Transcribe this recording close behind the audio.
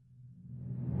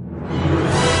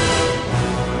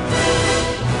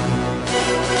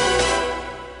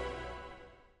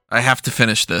I have to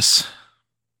finish this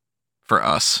for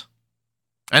us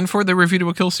and for the Review to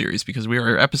a Kill series, because we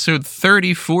are episode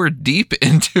 34 deep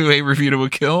into a Review to a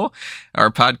Kill,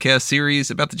 our podcast series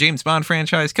about the James Bond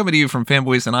franchise, coming to you from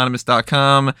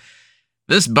fanboysanonymous.com.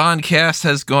 This Bondcast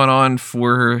has gone on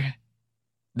for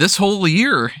this whole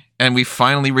year, and we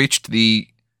finally reached the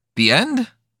end.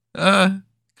 Kind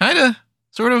of,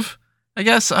 sort of, I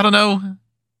guess. I don't know.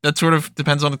 That sort of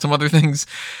depends on some other things.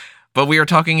 But we are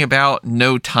talking about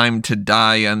No Time to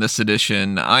Die on this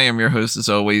edition. I am your host, as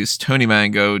always, Tony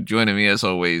Mango. Joining me, as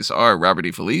always, are Robert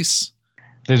E. Felice.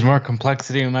 There's more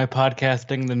complexity in my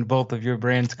podcasting than both of your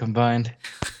brains combined.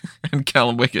 And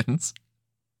Callum Wiggins.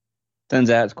 Turns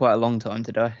out it's quite a long time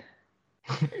to die.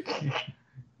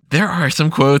 There are some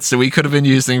quotes that we could have been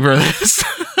using for this.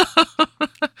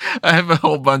 I have a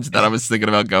whole bunch that I was thinking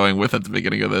about going with at the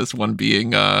beginning of this. One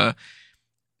being,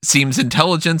 seems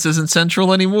intelligence isn't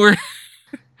central anymore.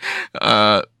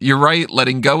 You're right,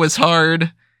 letting go is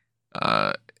hard.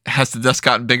 Has the dust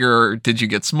gotten bigger, or did you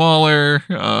get smaller?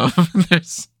 I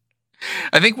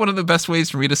think one of the best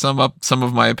ways for me to sum up some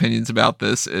of my opinions about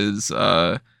this is,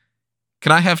 can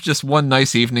I have just one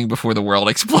nice evening before the world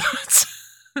explodes?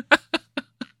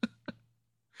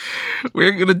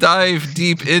 We're going to dive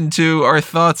deep into our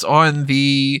thoughts on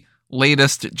the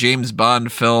latest James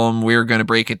Bond film. We're going to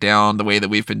break it down the way that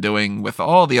we've been doing with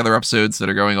all the other episodes that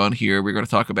are going on here. We're going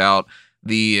to talk about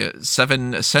the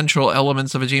 7 essential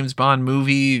elements of a James Bond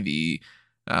movie,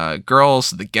 the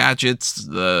girls, the gadgets,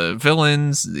 the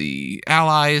villains, the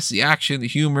allies, the action, the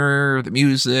humor, the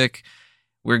music.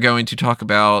 We're going to talk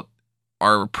about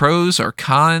our pros, our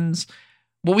cons.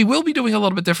 What we will be doing a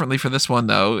little bit differently for this one,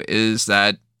 though, is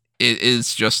that it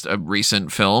is just a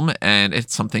recent film, and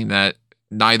it's something that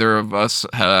neither of us,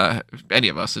 any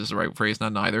of us is the right phrase,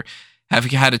 not neither, have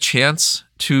had a chance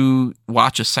to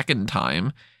watch a second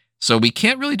time. So we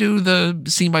can't really do the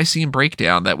scene-by-scene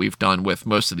breakdown that we've done with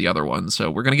most of the other ones.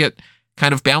 So we're going to get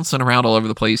kind of bouncing around all over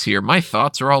the place here. My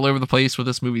thoughts are all over the place with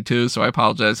this movie, too, so I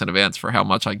apologize in advance for how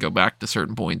much I go back to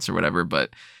certain points or whatever,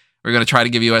 but we're going to try to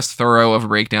give you as thorough of a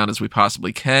breakdown as we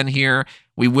possibly can here.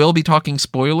 We will be talking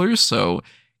spoilers, so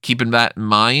keeping that in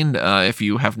mind, if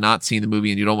you have not seen the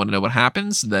movie and you don't want to know what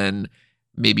happens, then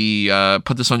maybe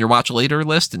put this on your watch later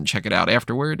list and check it out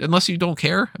afterward, unless you don't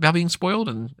care about being spoiled.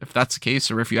 And if that's the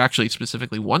case, or if you actually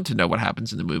specifically want to know what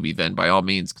happens in the movie, then by all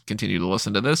means continue to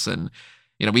listen to this. And,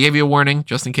 we gave you a warning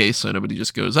just in case, so nobody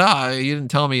just goes, you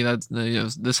didn't tell me that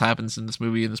this happens in this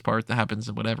movie and this part that happens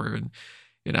and whatever. And,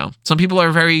 some people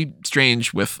are very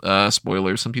strange with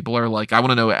spoilers. Some people are like, I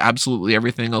want to know absolutely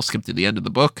everything. I'll skip to the end of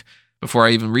the book before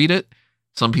I even read it.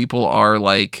 Some people are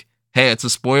like, hey, it's a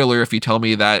spoiler if you tell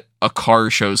me that a car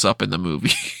shows up in the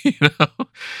movie.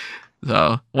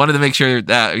 So wanted to make sure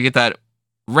that we get that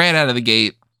right out of the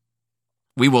gate.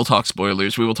 We will talk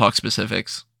spoilers. We will talk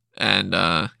specifics. And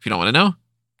if you don't want to know,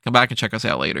 come back and check us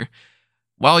out later.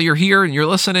 While you're here and you're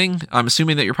listening, I'm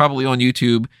assuming that you're probably on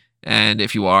YouTube. And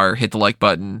if you are, hit the like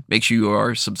button. Make sure you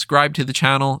are subscribed to the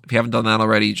channel. If you haven't done that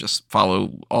already, just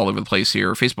follow all over the place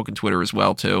here. Facebook and Twitter as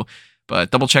well, too.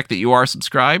 But double check that you are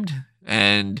subscribed.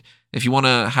 And if you want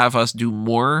to have us do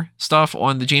more stuff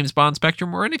on the James Bond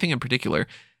spectrum or anything in particular,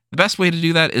 the best way to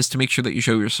do that is to make sure that you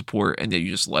show your support and that you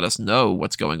just let us know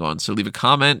what's going on. So leave a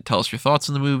comment. Tell us your thoughts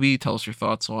on the movie. Tell us your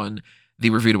thoughts on the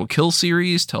Review to a Kill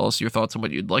series. Tell us your thoughts on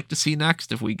what you'd like to see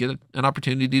next if we get an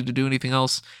opportunity to do anything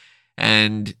else.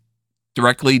 And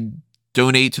directly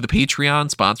donate to the Patreon,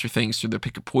 sponsor things through the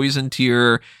Pick a Poison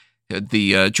tier,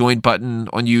 the join button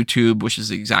on YouTube, which is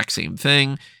the exact same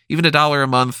thing. Even $1 a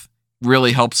month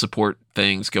really helps support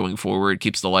things going forward,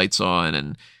 keeps the lights on,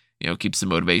 and keeps the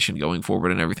motivation going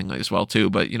forward and everything as well too.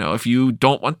 But if you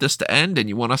don't want this to end and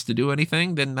you want us to do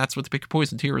anything, then that's what the Pick a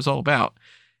Poison tier is all about.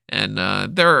 And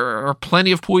there are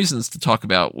plenty of poisons to talk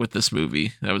about with this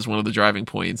movie. That was one of the driving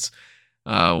points.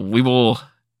 We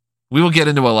will get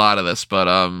into a lot of this,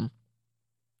 but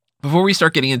before we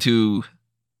start getting into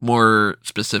more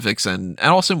specifics and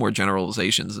also more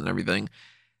generalizations and everything,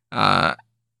 I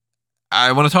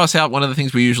want to toss out one of the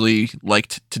things we usually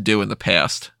liked to do in the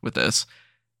past with this: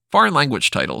 foreign language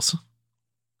titles.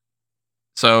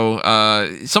 So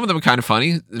some of them are kind of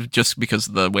funny just because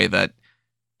of the way that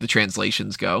the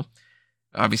translations go.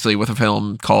 Obviously, with a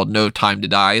film called No Time to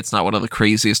Die, it's not one of the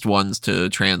craziest ones to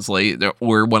translate,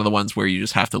 or one of the ones where you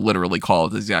just have to literally call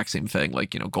it the exact same thing, like,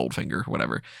 Goldfinger or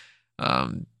whatever.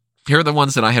 Here are the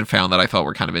ones that I had found that I thought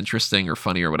were kind of interesting or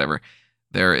funny or whatever.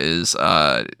 There is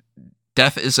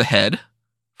Death is Ahead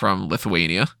from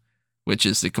Lithuania, which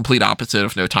is the complete opposite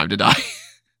of No Time to Die.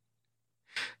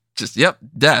 Just, yep,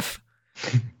 death.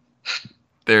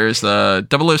 There's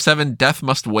 007 Death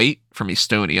Must Wait from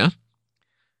Estonia.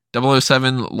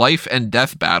 007 Life and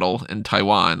Death Battle in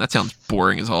Taiwan. That sounds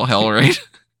boring as all hell, right?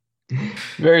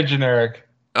 Very generic.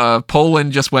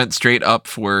 Poland just went straight up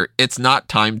for It's Not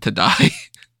Time to Die.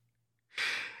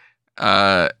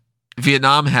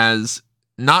 Vietnam has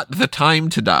Not the Time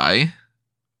to Die,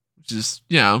 which is,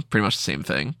 pretty much the same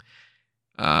thing.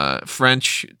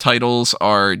 French titles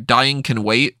are Dying Can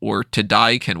Wait or To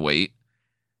Die Can Wait,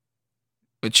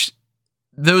 which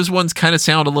those ones kind of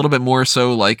sound a little bit more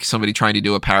so like somebody trying to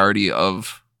do a parody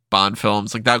of Bond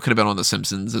films. Like that could have been on The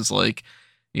Simpsons as like,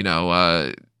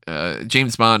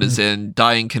 James Bond is in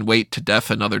Dying Can Wait to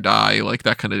Death Another Die, like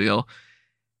that kind of deal.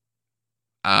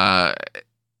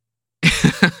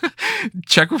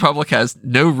 Czech Republic has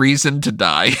No Reason to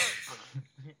Die.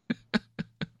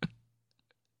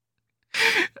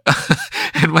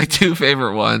 And my two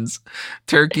favorite ones,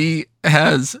 Turkey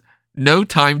has No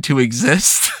Time to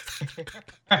Exist.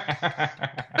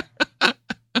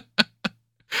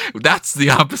 That's the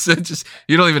opposite. Just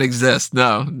you don't even exist.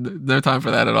 No time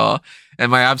for that at all.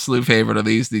 And my absolute favorite of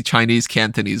these, the Chinese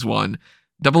Cantonese one,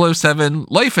 007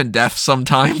 Life and Death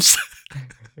Sometimes.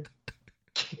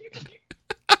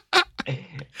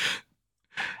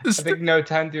 I think No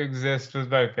Time to Exist was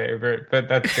my favorite, but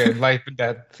that's good. Life and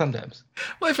Death sometimes.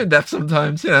 Life and death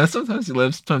sometimes. Yeah, sometimes you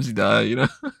live, sometimes you die,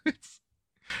 It's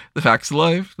the facts of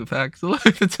life. The facts of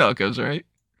life. That's how it goes, right?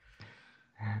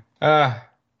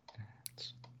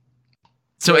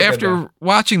 So after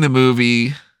watching the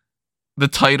movie, the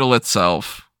title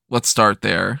itself, let's start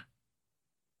there.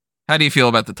 How do you feel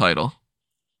about the title?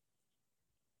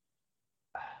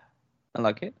 I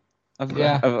like it.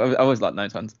 I've always liked No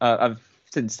Time.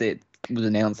 Since it was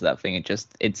announced that thing,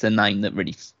 it's a name that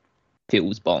really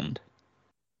feels Bond.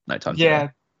 No Time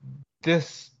to Die.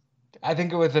 I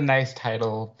think it was a nice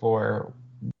title for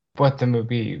what the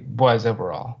movie was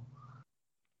overall.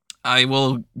 I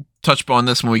will touch upon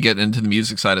this when we get into the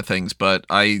music side of things, but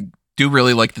I do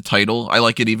really like the title. I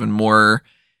like it even more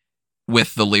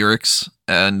with the lyrics.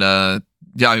 And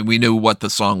we knew what the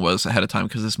song was ahead of time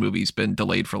because this movie's been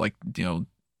delayed for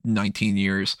 19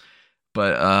 years.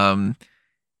 But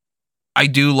I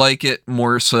do like it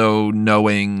more so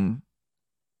knowing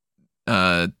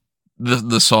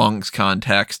the song's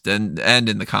context and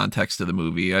in the context of the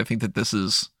movie. I think that this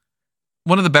is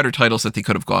one of the better titles that they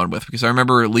could have gone with, because I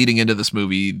remember leading into this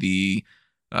movie, the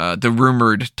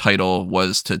rumored title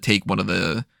was to take one of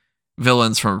the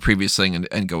villains from a previous thing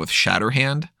and go with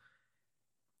Shatterhand.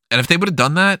 And if they would have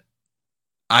done that,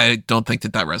 I don't think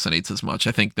that resonates as much.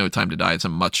 I think No Time to Die is a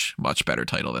much, much better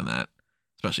title than that,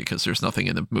 especially because there's nothing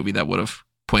in the movie that would have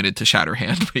pointed to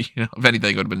Shatterhand. But, if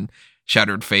anything, it would have been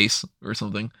Shattered Face or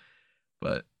something.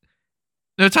 But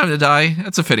No Time to Die,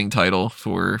 that's a fitting title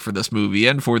for this movie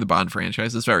and for the Bond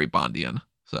franchise. It's very Bondian.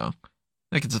 So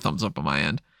that gets a thumbs up on my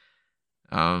end.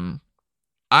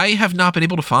 I have not been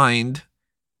able to find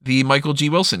the Michael G.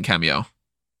 Wilson cameo.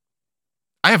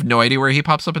 I have no idea where he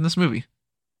pops up in this movie.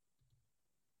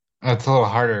 It's a little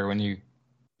harder when you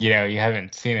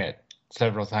haven't seen it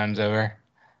several times over.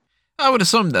 I would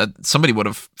assume that somebody would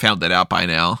have found that out by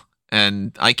now,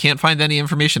 and I can't find any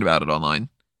information about it online.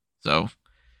 So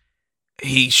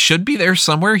he should be there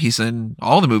somewhere. He's in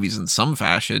all the movies in some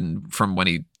fashion from when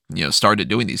he, started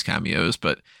doing these cameos,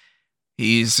 but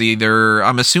he's either,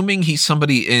 I'm assuming he's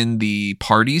somebody in the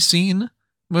party scene,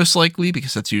 most likely,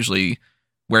 because that's usually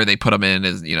where they put him in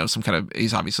as, some kind of,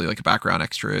 he's obviously like a background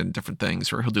extra in different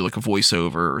things, or he'll do like a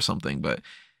voiceover or something. But,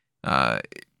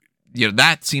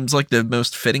 that seems like the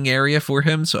most fitting area for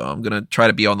him. So I'm going to try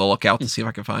to be on the lookout to see if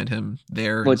I can find him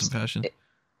there in some fashion.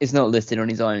 It's not listed on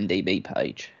his IMDb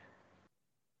page.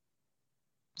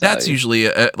 That's usually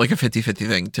like a 50-50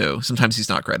 thing too. Sometimes he's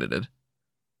not credited.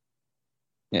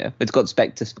 Yeah, it's got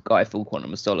Spectre, Skyfall,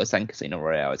 Quantum of Solace, and Casino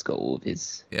Royale. It's got all of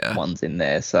his ones in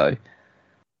there. So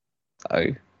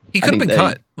he could have been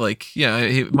cut.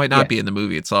 He might not be in the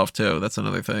movie itself too. That's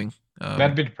another thing.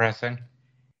 That'd be depressing.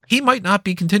 He might not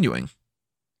be continuing.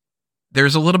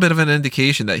 There's a little bit of an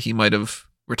indication that he might have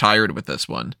retired with this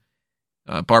one.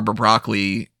 Barbara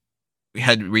Broccoli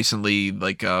had recently,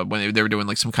 when they were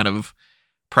doing some kind of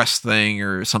press thing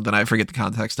or something, I forget the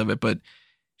context of it, but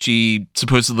she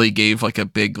supposedly gave a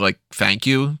big thank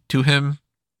you to him,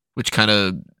 which kind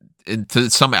of, to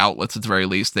some outlets at the very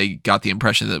least, they got the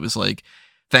impression that it was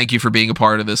thank you for being a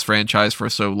part of this franchise for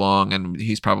so long, and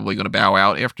he's probably going to bow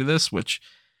out after this, which,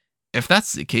 if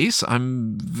that's the case,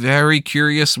 I'm very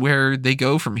curious where they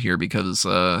go from here, because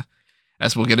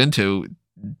as we'll get into,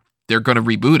 they're going to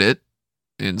reboot it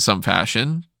in some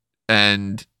fashion,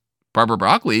 and Barbara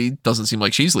Broccoli doesn't seem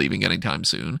like she's leaving anytime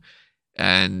soon.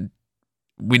 And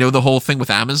we know the whole thing with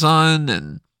Amazon,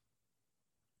 and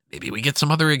maybe we get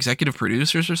some other executive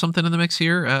producers or something in the mix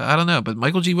here. I don't know, but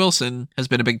Michael G. Wilson has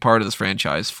been a big part of this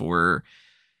franchise for.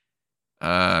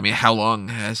 I mean, how long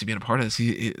has he been a part of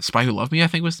this? Spy Who Loved Me, I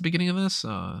think, was the beginning of this.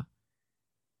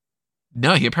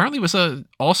 No, he apparently was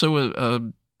also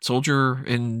a soldier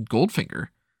in Goldfinger,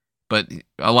 but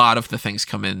a lot of the things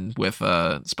come in with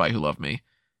Spy Who Loved Me.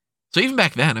 So even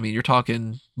back then, I mean, you're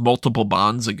talking multiple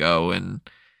Bonds ago, and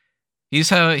he's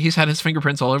had his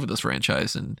fingerprints all over this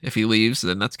franchise. And if he leaves,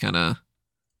 then it's kind of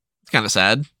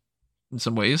sad in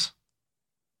some ways.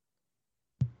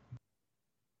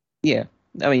 Yeah,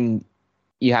 I mean,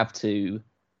 you have to.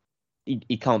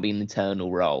 You can't be an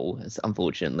eternal role,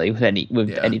 unfortunately, with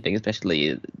anything,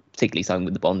 especially particularly something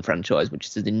with the Bond franchise, which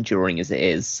is as enduring as it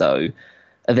is. So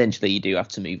eventually, you do have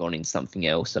to move on into something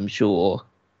else. I'm sure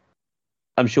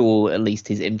at least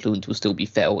his influence will still be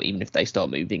felt, even if they start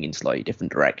moving in slightly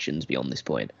different directions beyond this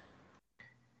point.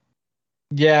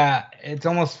 Yeah, it's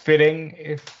almost fitting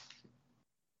if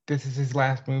this is his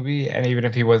last movie, and even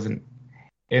if he wasn't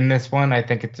in this one, I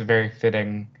think it's a very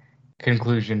fitting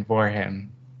conclusion for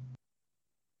him.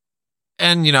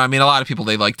 And, I mean, a lot of people,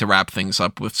 they like to wrap things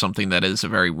up with something that is a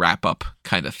very wrap-up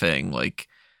kind of thing, like,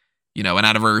 an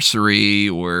anniversary,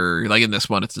 or like in this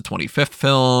one, it's the 25th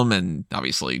film, and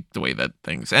obviously the way that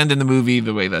things end in the movie,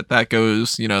 the way that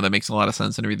goes, that makes a lot of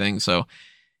sense and everything. So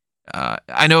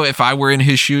I know if I were in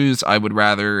his shoes, I would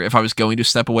rather, if I was going to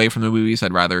step away from the movies,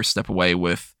 I'd rather step away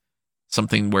with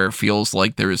something where it feels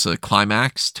like there's a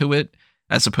climax to it,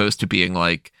 as opposed to being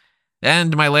like,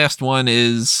 and my last one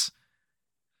is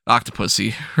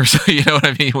Octopussy, or so, you know what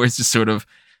I mean? Where it's just sort of,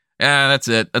 that's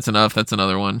it, that's enough, that's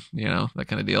another one, that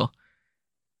kind of deal.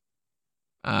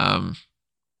 What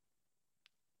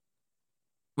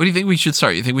do you think we should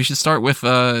start? You think we should start with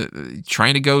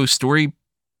trying to go story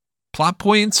plot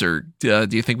points, or do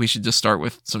you think we should just start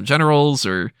with some generals,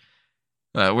 or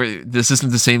this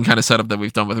isn't the same kind of setup that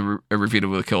we've done with a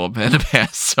review of Kill in the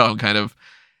past, so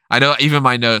I know even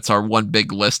my notes are one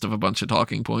big list of a bunch of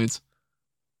talking points.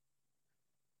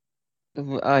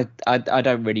 I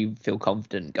don't really feel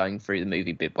confident going through the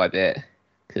movie bit by bit,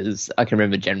 because I can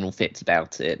remember general fits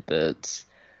about it, but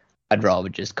I'd rather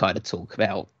just kind of talk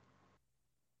about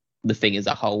the thing as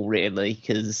a whole, really,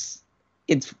 because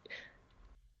it's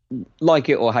like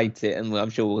it or hate it, and I'm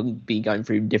sure we'll be going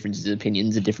through differences of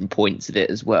opinions at different points of it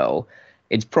as well.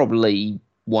 It's probably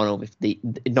one of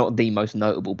not the most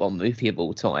notable Bond movie of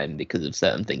all time because of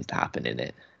certain things that happen in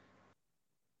it.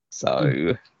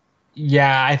 So,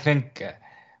 yeah, I think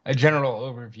a general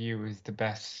overview is the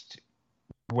best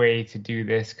way to do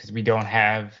this, because we don't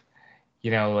have,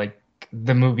 like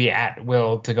the movie at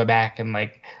will to go back and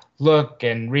like look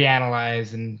and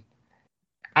reanalyze, and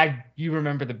you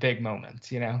remember the big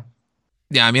moments, Yeah,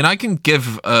 I mean, I can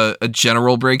give a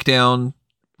general breakdown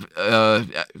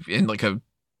in like a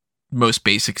most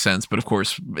basic sense, but of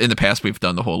course, in the past we've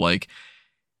done the whole like,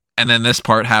 and then this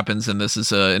part happens, and this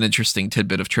is an interesting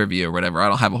tidbit of trivia or whatever. I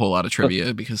don't have a whole lot of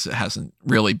trivia because it hasn't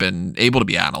really been able to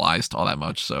be analyzed all that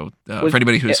much. So for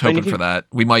anybody who's hoping for that,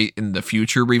 we might in the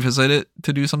future revisit it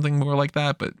to do something more like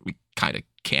that, but we kind of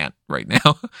can't right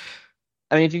now.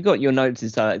 I mean, if you've got your notes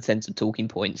as a sense of talking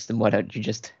points, then why don't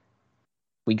you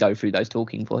we go through those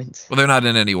talking points? Well, they're not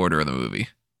in any order of the movie.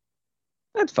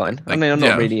 That's fine. Like, I mean, I'm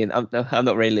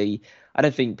not really. I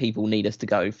don't think people need us to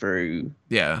go through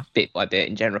bit by bit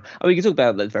in general. I mean, we can talk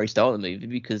about the very start of the movie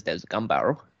because there's a gun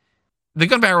barrel. The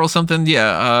gun barrel is something,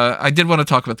 I did want to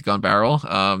talk about the gun barrel.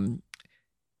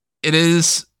 It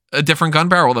is a different gun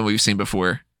barrel than we've seen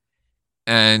before.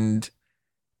 And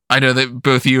I know that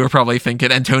both of you are probably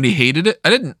thinking, and Tony hated it. I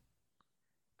didn't.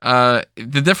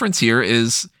 The difference here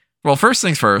is, well, first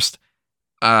things first,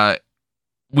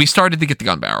 we started to get the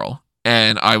gun barrel.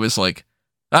 And I was like,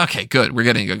 okay, good, we're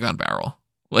getting a gun barrel.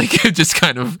 Like, just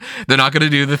kind of, they're not going to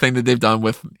do the thing that they've done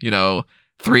with,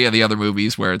 3 of the other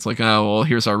movies where it's like, oh, well,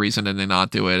 here's our reason, and they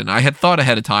not do it. And I had thought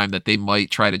ahead of time that they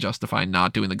might try to justify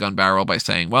not doing the gun barrel by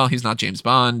saying, well, he's not James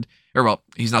Bond, or, well,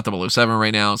 he's not 007 right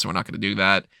now, so we're not going to do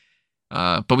that.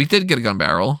 But we did get a gun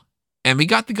barrel, and we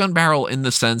got the gun barrel in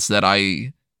the sense that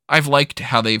I've liked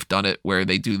how they've done it, where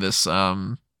they do this,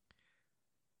 the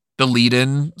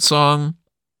lead-in song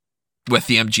with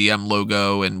the MGM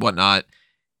logo and whatnot,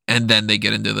 and then they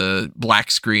get into the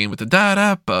black screen with the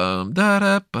da-da-bum,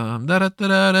 da-da-bum,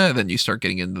 da-da-da-da-da, and then you start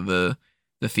getting into the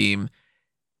theme.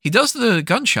 He does the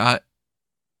gunshot,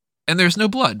 and there's no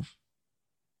blood.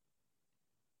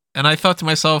 And I thought to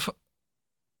myself,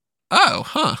 oh,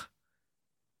 huh.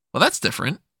 Well, that's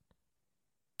different.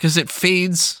 Because it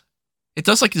fades, it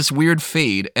does like this weird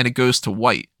fade, and it goes to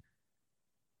white.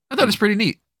 I thought it was pretty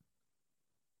neat.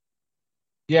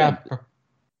 Yeah,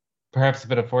 perhaps a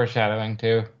bit of foreshadowing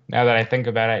too. Now that I think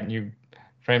about it, and you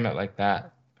frame it like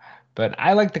that. But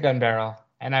I like the gun barrel,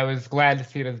 and I was glad to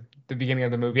see it at the beginning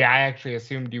of the movie. I actually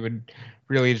assumed you would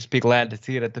really just be glad to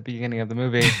see it at the beginning of the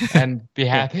movie and be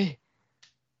happy.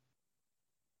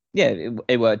 Yeah,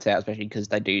 it worked out, especially because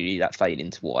they do that fade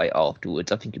into white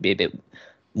afterwards. I think it'd be a bit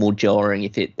more jarring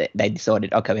if they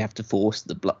decided, okay, we have to force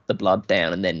the blood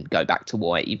down and then go back to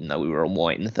white, even though we were on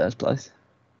white in the first place.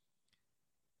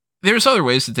 There's other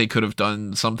ways that they could have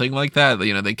done something like that.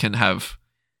 You know, they can have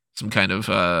some kind of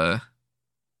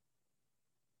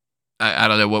I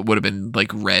don't know what would have been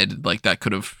like red, like that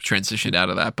could have transitioned out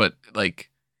of that, but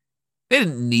like they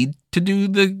didn't need to do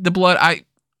the blood.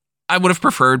 I would have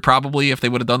preferred probably if they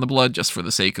would have done the blood just for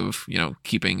the sake of, you know,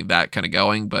 keeping that kind of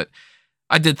going, but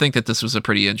I did think that this was a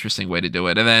pretty interesting way to do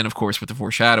it. And then of course with the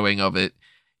foreshadowing of it,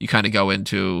 you kind of go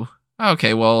into,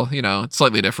 okay, well, you know, it's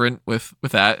slightly different with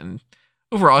that, and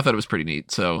overall I thought it was pretty neat.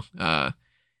 So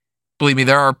believe me,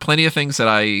 there are plenty of things that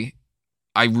I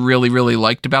really, really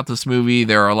liked about this movie.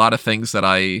 There are a lot of things that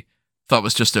I thought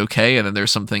was just okay, and then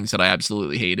there's some things that I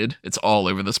absolutely hated. It's all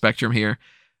over the spectrum here.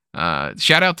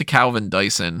 Shout out to Calvin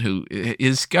Dyson, who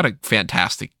is got a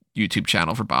fantastic YouTube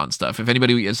channel for Bond stuff. If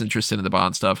anybody is interested in the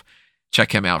Bond stuff,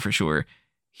 check him out for sure.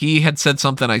 He had said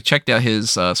something. I checked out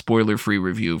his spoiler-free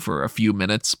review for a few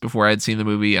minutes before I had seen the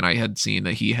movie, and I had seen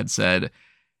that he had said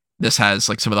this has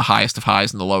like some of the highest of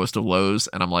highs and the lowest of lows.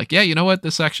 And I'm like, yeah, you know what?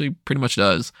 This actually pretty much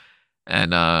does.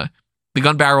 And the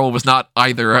gun barrel was not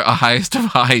either a highest of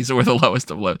highs or the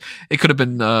lowest of lows. It could have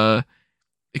been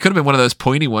one of those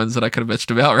pointy ones that I could have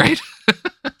bitched about, right?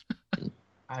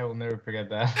 I will never forget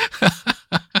that.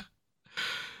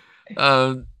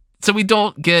 So we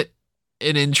don't get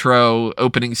an intro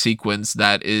opening sequence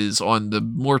that is on the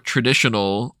more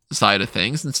traditional side of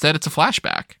things. Instead, it's a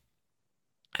flashback.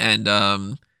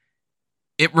 And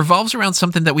it revolves around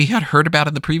something that we had heard about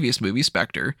in the previous movie,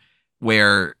 Spectre,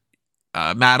 where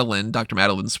Dr.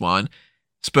 Madeline Swan,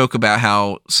 spoke about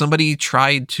how somebody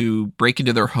tried to break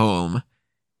into their home,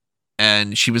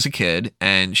 and she was a kid,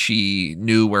 and she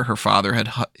knew where her father had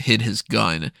hid his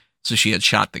gun, so she had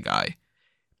shot the guy.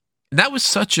 And that was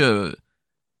such a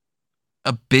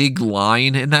big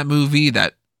line in that movie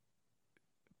that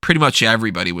pretty much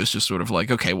everybody was just sort of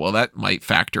like, okay, well, that might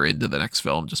factor into the next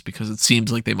film just because it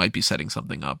seems like they might be setting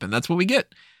something up. And that's what we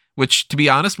get, which, to be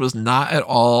honest, was not at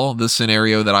all the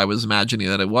scenario that I was imagining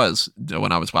that it was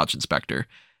when I was watching Spectre.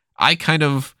 I kind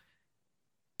of,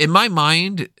 in my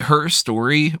mind, her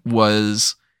story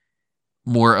was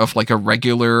more of like a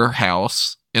regular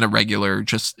house in a regular,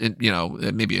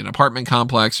 maybe an apartment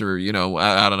complex, or,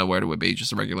 I don't know where it would be,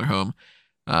 just a regular home,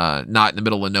 not in the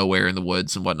middle of nowhere in the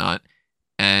woods and whatnot.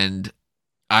 And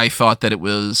I thought that it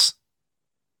was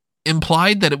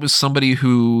implied that it was somebody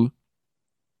who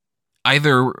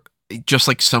either just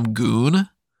like some goon,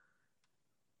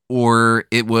 or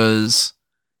it was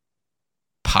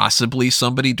possibly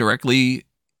somebody directly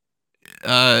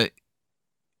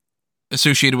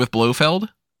associated with Blofeld.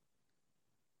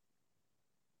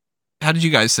 How did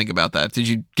you guys think about that? Did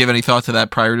you give any thought to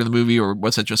that prior to the movie, or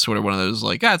was it just sort of one of those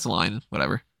like, it's a line,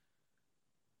 whatever?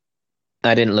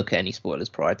 I didn't look at any spoilers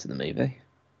prior to the movie,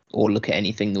 or look at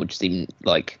anything that would just even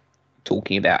like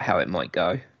talking about how it might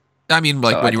go. I mean,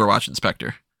 like when you were watching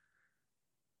Spectre.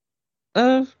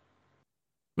 Was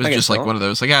it just like one of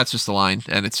those, like, it's just a line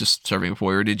and it's just serving a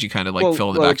point, or did you kind of like fill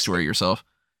in the backstory yourself?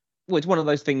 Well, it's one of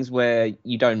those things where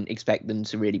you don't expect them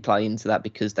to really play into that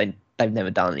because they've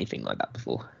never done anything like that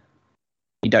before.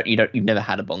 You've never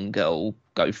had a Bond girl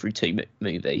go through two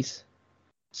movies,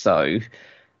 so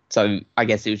I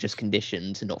guess it was just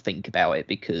conditioned to not think about it,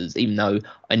 because even though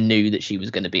I knew that she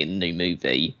was going to be in the new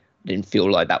movie, I didn't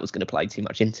feel like that was going to play too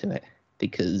much into it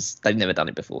because they've never done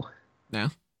it before. Yeah.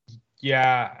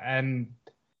 Yeah, and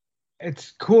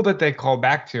it's cool that they call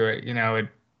back to it. It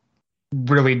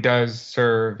really does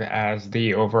serve as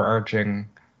the overarching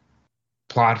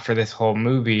plot for this whole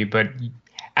movie, but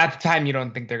at the time you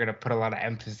don't think they're going to put a lot of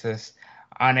emphasis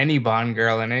on any Bond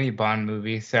girl in any Bond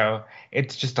movie, so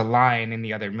it's just a line in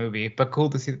the other movie, but cool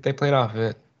to see that they played off of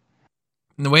it.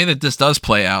 And the way that this does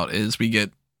play out is we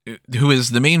get who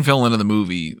is the main villain of the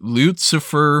movie,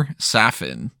 Lucifer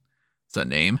Safin. Is that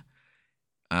name?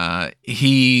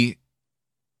 He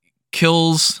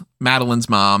kills Madeline's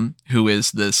mom, who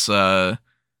is this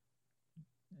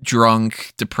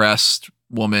drunk, depressed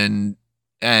woman,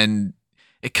 and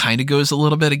it kind of goes a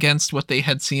little bit against what they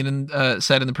had seen and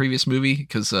said in the previous movie,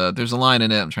 because there's a line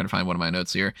in it. I'm trying to find one of my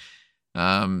notes here.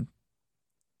 The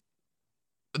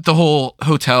whole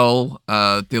hotel,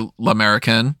 the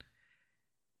L'American,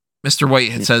 Mr.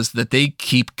 Whitehead says that they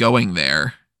keep going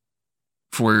there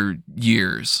for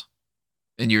years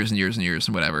and years and years and years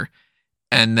and whatever.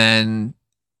 And then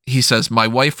he says, my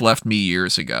wife left me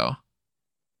years ago.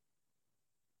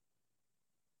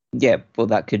 Yeah, well,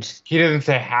 that could. He doesn't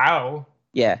say how.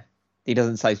 Yeah, he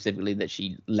doesn't say specifically that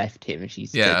she left him. She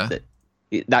Yeah. said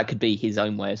that that could be his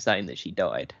own way of saying that she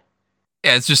died.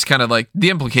 Yeah, it's just kind of like the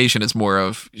implication is more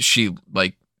of she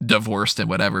like divorced and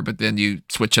whatever, but then you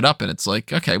switch it up and it's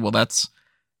like, okay, well, that's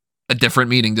a different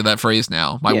meaning to that phrase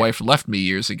now. My wife left me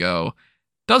years ago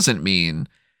doesn't mean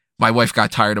my wife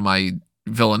got tired of my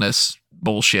villainous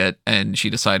bullshit and she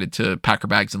decided to pack her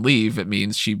bags and leave. It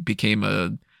means she became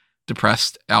a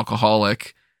depressed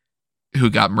alcoholic who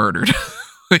got murdered.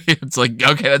 It's like,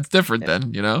 okay, that's different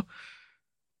then, you know?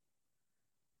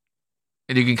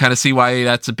 And you can kind of see why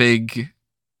that's a big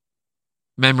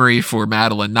memory for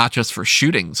Madeline, not just for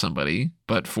shooting somebody,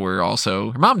 but for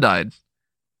also her mom died.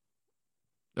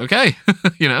 Okay,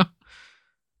 you know?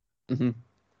 Mm-hmm.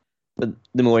 But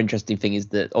the more interesting thing is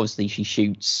that obviously she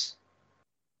shoots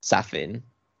Safin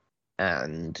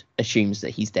and assumes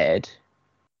that he's dead.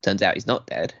 Turns out he's not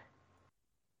dead.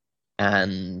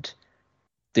 And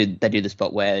they do the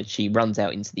spot where she runs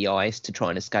out into the ice to try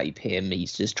and escape him.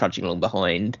 He's just trudging along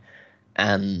behind.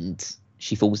 And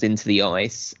she falls into the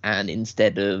ice. And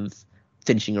instead of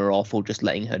finishing her off or just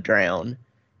letting her drown,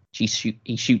 he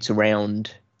shoots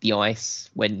around the ice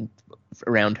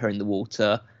around her in the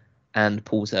water and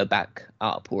pulls her back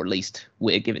up. Or at least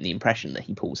we're given the impression that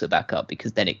he pulls her back up,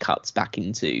 because then it cuts back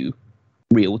into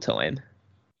real time.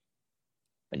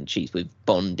 And she's with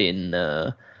Bond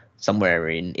in somewhere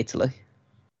in Italy.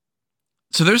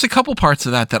 So there's a couple parts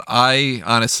of that I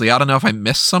honestly, I don't know if I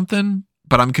missed something,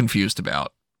 but I'm confused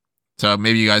about. So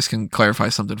maybe you guys can clarify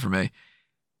something for me.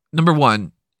 Number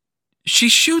one, she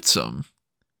shoots him.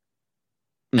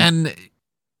 And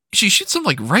she shoots him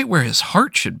like right where his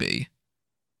heart should be.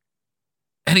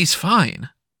 And he's fine.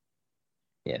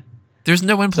 Yeah. There's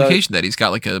no implication that he's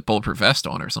got like a bulletproof vest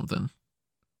on or something.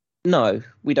 No,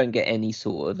 we don't get any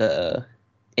sort of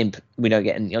we don't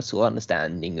get any sort of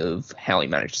understanding of how he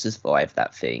managed to survive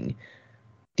that thing.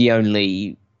 The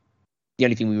only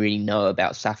thing we really know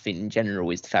about Safin in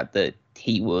general is the fact that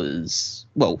he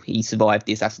survived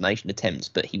the assassination attempts,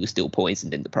 but he was still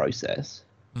poisoned in the process.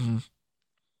 Mm-hmm.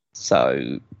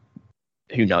 So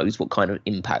who knows what kind of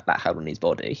impact that had on his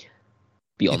body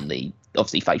beyond the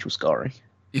obviously facial scarring.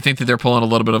 You think that they're pulling a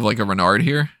little bit of like a Renard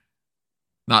here?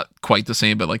 Not quite the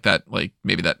same, but like that, like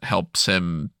maybe that helps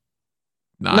him.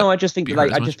 No, I just think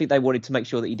they wanted to make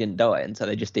sure that he didn't die, and so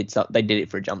they just did it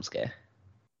for a jump scare.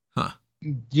 Huh.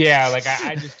 Yeah, like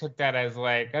I just took that as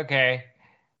like, okay,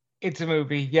 it's a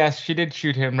movie. Yes, she did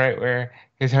shoot him right where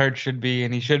his heart should be,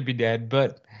 and he should be dead,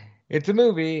 but it's a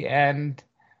movie, and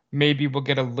maybe we'll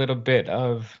get a little bit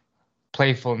of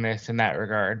playfulness in that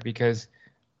regard, because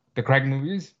the Craig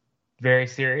movie is very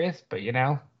serious, but you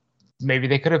know, maybe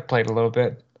they could have played a little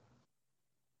bit.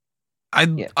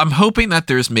 I'm hoping that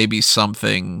there's maybe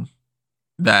something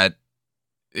that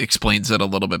explains it a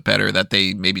little bit better, that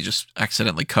they maybe just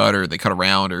accidentally cut or they cut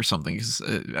around or something. Cause,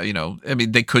 you know, I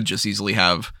mean, they could just easily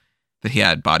have that he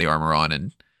had body armor on,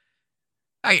 and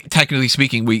technically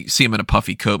speaking, we see him in a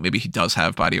puffy coat. Maybe he does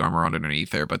have body armor on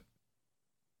underneath there, but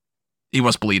he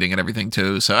was bleeding and everything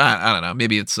too. So I don't know.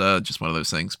 Maybe it's just one of those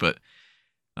things. But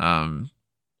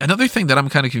another thing that I'm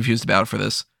kind of confused about for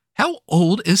this: how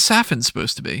old is Safin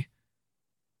supposed to be?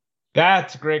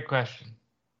 That's a great question.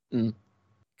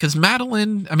 Because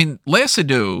Madeline, I mean, Léa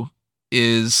Seydoux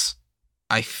is,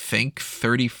 I think,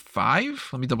 35.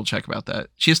 Let me double check about that.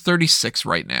 She is 36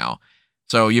 right now.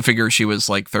 So you figure she was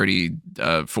like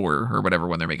 34 or whatever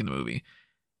when they're making the movie.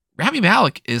 Rami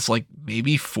Malek is like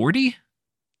maybe 40,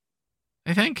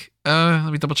 I think.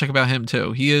 Let me double check about him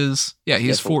too. He's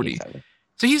 40. Exactly.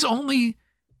 So he's only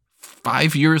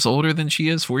 5 years older than she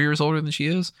is, 4 years older than she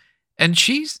is. And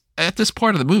she's, at this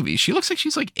part of the movie, she looks like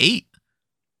she's like 8.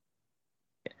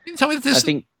 You tell me that this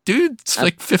dude's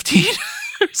like 15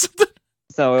 or something.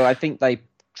 So I think they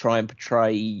try and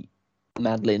portray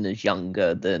Madeline as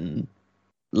younger than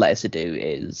Léa Seydoux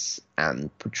is, and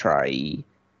portray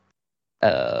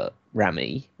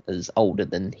Rami as older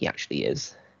than he actually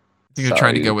is. You're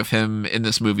trying to go with him in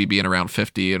this movie being around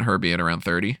 50 and her being around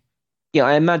 30? Yeah,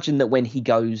 I imagine that when he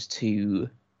goes to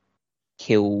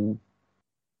kill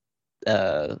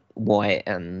White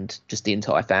and just the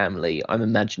entire family, I'm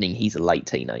imagining he's a late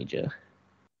teenager.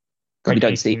 Like we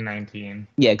don't 19.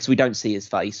 Yeah, because we don't see his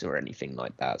face or anything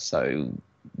like that, so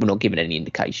we're not given any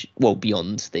indication. Well,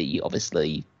 beyond the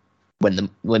obviously when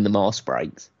the mask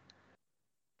breaks,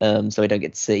 so we don't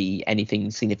get to see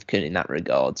anything significant in that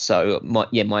regard. So my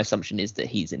assumption is that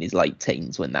he's in his late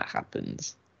teens when that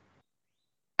happens.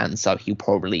 and so he'll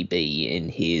probably be in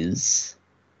his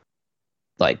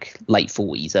like late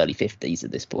 40s, early 50s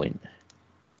at this point.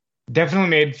 Definitely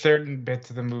made certain bits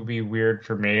of the movie weird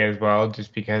for me as well,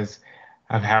 just because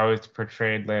of how it's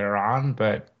portrayed later on.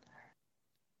 But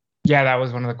yeah, that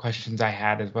was one of the questions I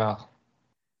had as well.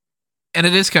 And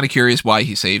it is kind of curious why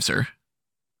he saves her.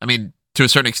 I mean, to a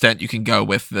certain extent, you can go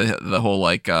with the whole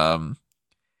like he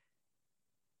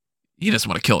doesn't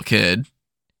want to kill a kid,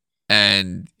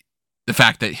 and the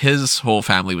fact that his whole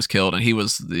family was killed and he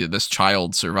was this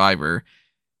child survivor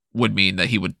would mean that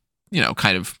he would,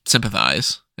 kind of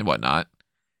sympathize and whatnot.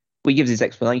 Well, he gives his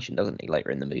explanation, doesn't he,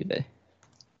 later in the movie?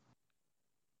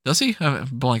 Does he? I'm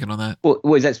blanking on that. Well,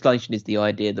 his explanation is the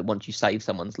idea that once you save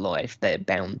someone's life, they're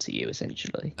bound to you,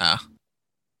 essentially.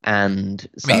 And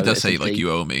so I mean, he does say, like,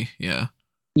 you owe me, yeah.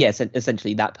 Yes,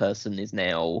 essentially that person is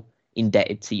now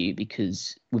indebted to you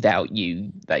because without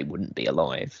you, they wouldn't be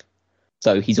alive.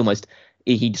 So he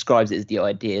describes it as the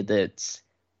idea that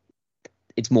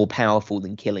it's more powerful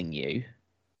than killing you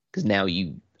because now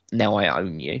I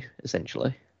own you,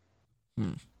 essentially.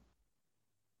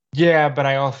 Yeah, but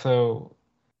I also,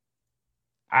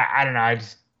 I don't know, I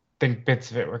just think bits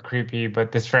of it were creepy,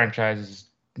 but this franchise is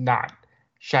not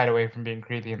shied away from being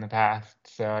creepy in the past,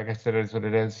 so I guess it is what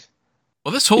it is.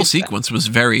 Well, this whole sequence was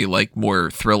very, like,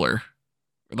 more thriller,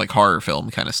 like horror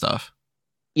film kind of stuff.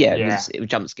 Yeah, it was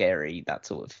jump scary, that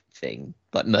sort of thing,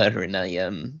 like murder in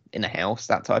a house,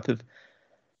 that type of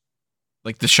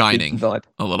like The Shining vibe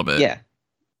a little bit. Yeah,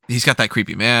 he's got that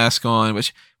creepy mask on.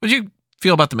 What do you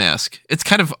feel about the mask? It's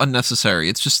kind of unnecessary.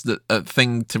 It's just a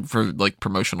thing for like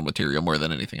promotional material more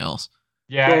than anything else.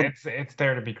 Yeah, well, it's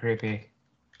there to be creepy.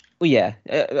 Well, yeah,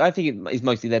 I think it's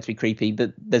mostly there to be creepy,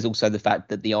 but there's also the fact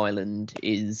that the island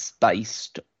is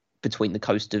based between the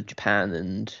coast of Japan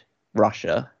and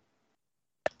Russia.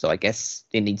 So I guess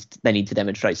they need to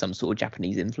demonstrate some sort of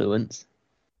Japanese influence.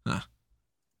 Huh.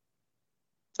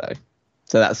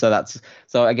 So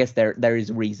I guess there is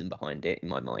a reason behind it in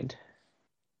my mind.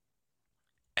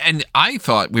 And I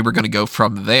thought we were going to go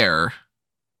from there,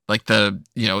 like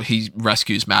he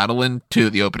rescues Madeline to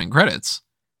the opening credits,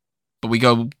 but we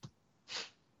go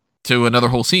to another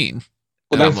whole scene.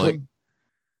 Well, that's like,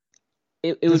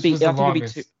 it would be. I think it'd be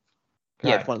two.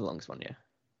 Yeah, it's one of the longest one. Yeah.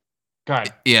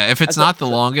 God. Yeah, if it's not the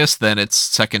longest, then it's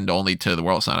second only to The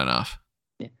World's Not Enough.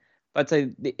 Yeah, but I'd say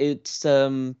it's.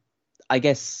 I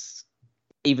guess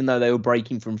even though they were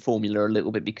breaking from formula a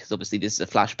little bit because obviously this is a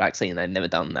flashback scene, they've never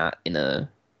done that in a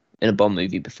Bond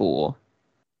movie before,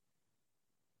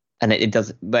 and it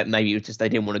does. But maybe it was just they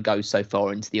didn't want to go so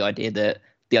far into the idea that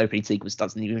the opening sequence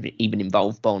doesn't even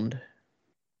involve Bond.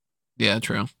 Yeah,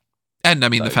 true. And I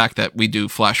mean the fact that we do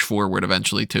flash forward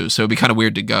eventually too, so it'd be kind of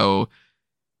weird to go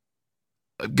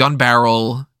gun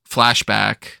barrel,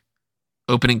 flashback,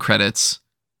 opening credits,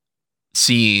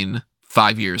 scene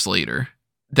 5 years later.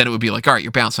 Then it would be like, all right,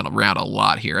 you're bouncing around a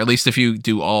lot here. At least if you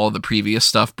do all the previous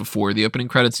stuff before the opening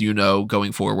credits,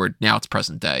 going forward, now it's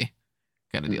present day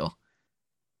kind of deal.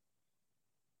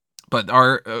 But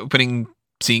our opening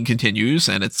scene continues,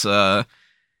 and it's one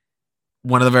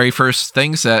of the very first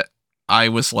things that I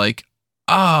was like,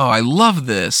 oh, I love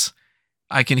this.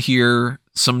 I can hear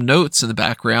some notes in the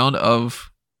background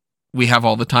of "We Have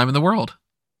All the Time in the World."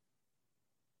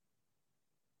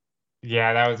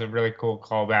 Yeah, that was a really cool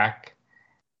callback.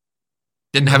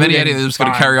 Didn't have any idea that it was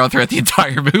going to carry on throughout the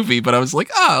entire movie, but I was like,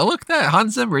 oh, look that.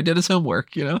 Hans Zimmer did his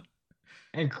homework,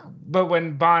 But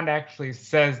when Bond actually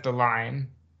says the line,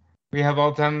 "We have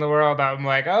all time in the world," I'm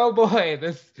like, oh boy,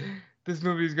 this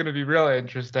movie is going to be really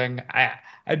interesting.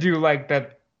 I do like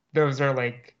that those are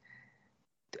like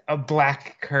a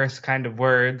black curse kind of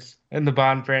words in the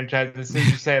Bond franchise. As soon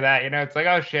as you say that, it's like,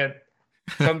 oh shit,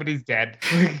 somebody's dead.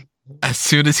 As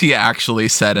soon as he actually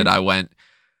said it, I went,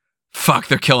 fuck,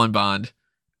 they're killing Bond.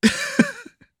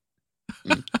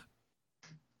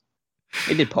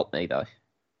 It did pop me though.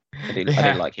 I did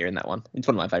like hearing that one. It's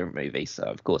one of my favorite movies, so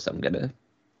of course I'm gonna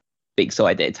be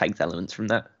excited it takes elements from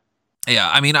that. Yeah,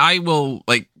 I mean, I will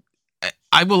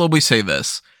always say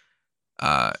this.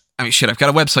 I've got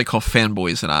a website called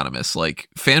Fanboys Anonymous. Like,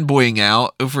 fanboying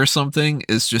out over something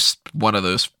is just one of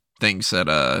those things that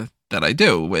I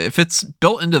do. If it's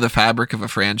built into the fabric of a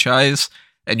franchise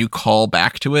and you call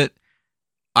back to it,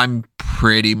 I'm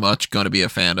pretty much going to be a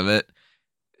fan of it.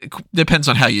 It depends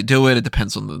on how you do it. It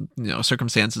depends on the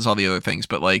circumstances, all the other things.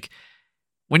 But like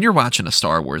when you're watching a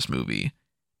Star Wars movie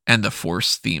and the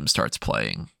Force theme starts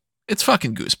playing, it's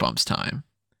fucking goosebumps time.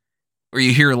 Or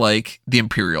you hear like the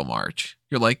Imperial March,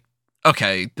 you're like,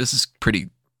 okay, this is pretty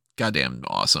goddamn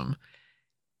awesome.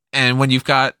 And when you've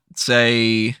got,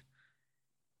 say,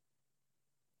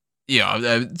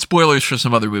 spoilers for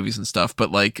some other movies and stuff,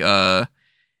 but like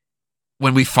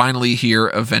when we finally hear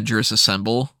Avengers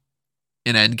Assemble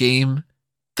in Endgame,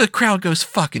 the crowd goes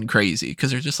fucking crazy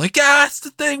because they're just like, yeah, it's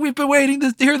the thing. We've been waiting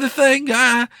to hear the thing.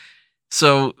 Ah.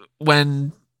 So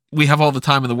when We Have All the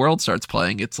Time in the World starts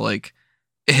playing, it's like,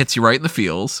 it hits you right in the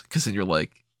feels because then you're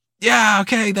like, yeah,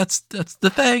 okay, that's the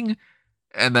thing.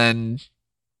 And then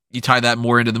you tie that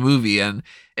more into the movie. And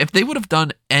if they would have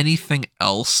done anything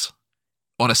else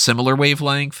on a similar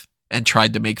wavelength and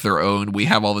tried to make their own We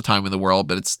Have All the Time in the World,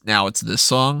 but it's this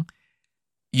song,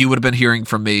 you would have been hearing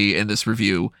from me in this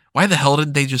review, why the hell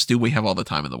didn't they just do We Have All the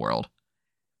Time in the World?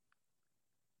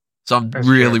 So I'm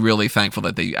really thankful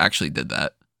that they actually did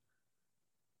that.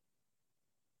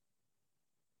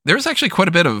 There's actually quite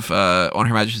a bit of On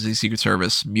Her Majesty's Secret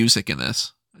Service music in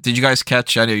this. Did you guys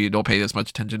catch, I know you don't pay as much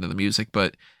attention to the music,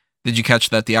 but did you catch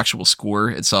that the actual score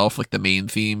itself, like the main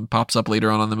theme, pops up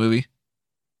later on in the movie?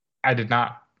 I did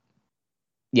not.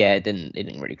 Yeah, it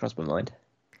didn't really cross my mind.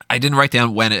 I didn't write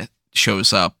down when it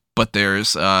shows up, but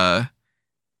there's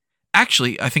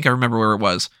actually, I think I remember where it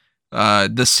was.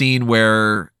 The scene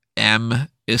where M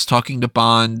is talking to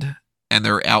Bond and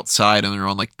they're outside and they're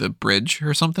on like the bridge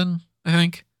or something, I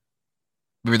think.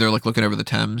 Maybe they're like looking over the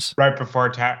Thames. Right before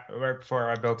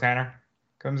Bill Tanner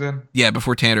comes in. Yeah,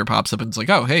 before Tanner pops up and it's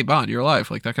like, "Oh, hey Bond, you're alive,"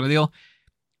 like that kind of deal.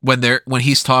 When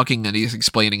he's talking and he's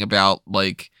explaining about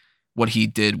like what he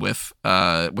did with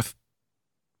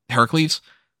Hercules.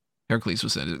 Hercules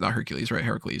was in it, not Hercules, right?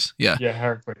 Hercules. Yeah. Yeah,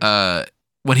 Hercules.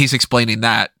 When he's explaining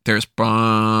that, there's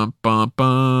bum bum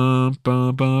bum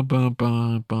bum bum bum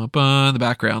bum bum bum in the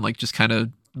background, like just kind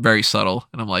of very subtle.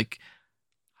 And I'm like,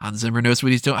 Hans Zimmer knows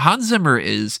what he's doing. Hans Zimmer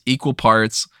is equal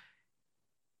parts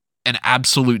an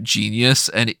absolute genius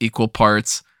and equal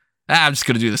parts, I'm just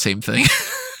going to do the same thing.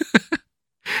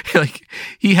 Like,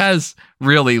 he has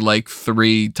really like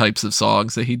 3 types of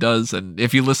songs that he does. And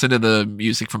if you listen to the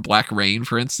music from Black Rain,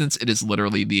 for instance, it is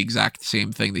literally the exact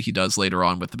same thing that he does later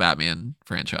on with the Batman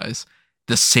franchise.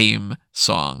 The same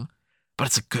song, but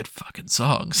it's a good fucking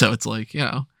song. So it's like, you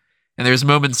know, and there's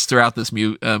moments throughout this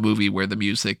movie where the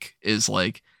music is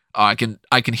like, oh, I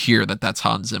can hear that that's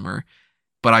Hans Zimmer.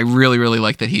 But I really, really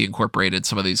like that he incorporated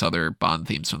some of these other Bond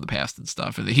themes from the past and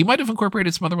stuff. And he might have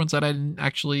incorporated some other ones that I didn't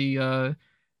actually, I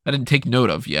didn't take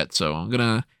note of yet. So I'm going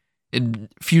to, in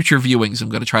future viewings, I'm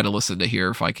going to try to listen to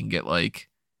hear if I can get like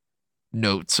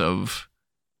notes of,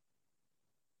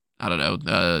 I don't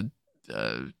know,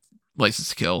 License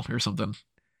to Kill or something.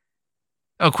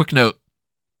 Oh, quick note.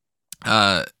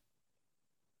 I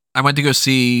went to go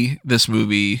see this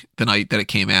movie the night that it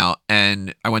came out,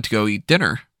 and I went to go eat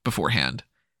dinner beforehand.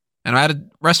 And I had a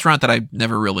restaurant that I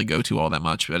never really go to all that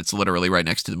much, but it's literally right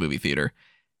next to the movie theater.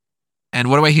 And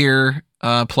what do I hear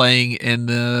playing in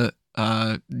the,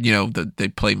 they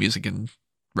play music in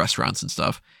restaurants and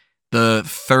stuff. The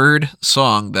third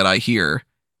song that I hear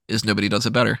is Nobody Does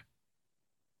It Better.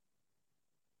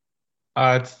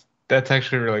 That's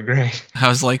actually really great. I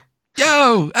was like,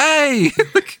 yo, hey,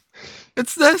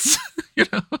 it's this, you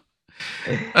know?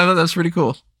 I thought that was pretty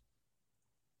cool.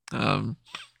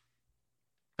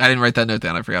 I didn't write that note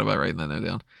down. I forgot about writing that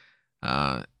note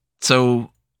down.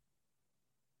 So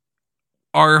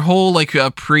our whole like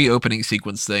pre-opening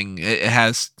sequence thing,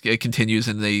 it continues,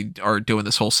 and they are doing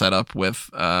this whole setup with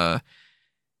Bond.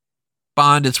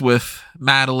 It's with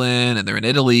Madeline, and they're in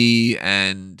Italy,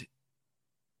 and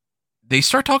they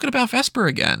start talking about Vesper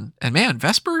again. And man,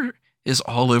 Vesper is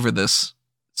all over this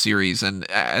series, and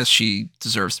as she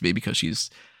deserves to be, because she's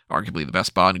arguably the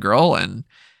best Bond girl, and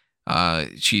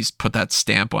she's put that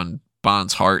stamp on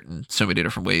Bond's heart in so many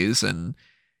different ways. And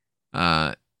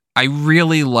I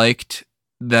really liked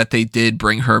that they did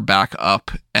bring her back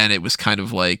up, and it was kind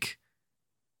of like,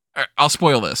 I'll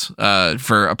spoil this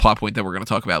for a plot point that we're going to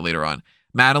talk about later on.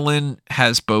 Madeline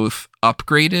has both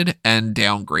upgraded and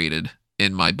downgraded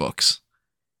in my books.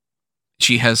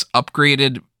 She has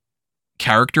upgraded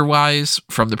character-wise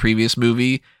from the previous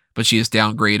movie, but she is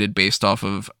downgraded based off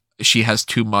of she has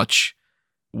too much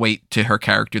weight to her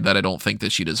character that I don't think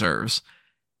that she deserves.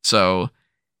 So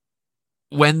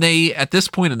when they, at this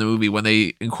point in the movie, when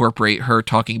they incorporate her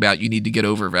talking about you need to get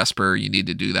over Vesper, you need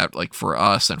to do that like for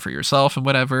us and for yourself and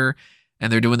whatever,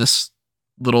 and they're doing this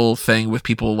little thing with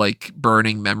people like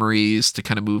burning memories to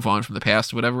kind of move on from the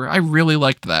past or whatever, I really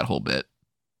liked that whole bit.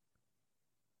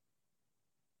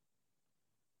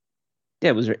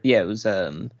 It was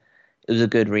a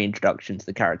good reintroduction to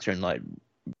the character, and like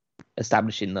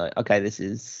establishing that, okay, this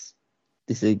is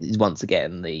once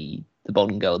again the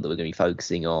Bond girl that we're going to be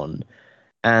focusing on.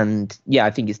 And yeah, I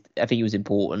think it was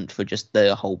important for just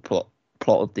the whole plot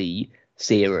of the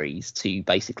series to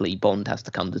basically Bond has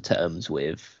to come to terms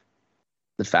with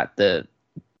the fact that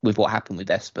with what happened with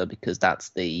Vesper, because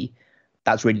that's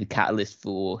really the catalyst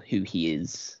for who he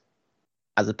is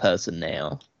as a person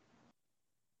now.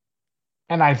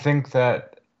 And I think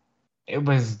that it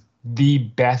was the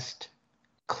best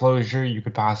closure you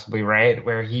could possibly write,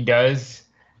 where he does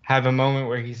have a moment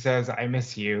where he says, "I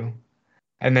miss you,"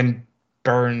 and then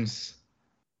burns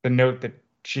the note that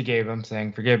she gave him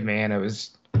saying, "Forgive me." And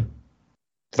it's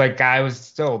like I was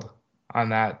stilled on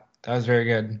that. That was very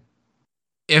good.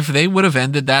 If they would have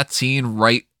ended that scene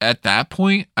right at that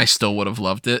point, I still would have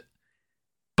loved it.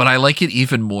 But I like it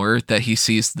even more that he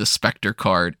sees the Spectre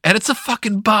card and it's a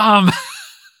fucking bomb.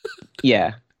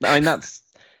 Yeah, I mean that's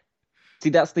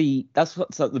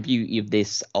what's like the beauty of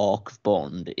this arc of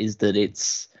Bond, is that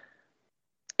it's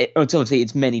obviously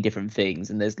it's many different things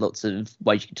and there's lots of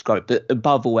ways you can describe it, but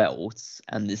above all else,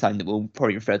 and it's something that we'll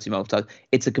probably refer to multiple times,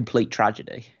 it's a complete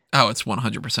tragedy. Oh, it's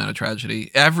 100% a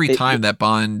tragedy. Every time that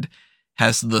Bond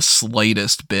has the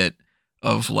slightest bit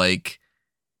of like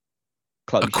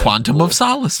a quantum of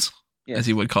solace, as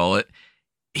he would call it,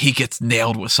 he gets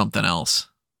nailed with something else.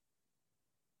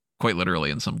 Quite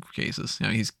literally in some cases. You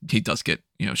know, he does get,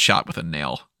 shot with a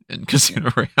nail in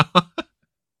Casino Royale.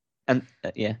 And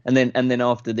and then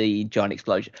after the giant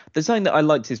explosion, there's something that I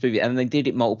liked this movie, and they did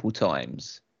it multiple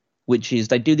times, which is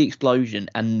they do the explosion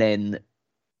and then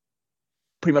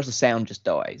pretty much the sound just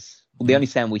dies. Well, the only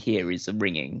sound we hear is a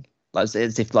ringing, like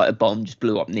as if like a bomb just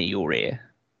blew up near your ear.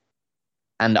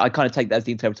 And I kind of take that as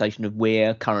the interpretation of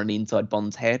we're currently inside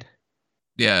Bond's head.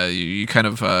 Yeah, you kind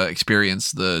of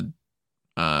experience the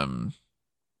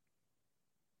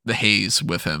haze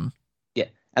with him. Yeah,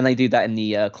 and they do that in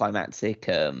the climactic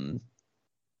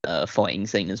fighting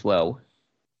scene as well,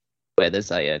 where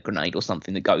there's a grenade or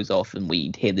something that goes off and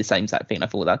we hear the same exact thing. I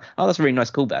thought that's a really nice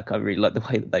callback. I really like the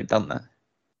way that they've done that.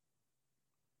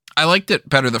 I liked it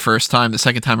better the first time. The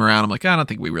second time around, I'm like, I don't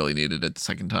think we really needed it the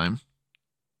second time.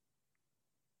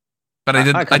 But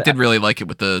I did really like it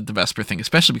with the Vesper thing,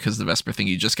 especially because the Vesper thing,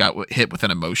 you just got hit with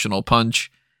an emotional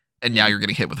punch, and now you're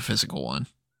getting hit with a physical one,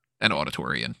 and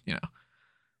auditory, and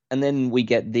And then we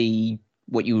get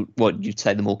what you'd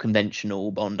say the more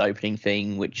conventional Bond opening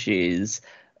thing, which is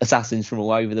assassins from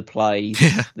all over the place.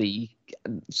 Yeah. The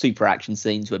super action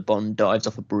scenes where Bond dives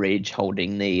off a bridge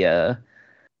holding a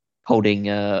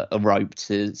rope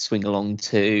to swing along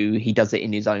to. He does it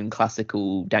in his own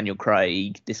classical Daniel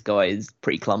Craig, this guy is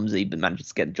pretty clumsy but manages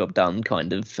to get the job done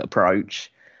kind of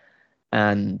approach.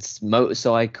 And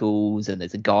motorcycles, and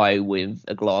there's a guy with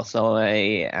a glass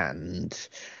eye, and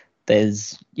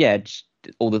there's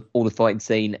all the fighting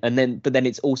scene, but then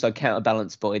it's also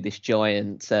counterbalanced by this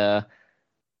giant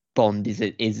Bond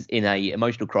is in a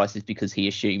emotional crisis because he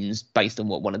assumes, based on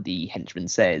what one of the henchmen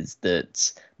says,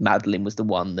 that Madeline was the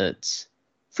one that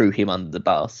threw him under the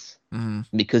bus. Mm-hmm.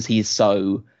 Because he is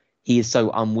so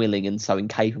unwilling and so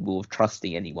incapable of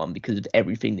trusting anyone because of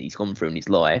everything that he's gone through in his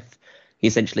life. He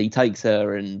essentially takes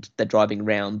her and they're driving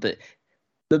around, but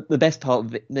the best part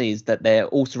of it is that they're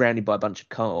all surrounded by a bunch of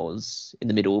cars in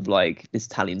the middle of like this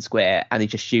Italian square, and they're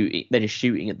just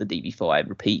shooting at the DB5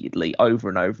 repeatedly over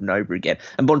and over and over again.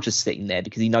 And Bond's just sitting there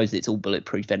because he knows that it's all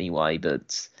bulletproof anyway,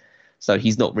 but so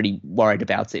he's not really worried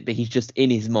about it. But he's just in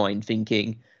his mind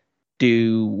thinking,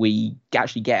 do we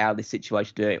actually get out of this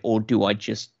situation today, or do I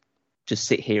just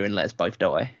sit here and let us both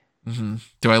die? Mm-hmm.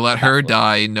 Do I let her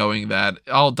die knowing that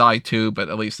I'll die too, but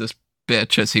at least this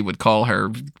bitch, as he would call her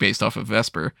based off of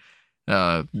Vesper,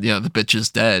 the bitch is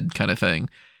dead kind of thing.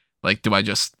 Like, do I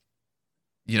just,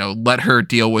 let her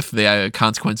deal with the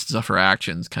consequences of her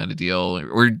actions kind of deal,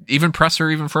 or even press her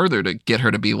even further to get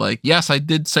her to be like, yes, I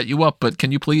did set you up, but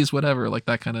can you please, whatever, like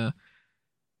that kind of,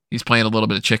 he's playing a little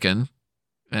bit of chicken,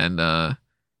 and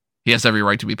he has every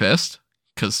right to be pissed,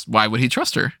 because why would he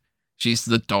trust her? She's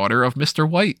the daughter of Mr.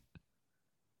 White.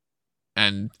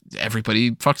 And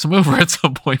everybody fucks him over at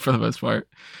some point for the most part,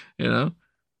 And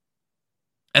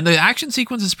the action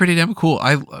sequence is pretty damn cool.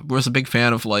 I was a big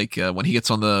fan of like when he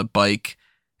gets on the bike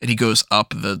and he goes up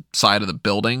the side of the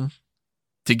building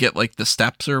to get like the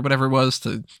steps or whatever it was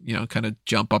to, kind of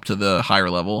jump up to the higher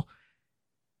level.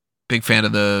 Big fan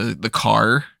of the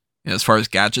car. As far as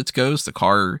gadgets goes, the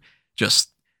car it's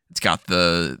got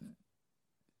the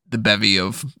bevy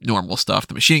of normal stuff,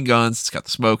 the machine guns, it's got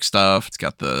the smoke stuff, it's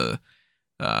got the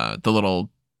little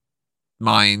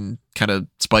mine kind of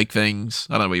spike things.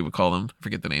 I don't know what you would call them. I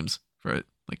forget the names for it.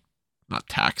 Like, not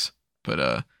tax,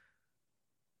 but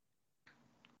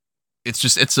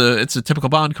it's a typical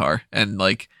Bond car, and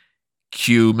like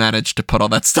Q managed to put all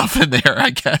that stuff in there.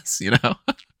 I guess he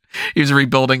was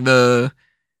rebuilding the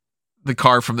the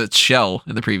car from the shell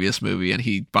in the previous movie, and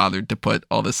he bothered to put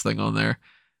all this thing on there.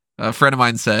 A friend of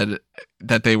mine said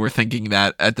that they were thinking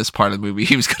that at this part of the movie,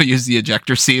 he was going to use the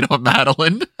ejector seat on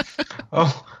Madeline.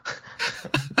 Oh.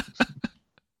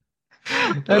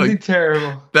 That'd be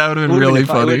terrible. That would have been really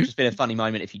funny. It would have just been a funny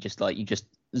moment if you just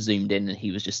zoomed in and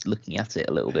he was just looking at it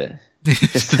a little bit.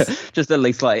 just at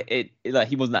least like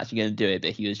he wasn't actually going to do it,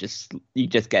 but you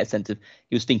just get a sense of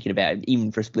he was thinking about it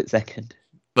even for a split second.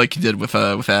 Like he did with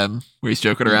Em, where he's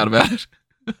joking around about it.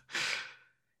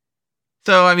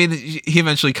 So, I mean, he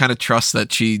eventually kind of trusts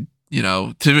that she,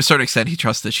 to a certain extent, he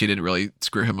trusts that she didn't really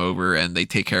screw him over, and they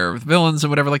take care of the villains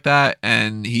and whatever like that.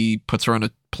 And he puts her on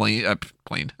a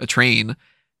train,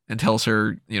 and tells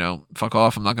her, fuck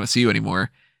off, I'm not going to see you anymore.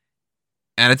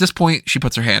 And at this point, she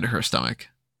puts her hand to her stomach.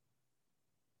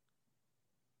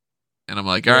 And I'm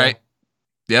like, all right,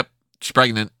 yep, she's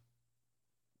pregnant.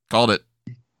 Called it.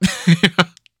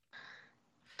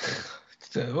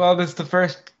 Well, this is the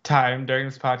first time during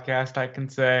this podcast I can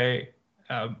say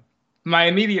my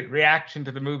immediate reaction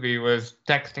to the movie was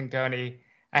texting Tony,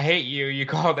 I hate you, you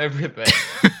called everything.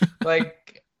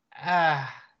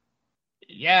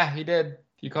 Yeah, he did.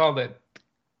 You called it.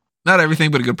 Not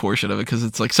everything, but a good portion of it, because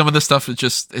it's like some of the stuff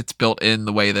is it's built in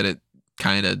the way that it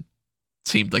kind of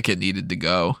seemed like it needed to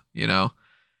go,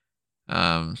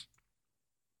 That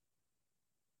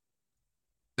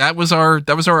was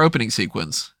our opening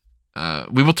sequence.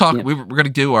 We will talk. Yeah. We're going to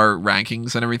do our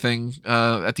rankings and everything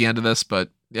at the end of this. But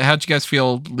how'd you guys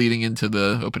feel leading into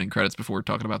the opening credits before we're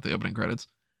talking about the opening credits?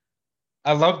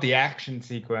 I love the action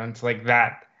sequence like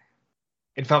that.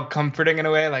 It felt comforting in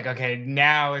a way. Like, okay,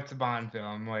 now it's a Bond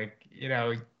film. Like,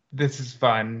 this is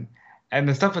fun. And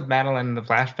the stuff with Madeline in the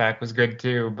flashback was good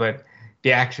too. But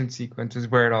the action sequence is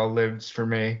where it all lives for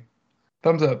me.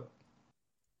 Thumbs up.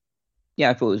 Yeah,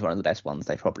 I thought it was one of the best ones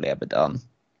they've probably ever done,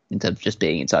 in terms of just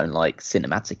being its own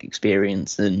cinematic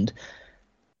experience and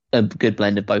a good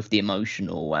blend of both the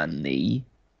emotional and the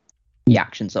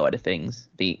action side of things.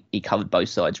 He covered both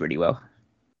sides really well.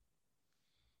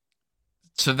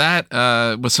 So that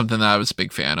was something that I was a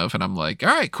big fan of, and I'm like, all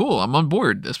right, cool, I'm on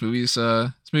board. This movie's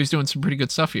doing some pretty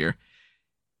good stuff here.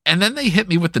 And then they hit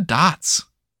me with the dots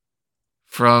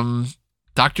from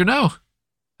Dr. No.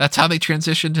 That's how they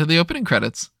transitioned to the opening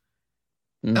credits.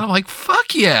 And I'm like,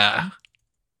 fuck yeah.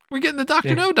 We're getting the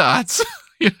Dr. No dots.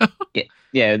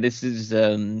 Yeah, this is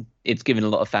it's given a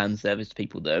lot of fan service to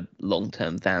people that are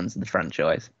long-term fans of the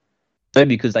franchise.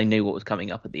 Maybe because they knew what was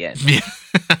coming up at the end. Yeah.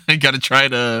 I got to try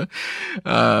to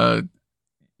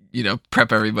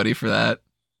prep everybody for that.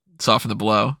 Soften the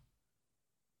blow.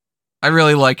 I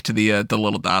really liked the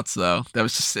little dots though. That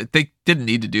was just, they didn't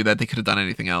need to do that. They could have done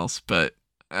anything else, but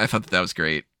I thought that was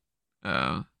great.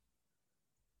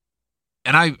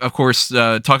 And I, of course,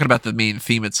 talking about the main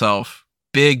theme itself,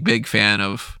 big fan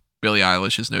of Billie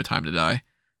Eilish's No Time to Die.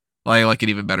 I like it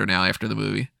even better now after the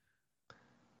movie.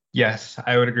 Yes,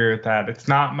 I would agree with that. It's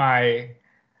not I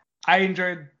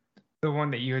enjoyed the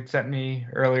one that you had sent me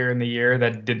earlier in the year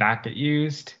that did not get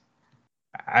used.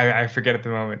 I forget at the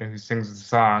moment who sings the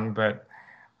song, but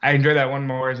I enjoyed that one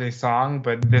more as a song,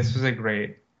 but this was a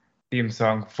great theme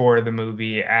song for the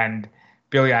movie, and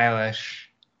Billie Eilish,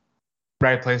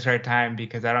 right place, right time,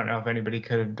 because I don't know if anybody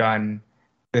could have done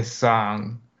this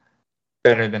song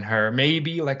better than her.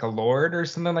 Maybe like a Lorde or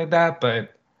something like that,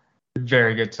 but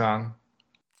very good song.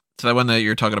 So that one that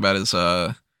you're talking about is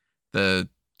the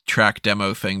track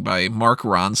demo thing by Mark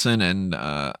Ronson and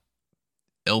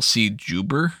Elsie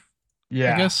Juber,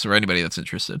 I guess, or anybody that's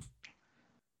interested.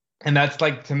 And that's,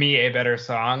 to me, a better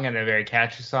song and a very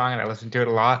catchy song, and I listen to it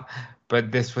a lot.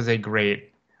 But this was a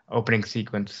great opening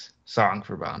sequence song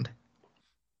for Bond.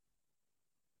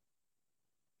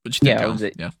 What'd you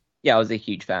think? I was a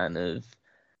huge fan of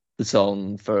the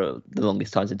song for the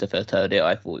longest time since I first heard it.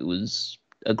 I thought it was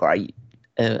a great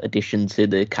addition to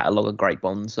the catalogue of great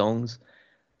Bond songs.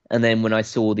 And then when I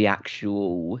saw the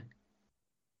actual,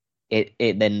 it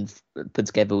then put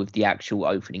together with the actual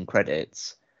opening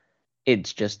credits,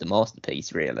 it's just a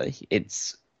masterpiece, really.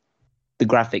 It's the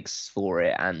graphics for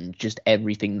it and just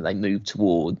everything they move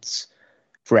towards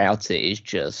throughout it is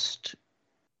just,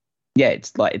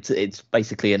 it's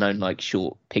basically an own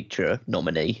short picture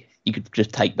nominee. You could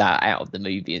just take that out of the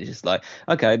movie and it's just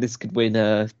okay, this could win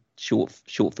a short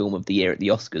film of the year at the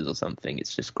Oscars or something.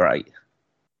 It's just great.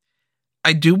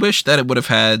 I do wish that it would have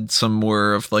had some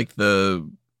more of the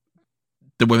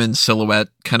women's silhouette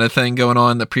kind of thing going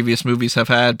on that previous movies have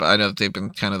had, but I know that they've been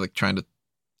kind of trying to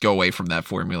go away from that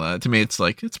formula. To me, it's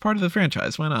it's part of the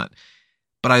franchise. Why not?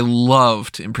 But I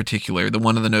loved, in particular, the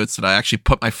one of the notes that I actually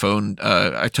put my phone,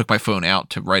 I took my phone out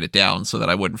to write it down so that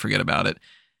I wouldn't forget about it.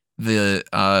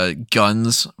 the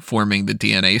guns forming the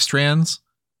DNA strands.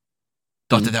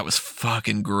 Thought that was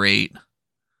fucking great.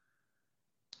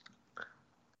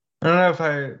 I don't know if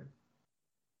I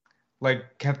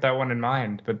like kept that one in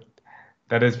mind, but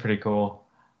that is pretty cool.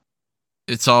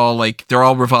 It's all like they're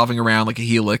all revolving around like a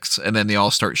helix, and then they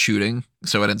all start shooting.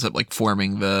 So it ends up like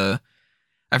forming the,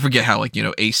 I forget how, like,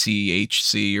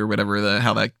 ACHC or whatever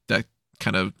how that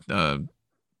kind of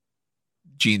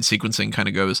gene sequencing kind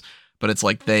of goes. But it's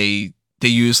like they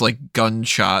use like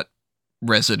gunshot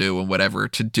residue and whatever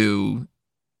to do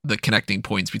the connecting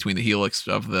points between the helix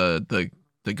of the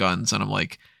guns, and I'm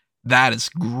like, that is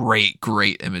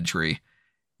great imagery.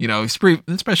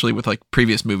 Especially with like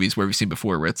previous movies where we've seen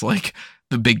before, where it's like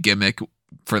the big gimmick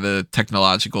for the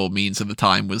technological means of the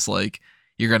time was like,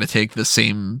 you're going to take the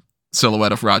same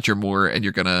silhouette of Roger Moore and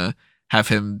you're going to have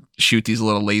him shoot these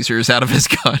little lasers out of his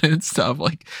gun and stuff.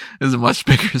 Like, it's a much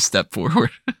bigger step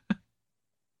forward.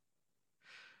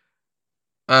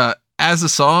 As a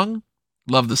song,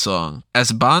 love the song.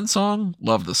 As a Bond song,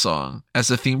 love the song.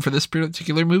 As a theme for this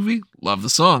particular movie, love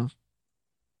the song.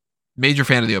 Major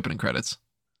fan of the opening credits.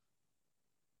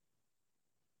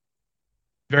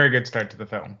 Very good start to the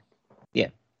film. Yeah.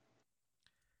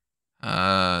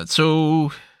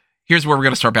 So here's where we're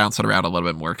going to start bouncing around a little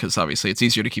bit more, because obviously it's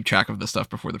easier to keep track of the stuff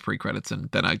before the pre-credits, and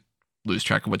then I lose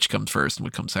track of which comes first and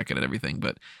what comes second and everything.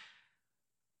 But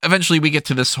eventually we get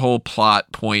to this whole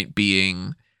plot point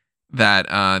being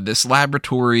that this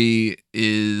laboratory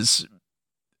is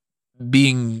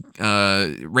being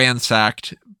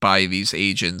ransacked by these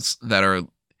agents that are,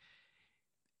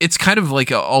 it's kind of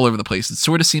like all over the place. It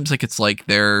sort of seems like it's like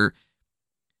they're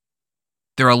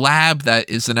a lab that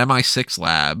is an MI6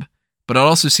 lab, but it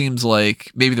also seems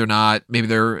like maybe they're not. Maybe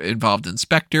they're involved in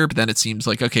Spectre, but then it seems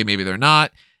like, okay, maybe they're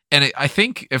not. And I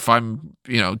think if I'm,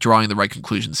 drawing the right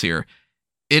conclusions here,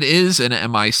 it is an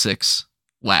MI6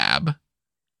 lab,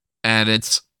 and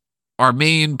it's our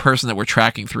main person that we're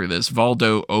tracking through this,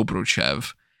 Valdo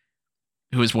Obruchev,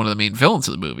 who is one of the main villains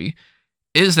of the movie,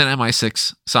 is an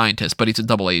MI6 scientist, but he's a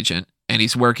double agent, and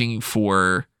he's working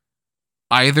for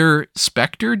either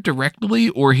Spectre directly,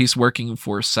 or he's working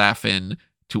for Safin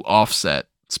to offset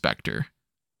Spectre.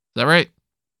 Is that right?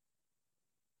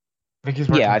 I think he's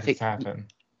working with Safin.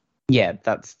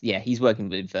 Yeah, he's working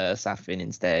with Safin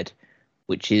instead,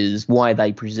 which is why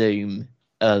they presume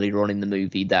earlier on in the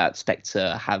movie that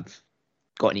Spectre have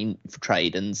gotten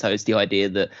infiltrated, and so it's the idea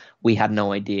that we had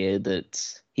no idea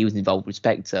that he was involved with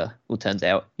Spectre. Well, turns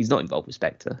out he's not involved with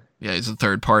Spectre. Yeah, he's a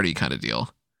third party kind of deal.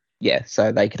 Yeah,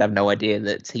 so they could have no idea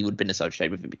that he would have been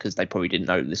associated with it, because they probably didn't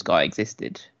know this guy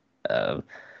existed, that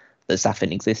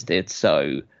Safin existed.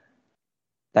 So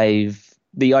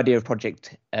the idea of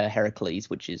Project Heracles,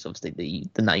 which is obviously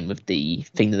the name of the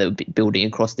thing that they were building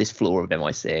across this floor of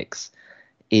MI6,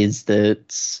 is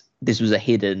that this was a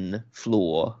hidden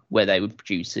floor where they were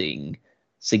producing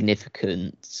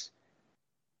significant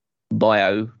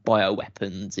bio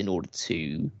weapons in order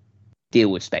to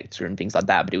deal with Spectre and things like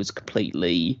that, but it was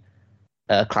completely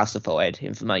classified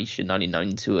information, only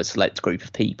known to a select group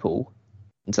of people,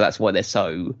 and so that's why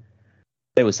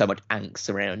there was so much angst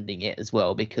surrounding it as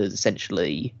well, because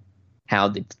essentially, how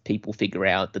did people figure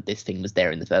out that this thing was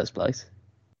there in the first place?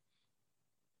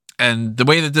 And the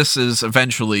way that this is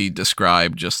eventually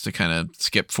described, just to kind of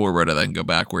skip forward and then go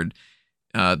backward,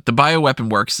 the bioweapon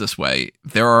works this way.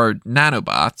 There are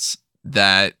nanobots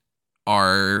that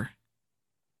are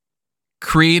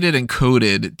created and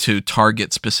coded to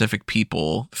target specific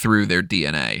people through their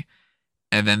DNA.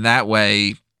 And then that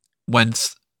way, when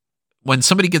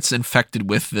somebody gets infected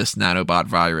with this nanobot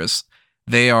virus,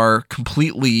 they are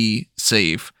completely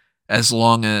safe as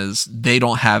long as they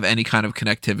don't have any kind of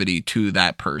connectivity to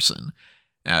that person.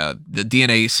 The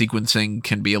DNA sequencing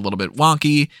can be a little bit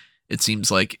wonky. It seems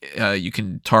like you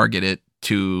can target it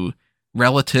to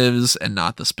relatives and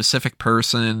not the specific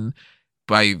person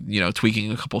by, tweaking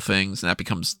a couple things, and that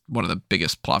becomes one of the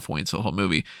biggest plot points of the whole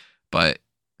movie. But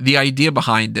the idea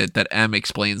behind it that M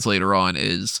explains later on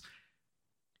is,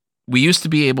 we used to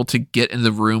be able to get in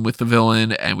the room with the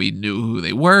villain and we knew who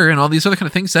they were and all these other kind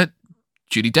of things that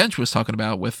Judi Dench was talking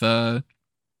about with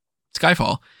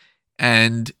Skyfall.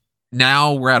 And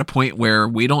now we're at a point where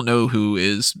we don't know who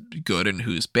is good and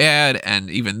who's bad. And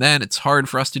even then, it's hard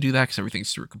for us to do that because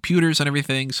everything's through computers and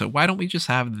everything. So why don't we just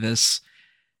have this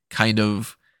kind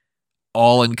of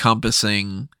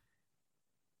all-encompassing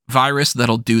virus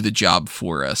that'll do the job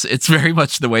for us? It's very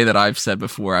much the way that I've said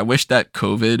before. I wish that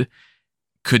COVID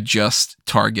could just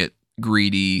target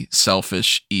greedy,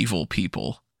 selfish, evil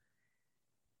people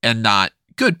and not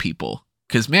good people.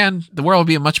 Because, man, the world would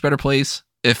be a much better place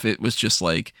if it was just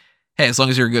like, hey, as long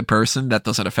as you're a good person, that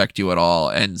doesn't affect you at all.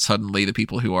 And suddenly the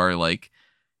people who are like,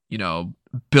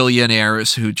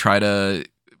 billionaires who try to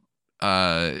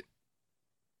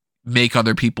make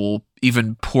other people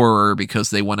even poorer because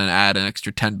they want to add an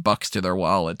extra $10 to their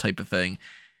wallet type of thing.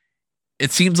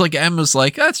 It seems like M was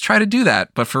like, let's try to do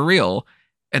that, but for real,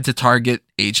 and to target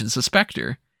Agents of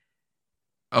Spectre.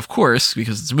 Of course,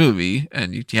 because it's a movie,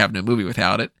 and you have no movie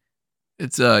without it.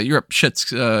 It's you're up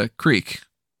shit's creek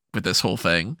with this whole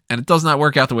thing, and it does not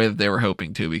work out the way that they were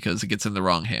hoping to because it gets in the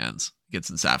wrong hands. It gets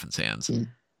in Safin's hands.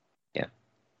 Yeah.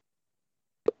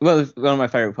 Well, one of my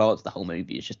favorite parts of the whole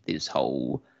movie is just this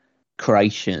whole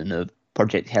creation of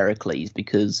Project Heracles,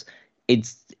 because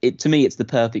to me it's the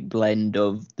perfect blend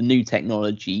of the new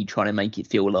technology trying to make it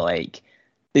feel like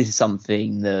this is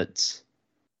something that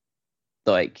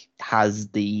like has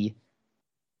the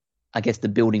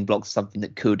building blocks of something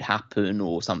that could happen,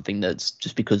 or something that's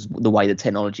just because the way the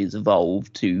technology has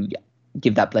evolved to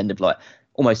give that blend of like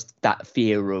almost that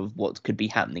fear of what could be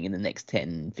happening in the next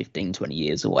 10, 15, 20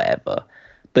 years or whatever.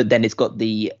 But then it's got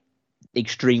the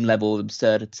extreme level of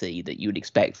absurdity that you would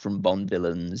expect from Bond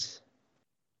villains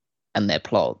and their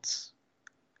plots,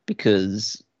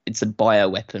 because it's a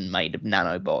bioweapon made of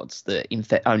nanobots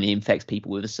that only infects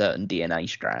people with a certain DNA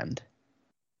strand.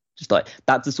 Just like,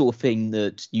 that's the sort of thing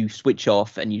that you switch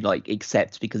off and you like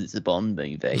accept because it's a Bond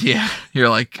movie. Yeah, you're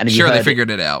like, and sure, they figured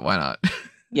it out. Why not?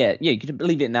 Yeah, you could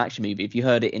believe it in an action movie. If you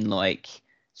heard it in like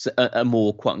a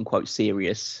more quote unquote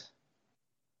serious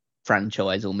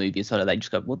franchise or movie, so they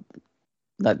just go, "What?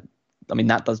 That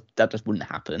just wouldn't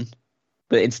happen."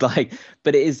 But it's like,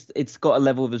 it's got a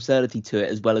level of absurdity to it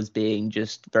as well as being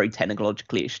just very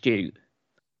technologically astute.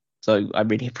 So I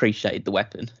really appreciate the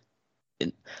weapon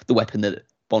that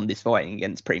Bond is fighting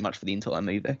against pretty much for the entire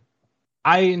movie.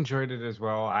 I enjoyed it as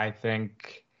well. I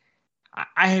think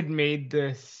I had made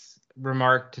this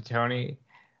remark to Tony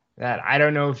that I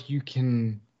don't know if you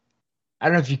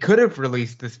could have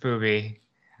released this movie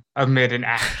amid an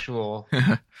actual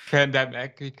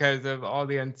pandemic because of all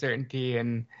the uncertainty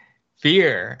and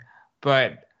fear.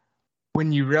 But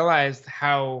when you realize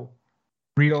how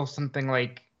real something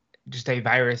like just a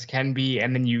virus can be,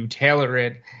 and then you tailor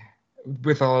it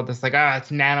with all of this, like,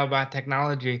 it's nanobot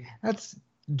technology, that's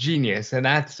genius. And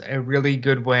that's a really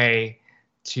good way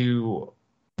to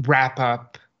wrap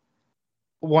up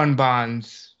one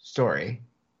Bond's story.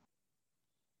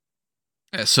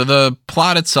 Yeah, so the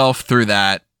plot itself through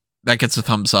that gets a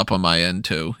thumbs up on my end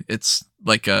too. It's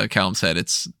like Callum said,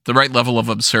 it's the right level of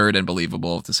absurd and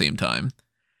believable at the same time.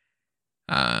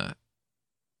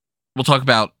 We'll talk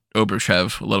about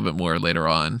Oberchev a little bit more later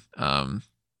on.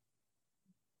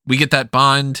 We get that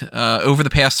Bond over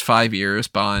the past 5 years.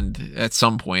 Bond, at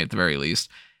some point at the very least,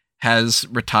 has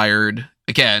retired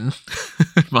again,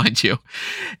 mind you,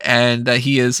 and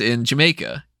he is in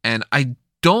Jamaica. And I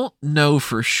don't know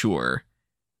for sure,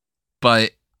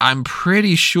 but I'm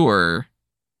pretty sure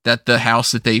that the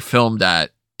house that they filmed at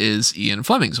is Ian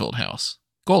Fleming's old house,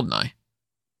 Goldeneye.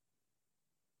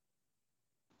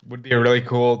 Would be a really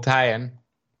cool tie-in.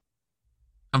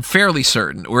 I'm fairly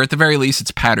certain, or at the very least, it's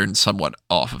patterned somewhat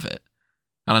off of it.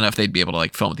 I don't know if they'd be able to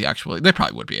like film at the actual. They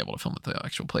probably would be able to film at the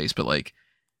actual place, but like,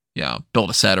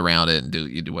 build a set around it and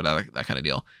do whatever, that kind of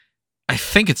deal. I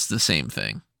think it's the same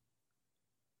thing.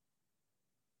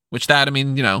 Which they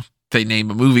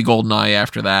name a movie Goldeneye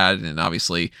after that, and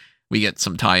obviously we get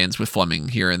some tie-ins with Fleming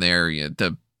here and there.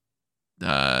 The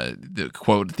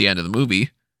quote at the end of the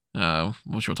movie,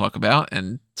 which we'll talk about,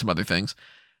 and some other things.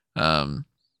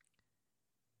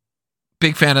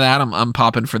 Big fan of that. I'm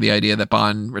popping for the idea that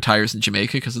Bond retires in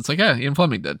Jamaica because it's like, yeah, Ian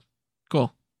Fleming did.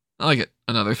 Cool. I like it.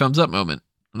 Another thumbs up moment.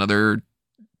 Another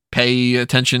pay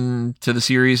attention to the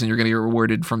series and you're going to get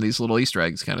rewarded from these little Easter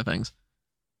eggs kind of things.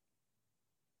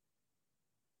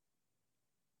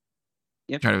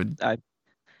 Yep.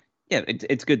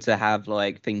 It's good to have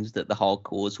like things that the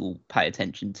hardcores will pay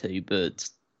attention to, but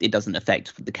it doesn't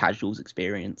affect the casuals'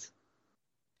 experience.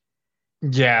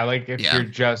 Yeah, like if you're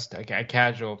just a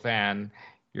casual fan,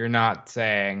 you're not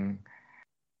saying,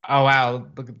 "Oh wow,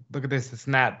 look at this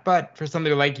and that." But for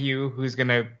somebody like you, who's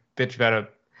gonna bitch about a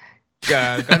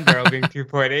gun barrel being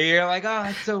 2.8, you're like, "Oh,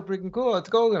 that's so freaking cool! It's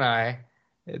GoldenEye."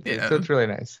 It's really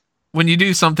nice. When you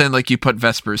do something like you put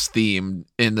Vesper's theme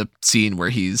in the scene where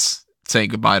he's saying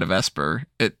goodbye to Vesper,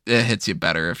 it hits you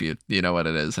better if you know what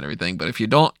it is and everything. But if you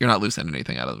don't, you're not losing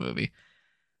anything out of the movie.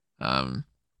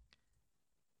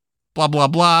 Blah, blah,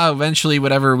 blah. Eventually,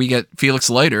 whatever, we get Felix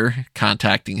Leiter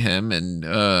contacting him,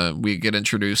 and we get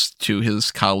introduced to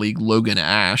his colleague, Logan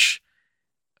Ash.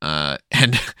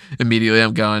 And immediately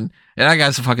I'm going, yeah, that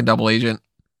guy's a fucking double agent.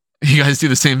 You guys do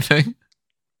the same thing?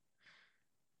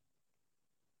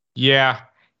 Yeah,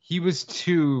 he was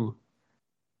too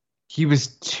he was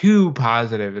too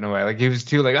positive in a way. Like he was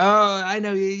too like, oh, I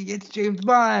know you, it's James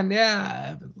Bond.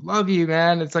 Yeah, love you,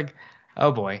 man. It's like,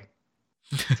 oh boy,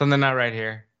 something not right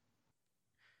here.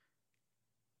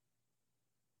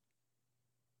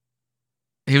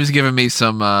 He was giving me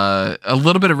some a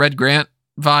little bit of Red Grant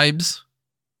vibes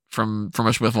from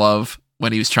Rush with Love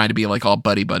when he was trying to be like all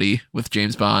buddy buddy with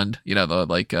James Bond. You know, the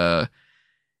like um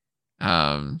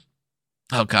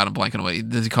oh god, I'm blanking away.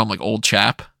 Does he call him like old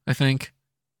chap, I think?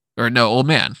 Or no, old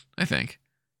man, I think.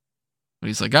 And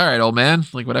he's like, all right, old man,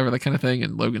 like whatever, that kind of thing.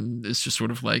 And Logan is just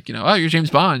sort of like, you know, oh, you're James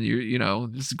Bond. You know,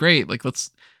 this is great. Like,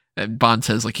 let's. And Bond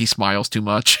says like he smiles too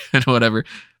much and whatever.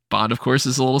 Bond, of course,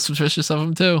 is a little suspicious of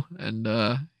him too. And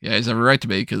yeah, he's every right to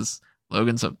be because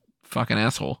Logan's a fucking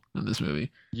asshole in this movie.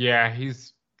 Yeah,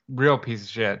 he's real piece of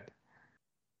shit.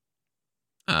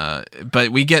 But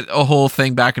we get a whole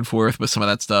thing back and forth with some of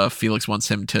that stuff. Felix wants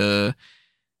him to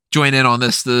join in on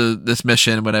this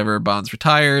mission, whatever. Bond's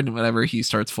retired, whatever. He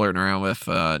starts flirting around with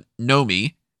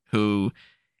Nomi, who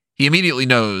he immediately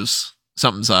knows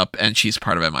something's up, and she's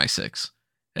part of MI6.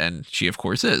 And she, of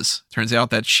course, is. Turns out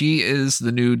that she is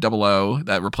the new 00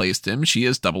 that replaced him. She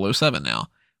is 007 now,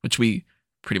 which we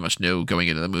pretty much knew going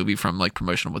into the movie from like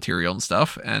promotional material and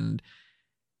stuff. And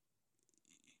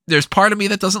there's part of me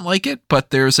that doesn't like it,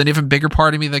 but there's an even bigger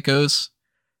part of me that goes,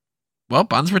 well,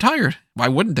 Bond's retired. Why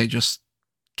wouldn't they just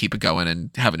keep it going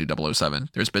and have a new 007?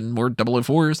 There's been more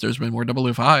 004s, there's been more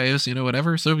 005s, you know,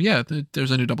 whatever. So yeah,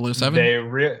 there's a new 007.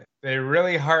 They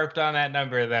really harped on that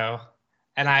number though.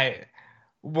 And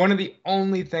one of the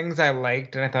only things I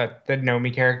liked and I thought the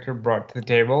Nomi character brought to the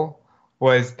table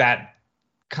was that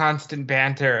constant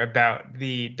banter about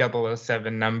the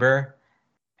 007 number.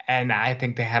 And I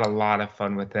think they had a lot of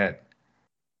fun with it.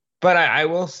 But I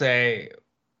will say,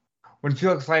 when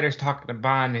Felix Leiter's talking to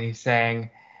Bond and he's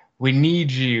saying, we need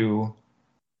you,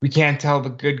 we can't tell the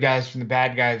good guys from the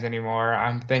bad guys anymore,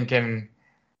 I'm thinking,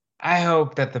 I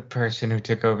hope that the person who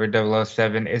took over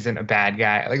 007 isn't a bad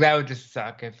guy. Like, that would just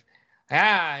suck if,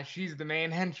 she's the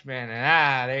main henchman,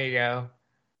 and there you go.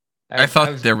 I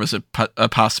thought there was a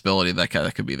possibility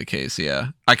that could be the case, yeah.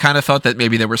 I kind of thought that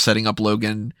maybe they were setting up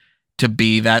Logan to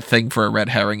be that thing for a red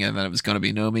herring and then it was going to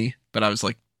be Nomi. But I was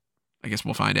like, I guess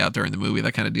we'll find out during the movie,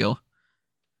 that kind of deal.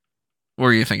 What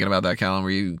were you thinking about that, Callum?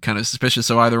 Were you kind of suspicious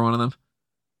of either one of them?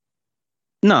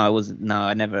 No, I wasn't. No,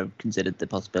 I never considered the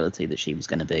possibility that she was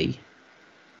going to be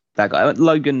that guy.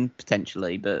 Logan,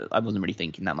 potentially, but I wasn't really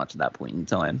thinking that much at that point in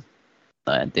time.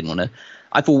 I didn't want to.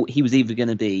 I thought he was either going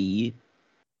to be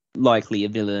likely a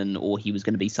villain or he was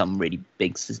going to be some really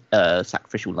big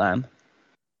sacrificial lamb.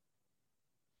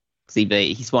 Because either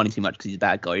he's smiling too much because he's a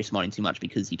bad guy, or he's smiling too much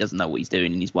because he doesn't know what he's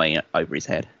doing and he's way over his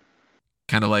head.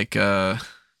 Kind of like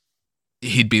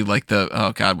he'd be like the,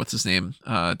 oh god, what's his name?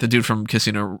 The dude from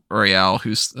Casino Royale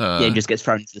who's he just gets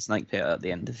thrown into the snake pit at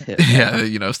the end of it. Yeah,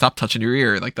 you know, stop touching your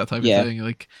ear, like that type of thing.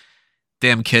 Like,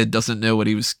 damn kid doesn't know what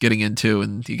he was getting into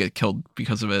and he get killed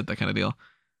because of it, that kind of deal.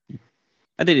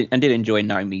 I did enjoy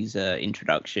Nomi's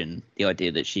introduction, the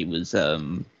idea that she was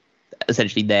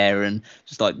essentially there and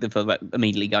just like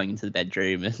immediately going into the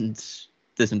bedroom, and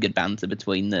there's some good banter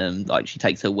between them. Like, she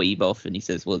takes her weave off and he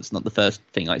says, well, it's not the first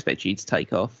thing I expect you to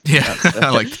take off. Yeah, I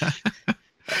like that.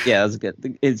 Yeah, that was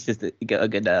good. It's just a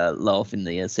good laugh in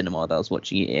the cinema that I was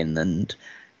watching it in. And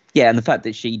yeah, and the fact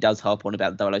that she does harp on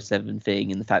about the 007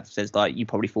 thing, and the fact that it says, like, you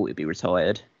probably thought he'd be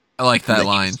retired. I like that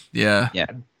line. Yeah.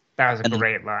 That was a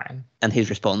great line. And his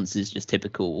response is just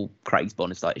typical Craig's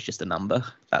Bond. It's like, it's just a number,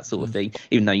 that sort of thing.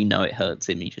 Even though you know it hurts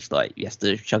him, he just like, he has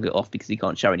to shrug it off because he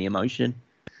can't show any emotion.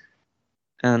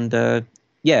 And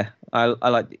yeah, I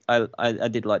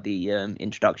did like the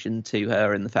introduction to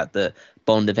her, and the fact that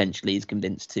Bond eventually is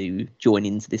convinced to join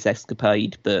into this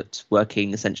escapade, but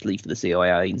working essentially for the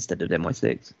CIA instead of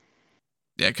MI6.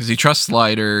 Yeah, because he trusts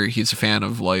Leiter. He's a fan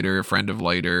of Leiter, a friend of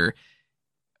Leiter.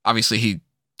 Obviously, he,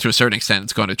 to a certain extent,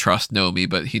 is going to trust Nomi,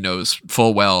 but he knows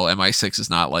full well MI6 is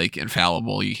not like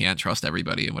infallible. You can't trust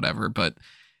everybody and whatever. But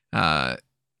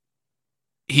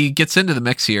he gets into the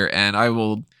mix here, and I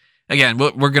will. Again,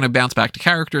 we're going to bounce back to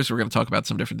characters. We're going to talk about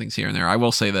some different things here and there. I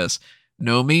will say this.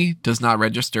 Nomi does not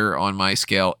register on my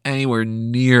scale anywhere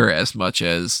near as much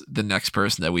as the next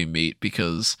person that we meet,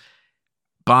 because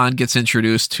Bond gets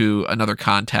introduced to another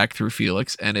contact through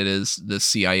Felix, and it is the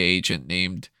CIA agent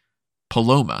named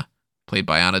Paloma, played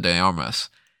by Ana de Armas.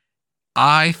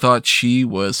 I thought she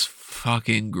was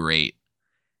fucking great.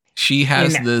 She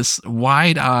has this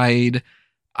wide-eyed...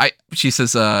 She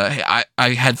says, I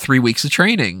had 3 weeks of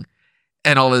training.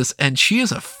 And all this, and she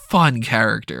is a fun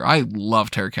character. I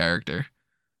loved her character.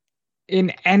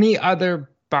 In any other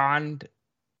Bond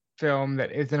film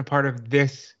that isn't a part of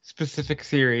this specific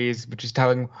series, which is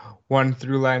telling one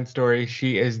through line story.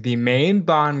 She is the main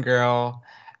Bond girl,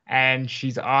 and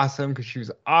she's awesome because she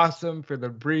was awesome for the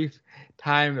brief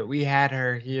time that we had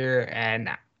her here, and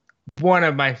one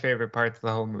of my favorite parts of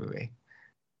the whole movie.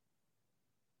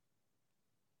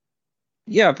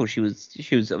 Yeah, I thought she was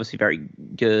obviously very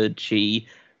good. She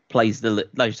plays the,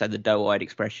 like you said, the doe-eyed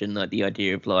expression, like the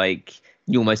idea of like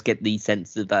you almost get the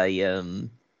sense of a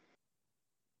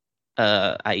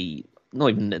not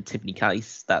even a Tiffany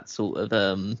Case, that sort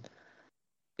of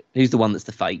who's the one that's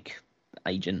the fake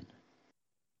agent,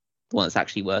 the one that's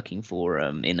actually working for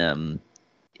in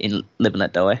Live and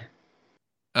Let Die.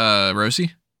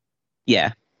 Rosie.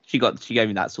 Yeah, she gave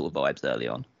me that sort of vibes early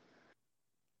on.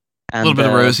 And, a little bit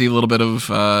of Rosie, a little bit of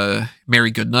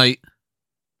Mary Goodnight.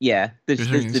 Yeah,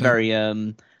 just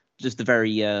the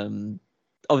very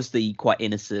obviously quite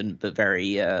innocent, but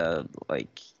very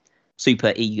like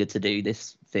super eager to do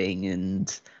this thing.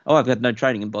 And I've had no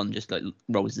training, and Bond just like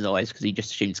rolls his eyes because he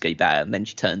just assumes it's going to be bad. And then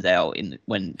she turns out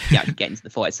when he actually gets into the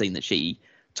fight scene that she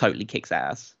totally kicks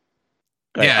ass.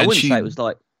 Great. Yeah, I wouldn't say it was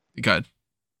like. Good.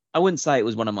 I wouldn't say it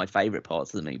was one of my favorite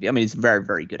parts of the movie. I mean, it's a very,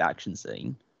 very good action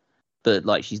scene, but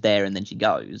like she's there and then she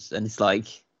goes, and it's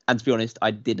like. And to be honest,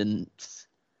 I didn't.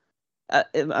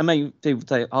 I mean, people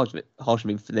say harsh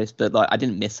me for this, but like I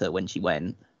didn't miss her when she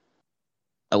went.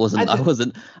 I wasn't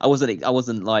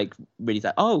like really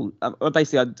that. Oh,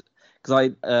 basically,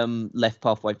 because I left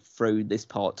halfway through this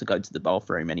part to go to the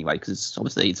bathroom anyway, because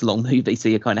obviously it's a long movie, so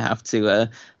you kind of have to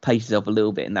pace yourself a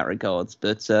little bit in that regards.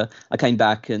 But I came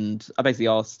back and I basically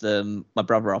asked my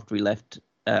brother after we left,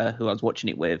 who I was watching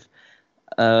it with,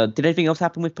 did anything else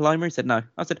happen with Paloma? He said no.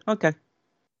 I said okay.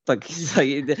 Like, so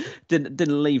it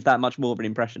didn't leave that much more of an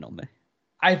impression on me.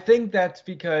 I think that's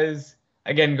because,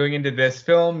 again, going into this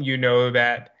film, you know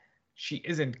that she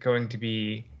isn't going to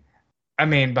be a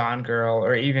main Bond girl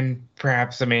or even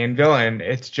perhaps a main villain.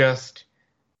 It's just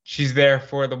she's there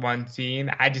for the one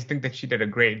scene. I just think that she did a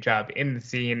great job in the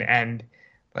scene, and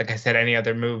like I said, any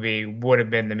other movie would have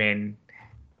been the main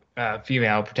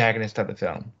female protagonist of the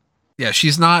film. Yeah,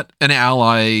 she's not an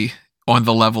ally on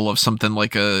the level of something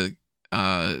like a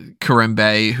Corinne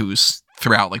Bay, who's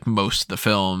throughout like most of the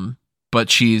film, but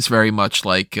she's very much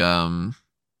like I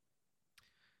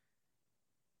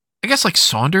guess like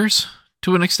Saunders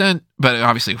to an extent, but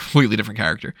obviously a completely different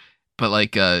character. But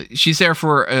like she's there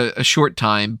for a short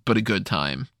time, but a good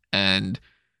time, and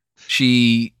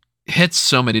she hits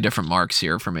so many different marks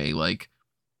here for me. Like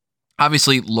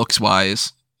obviously looks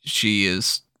wise, she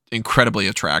is incredibly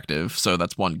attractive, so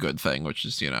that's one good thing, which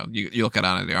is, you look at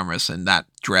Ana de Armas and that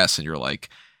dress and you're like,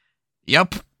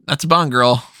 yep, that's a Bond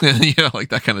girl. Like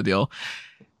that kind of deal.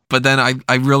 But then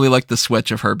I really like the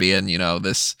switch of her being,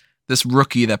 this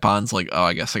rookie that Bond's like, oh,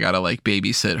 I guess I gotta like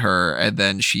babysit her, and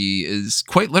then she is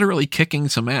quite literally kicking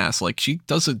some ass. Like she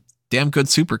does a damn good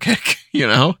super kick,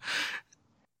 and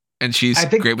she's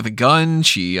great with a gun.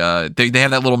 She they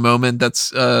have that little moment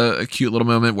that's a cute little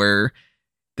moment where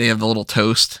they have the little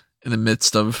toast in the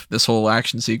midst of this whole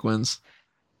action sequence.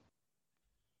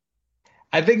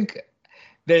 I think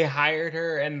they hired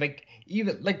her, and like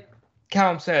even like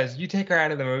Callum says, you take her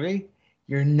out of the movie,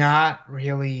 you're not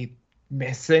really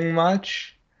missing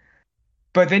much.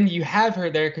 But then you have her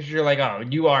there because you're like, oh,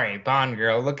 you are a Bond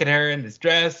girl. Look at her in this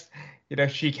dress.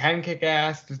 She can kick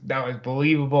ass. That was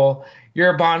believable.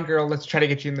 You're a Bond girl. Let's try to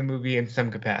get you in the movie in some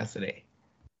capacity.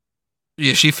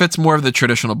 Yeah, she fits more of the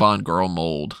traditional Bond girl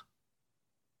mold.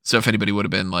 So if anybody would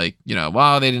have been like,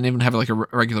 wow, they didn't even have like a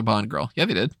regular Bond girl. Yeah,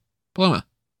 they did. Paloma.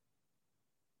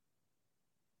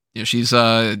 She's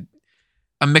a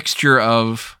mixture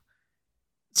of,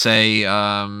 say,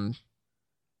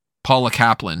 Paula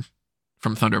Kaplan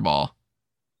from Thunderball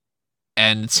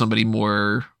and somebody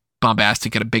more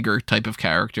bombastic and a bigger type of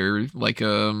character, like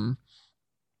it's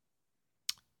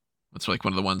like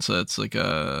one of the ones that's like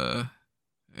not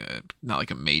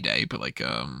like a Mayday, but like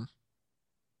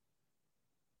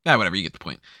whatever, you get the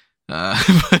point.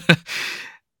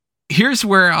 Here's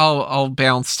where I'll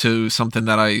bounce to something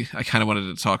that I kind of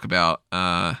wanted to talk about.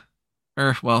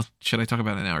 Should I talk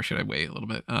about it now or should I wait a little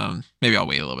bit? Maybe I'll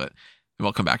wait a little bit and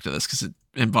we'll come back to this because it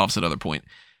involves another point.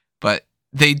 But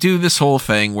they do this whole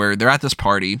thing where they're at this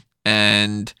party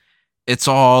and it's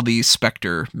all these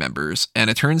Spectre members. And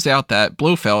it turns out that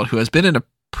Blofeld, who has been in a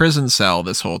prison cell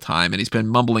this whole time and he's been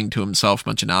mumbling to himself a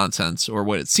bunch of nonsense, or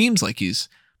what it seems like he's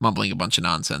mumbling a bunch of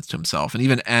nonsense to himself. And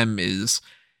even M is,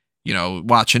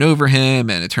 watching over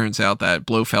him. And it turns out that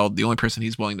Blofeld, the only person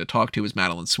he's willing to talk to is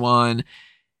Madeline Swan.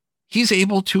 He's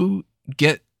able to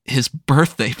get his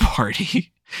birthday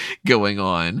party going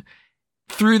on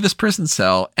through this prison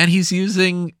cell. And he's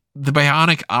using the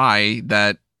bionic eye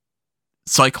that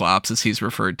Cyclops, as he's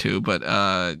referred to, but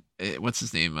what's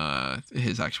his name?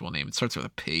 His actual name. It starts with a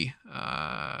P.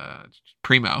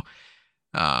 Primo.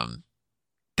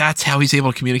 That's how he's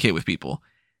able to communicate with people.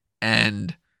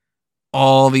 And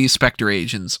all these Spectre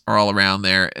agents are all around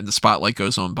there, and the spotlight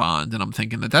goes on Bond, and I'm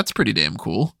thinking that's pretty damn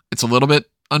cool. It's a little bit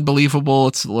unbelievable.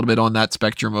 It's a little bit on that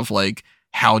spectrum of like,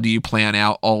 how do you plan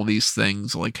out all these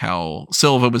things, like how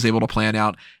Silva was able to plan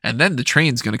out, and then the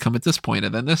train's going to come at this point,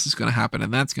 and then this is going to happen,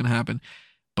 and that's going to happen.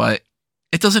 But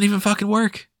it doesn't even fucking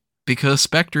work, because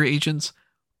Spectre agents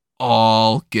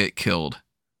all get killed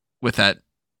with that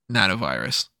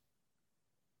nanovirus.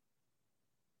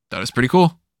 That was pretty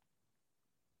cool.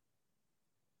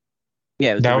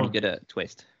 Yeah, it was a really good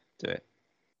twist to it.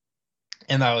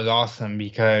 And that was awesome,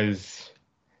 because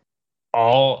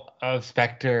all of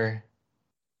Spectre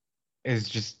is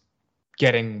just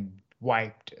getting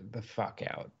wiped the fuck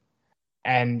out.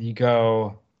 And you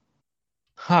go,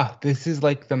 this is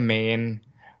like the main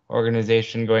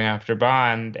organization going after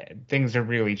Bond. Things are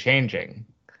really changing.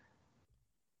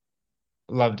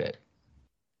 Loved it.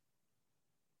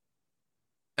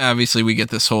 Obviously, we get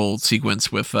this whole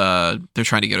sequence with they're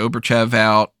trying to get Oberchev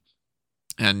out,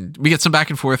 and we get some back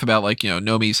and forth about, like,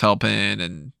 Nomi's helping,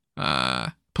 and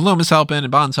Paloma's helping, and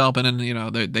Bond's helping, and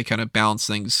they kind of balance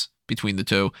things between the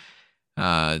two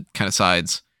kind of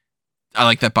sides. I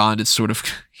like that Bond is sort of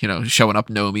showing up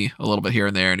Nomi a little bit here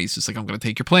and there, and he's just like, I'm going to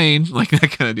take your plane, like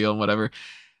that kind of deal, and whatever.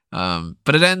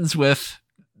 But it ends with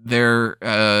their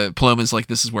Paloma's like,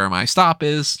 this is where my stop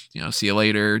is, see you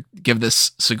later, give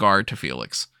this cigar to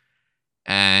Felix.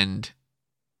 And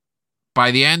by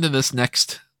the end of this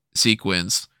next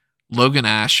sequence, Logan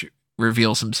Ash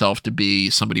reveals himself to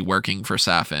be somebody working for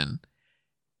Safin,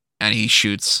 and he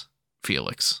shoots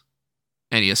Felix,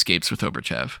 and he escapes with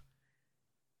Oberchev.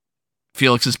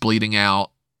 Felix is bleeding out.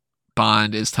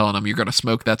 Bond is telling him, you're going to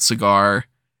smoke that cigar.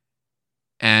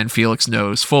 And Felix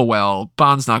knows full well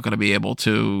Bond's not going to be able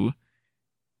to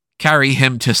carry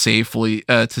him to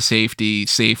safety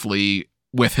safely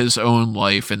with his own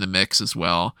life in the mix as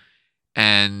well.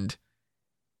 And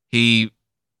he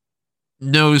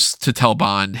knows to tell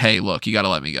Bond, hey, look, you got to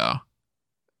let me go.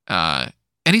 And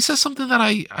he says something that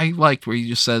I liked, where he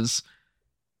just says,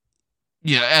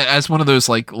 as one of those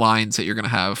like lines that you're going to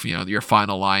have, your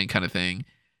final line kind of thing.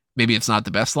 Maybe it's not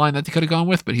the best line that they could have gone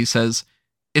with, but he says,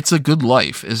 it's a good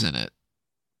life, isn't it?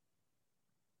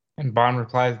 And Bond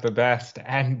replies the best.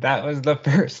 And that was the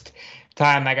first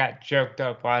time I got choked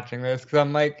up watching this, because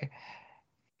I'm like,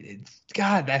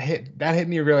 God, that hit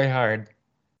me really hard,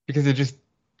 because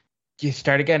you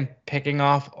start again picking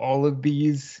off all of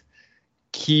these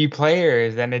key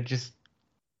players, and it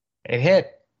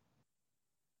hit.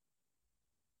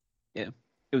 Yeah,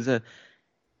 it was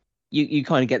you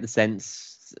kind of get the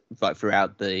sense, like,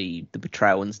 throughout the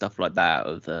betrayal and stuff like that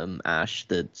of Ash,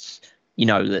 that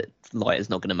that Leiter's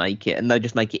not going to make it, and they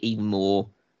just make it even more.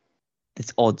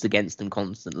 There's odds against them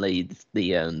constantly.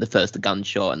 The first, the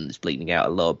gunshot, and it's bleeding out a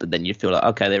lot, but then you feel like,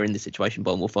 okay, they're in this situation,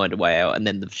 Bond will find a way out, and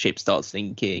then the ship starts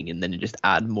sinking, and then you just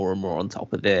add more and more on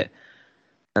top of it,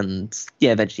 and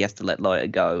eventually he has to let Leiter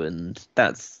go, and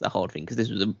that's the hard thing, because this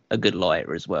was a good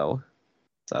Leiter as well.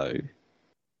 So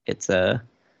it's I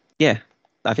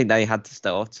think they had to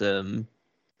start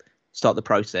the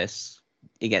process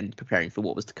again, preparing for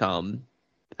what was to come,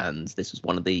 and this was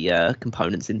one of the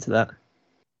components into that.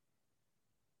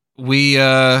 We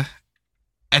at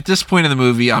this point in the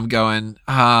movie, I'm going,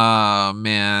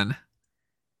 man,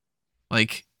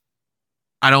 like,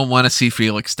 I don't want to see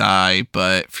Felix die,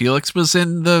 but Felix was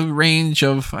in the range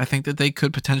of, I think that they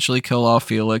could potentially kill off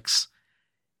Felix.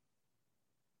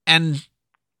 And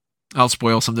I'll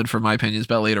spoil something for my opinions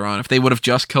about later on. If they would have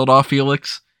just killed off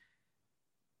Felix,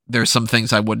 there's some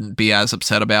things I wouldn't be as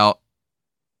upset about.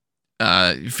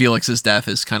 Felix's death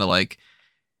is kind of like,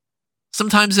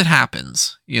 sometimes it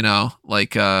happens,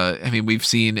 like, we've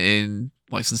seen in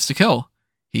License to Kill,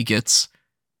 he gets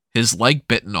his leg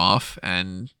bitten off,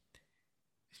 and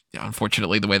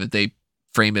unfortunately the way that they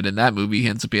frame it in that movie, he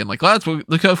ends up being like, let's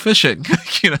go fishing,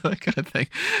 that kind of thing.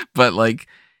 But like,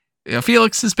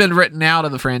 Felix has been written out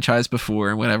of the franchise before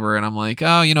and whatever, and I'm like,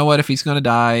 oh, you know what, if he's gonna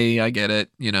die, I get it,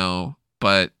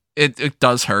 but it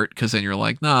does hurt, because then you're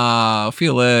like, nah,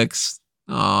 Felix,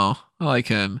 oh, I like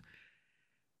him.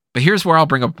 But here's where I'll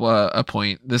bring up a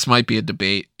point. This might be a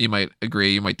debate. You might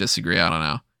agree, you might disagree, I don't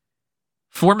know.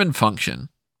 Form and function.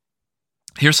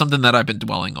 Here's something that I've been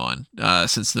dwelling on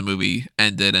since the movie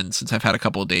ended, and since I've had a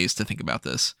couple of days to think about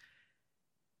this.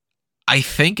 I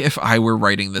think if I were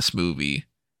writing this movie,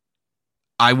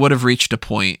 I would have reached a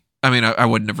point. I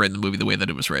wouldn't have written the movie the way that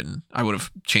it was written. I would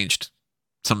have changed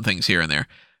some things here and there.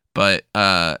 But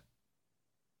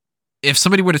if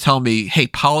somebody were to tell me, hey,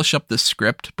 polish up the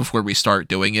script before we start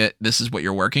doing it, this is what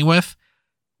you're working with,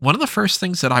 one of the first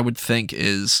things that I would think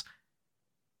is,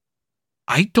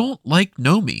 I don't like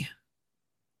Nomi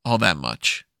all that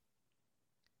much.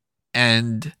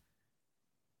 And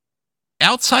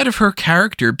outside of her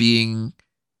character being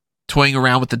toying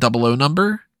around with the 00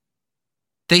 number,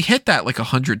 they hit that like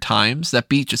 100 times. That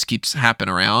beat just keeps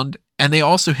happening around. And they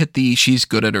also hit the she's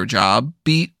good at her job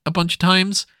beat a bunch of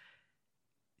times.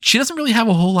 She doesn't really have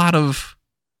a whole lot of...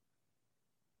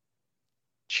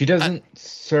 She doesn't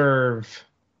serve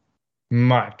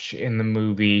much in the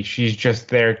movie. She's just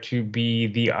there to be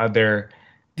the other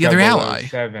ally.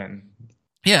 007.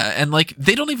 Yeah, and like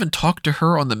they don't even talk to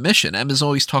her on the mission. Emma's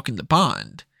always talking to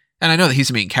Bond. And I know that he's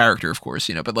the main character, of course,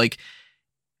 but like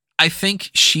I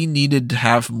think she needed to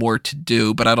have more to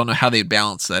do, but I don't know how they'd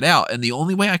balance that out. And the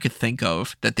only way I could think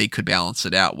of that they could balance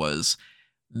it out was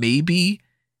maybe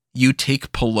you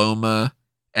take Paloma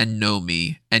and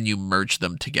Nomi and you merge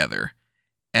them together.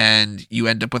 And you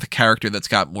end up with a character that's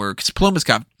got more, because Paloma's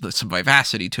got some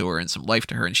vivacity to her and some life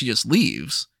to her, and she just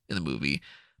leaves in the movie.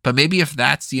 But maybe if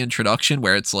that's the introduction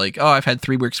where it's like, oh, I've had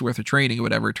 3 weeks worth of training or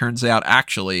whatever, it turns out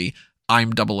actually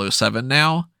I'm 007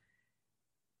 now,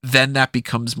 then that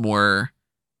becomes more,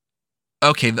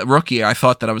 okay, the rookie, I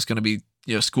thought that I was going to be,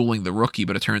 schooling the rookie,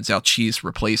 but it turns out she's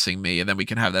replacing me, and then we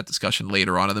can have that discussion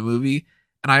later on in the movie.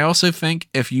 And I also think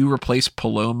if you replace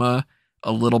Paloma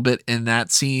a little bit in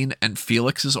that scene and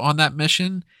Felix is on that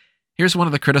mission, here's one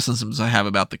of the criticisms I have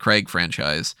about the Craig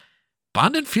franchise.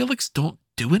 Bond and Felix don't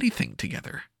do anything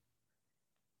together.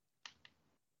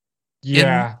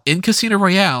 Yeah. In Casino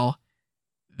Royale,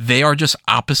 they are just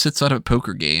opposites at a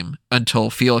poker game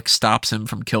until Felix stops him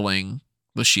from killing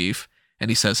Le Chiffre, and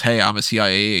he says, hey, I'm a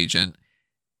CIA agent.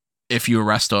 If you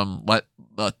arrest him,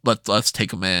 let's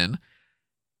take him in.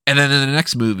 And then in the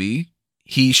next movie,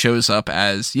 he shows up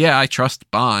as, yeah, I trust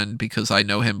Bond because I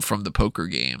know him from the poker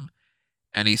game.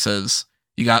 And he says,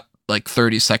 you got like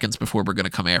 30 seconds before we're going to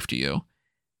come after you.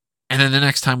 And then the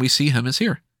next time we see him is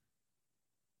here.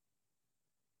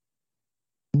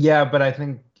 Yeah, but I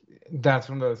think that's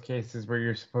one of those cases where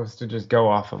you're supposed to just go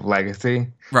off of legacy.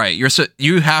 Right.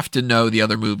 You have to know the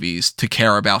other movies to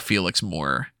care about Felix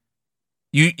more.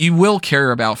 You will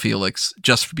care about Felix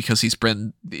just because he's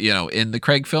been, in the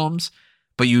Craig films,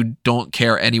 but you don't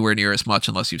care anywhere near as much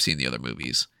unless you've seen the other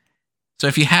movies. So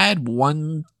if you had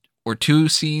 1 or 2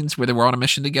 scenes where they were on a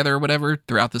mission together or whatever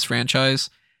throughout this franchise,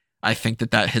 I think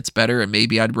that hits better, and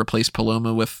maybe I'd replace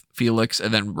Paloma with Felix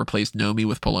and then replace Nomi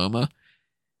with Paloma.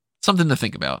 Something to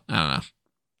think about. I don't know.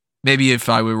 Maybe if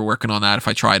we were working on that, if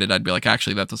I tried it, I'd be like,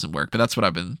 actually, that doesn't work. But that's one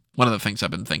of the things I've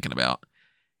been thinking about.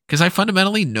 Because I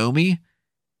fundamentally, Nomi,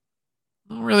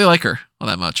 I don't really like her all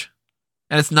that much.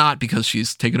 And it's not because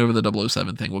she's taken over the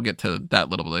 007 thing. We'll get to that a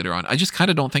little bit later on. I just kind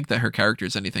of don't think that her character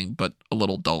is anything but a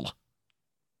little dull.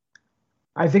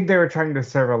 I think they were trying to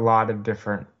serve a lot of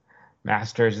different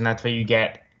masters, and that's why you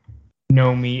get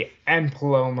Nomi and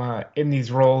Paloma in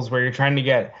these roles where you're trying to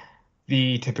get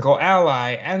the typical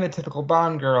ally and the typical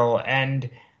Bond girl, and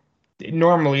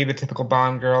normally the typical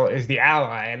Bond girl is the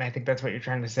ally, and I think that's what you're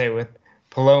trying to say with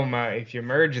Paloma if you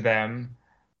merge them.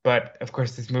 But of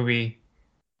course this movie,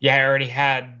 I already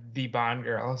had the Bond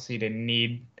girl, so you didn't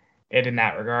need it in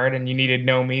that regard, and you needed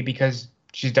Nomi because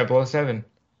she's 007.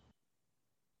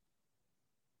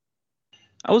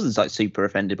 I wasn't like super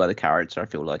offended by the character. I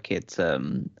feel like it.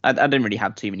 I didn't really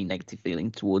have too many negative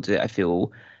feelings towards it. I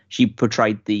feel she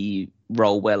portrayed the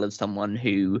role well as someone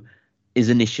who is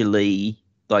initially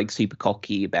like super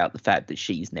cocky about the fact that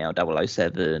she's now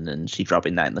 007 and she's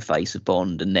rubbing that in the face of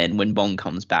Bond. And then when Bond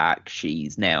comes back,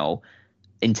 she's now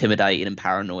intimidated and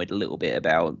paranoid a little bit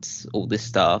about all this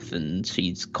stuff. And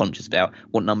she's conscious about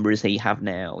what number does he have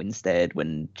now instead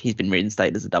when he's been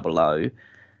reinstated as a 00.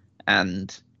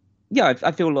 And yeah,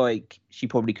 I feel like she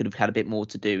probably could have had a bit more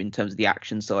to do in terms of the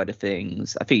action side of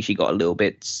things. I think she got a little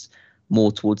bit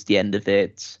more towards the end of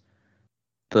it.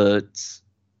 But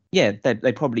yeah,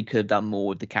 they probably could have done more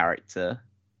with the character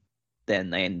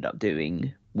than they ended up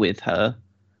doing with her.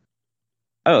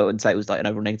 I wouldn't say it was like an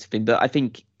overall negative thing, but I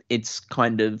think it's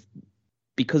kind of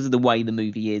because of the way the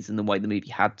movie is and the way the movie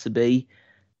had to be,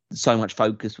 so much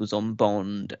focus was on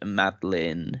Bond and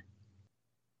Madeline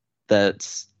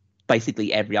that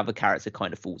basically every other character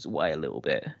kind of falls away a little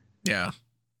bit. Yeah.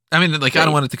 I mean, like, I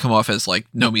don't want it to come off as like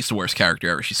Nomi's the worst character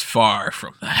ever. She's far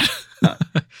from that.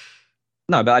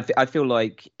 No, but I feel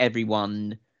like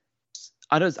everyone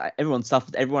suffers.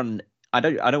 Everyone, I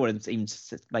don't want to even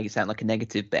make it sound like a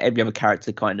negative, but every other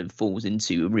character kind of falls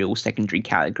into a real secondary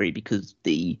category because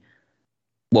the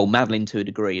well, Madeline to a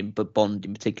degree, but Bond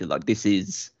in particular. Like this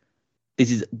is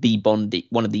the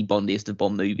one of the Bondiest of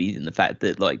Bond movies in the fact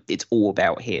that like it's all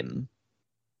about him,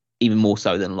 even more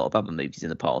so than a lot of other movies in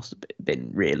the past have been,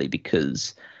 really,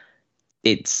 because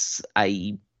it's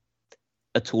a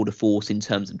tour de force in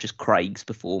terms of just Craig's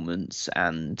performance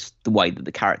and the way that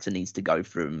the character needs to go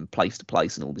from place to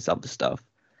place and all this other stuff.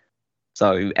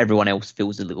 So everyone else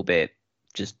feels a little bit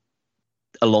just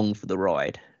along for the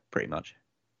ride, pretty much.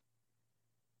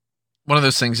 One of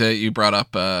those things that you brought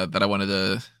up that I wanted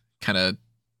to kind of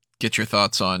get your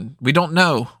thoughts on. We don't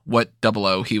know what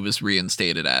 00 he was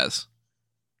reinstated as.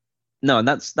 No, and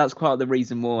that's quite the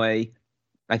reason why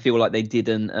I feel like they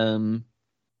didn't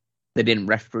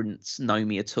reference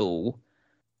Nomi at all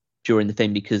during the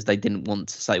thing, because they didn't want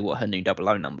to say what her new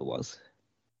 00 number was.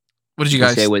 What did you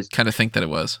guys kind of think that it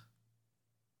was?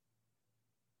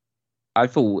 I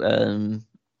thought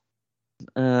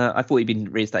he'd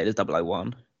been reinstated as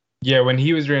 001. Yeah, when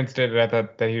he was reinstated, I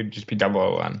thought that he would just be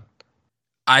 001.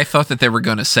 I thought that they were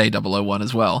going to say 001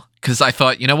 as well, because I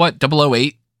thought, you know what,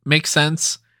 008 makes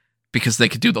sense, because they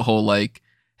could do the whole like,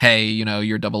 hey,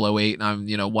 you're 008 and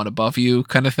I'm, one above you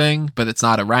kind of thing, but it's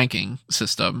not a ranking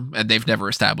system, and they've never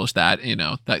established that,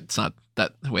 that's not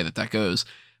that the way that goes,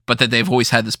 but that they've always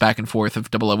had this back and forth of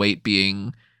 008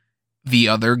 being the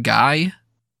other guy,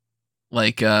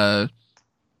 like, Goldfinger,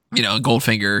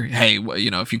 hey,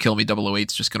 if you kill me,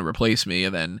 008's just going to replace me,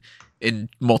 and then in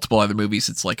multiple other movies,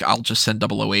 it's like, I'll just send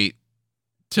 008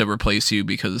 to replace you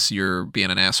because you're being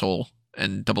an asshole,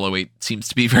 and 008 seems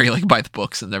to be very, like, by the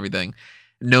books and everything.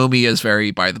 Nomi is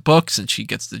very by the books, and she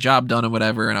gets the job done and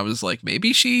whatever, and I was like,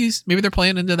 maybe they're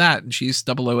playing into that, and she's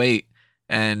 008,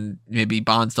 and maybe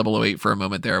Bond's 008 for a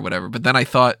moment there or whatever, but then I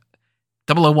thought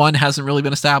 001 hasn't really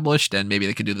been established, and maybe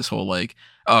they could do this whole, like,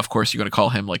 oh, of course you're going to call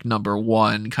him, like, number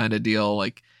one kind of deal,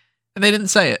 like, and they didn't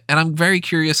say it, and I'm very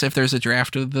curious if there's a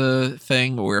draft of the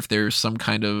thing, or if there's some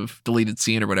kind of deleted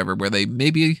scene or whatever where they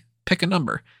maybe pick a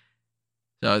number.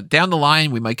 Down the line,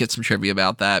 we might get some trivia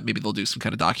about that. Maybe they'll do some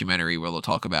kind of documentary where they'll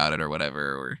talk about it or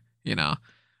whatever, or,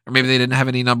 or maybe they didn't have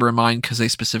any number in mind because they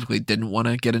specifically didn't want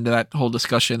to get into that whole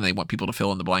discussion. They want people to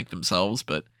fill in the blank themselves,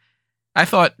 but I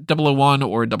thought 001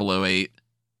 or 008,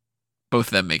 both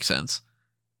of them make sense.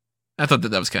 I thought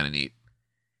that was kind of neat.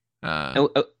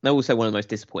 Also, one of the most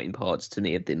disappointing parts to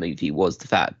me of the movie was the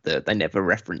fact that they never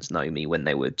referenced Nomi when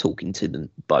they were talking to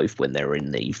them both when they were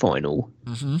in the final.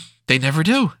 Mm-hmm. They never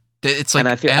do. It's like,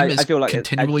 I feel like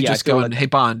continually just going, like, hey,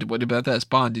 Bond, what about this?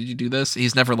 Bond, did you do this?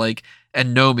 He's never like,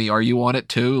 and Nomi, are you on it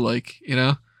too? Like,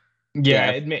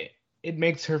 Yeah, it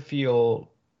makes her feel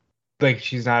like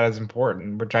she's not as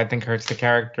important, which I think hurts the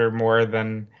character more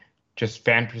than just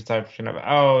fan perception of,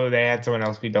 oh, they had someone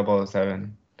else be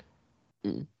 007.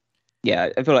 Yeah,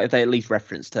 I feel like if they at least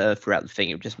referenced her throughout the thing,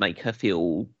 it would just make her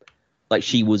feel like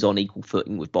she was on equal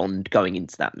footing with Bond going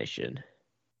into that mission.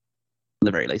 At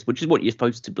the very least, which is what you're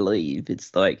supposed to believe.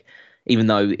 It's like, even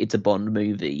though it's a Bond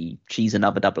movie, she's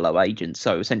another 00 agent,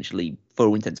 so essentially, for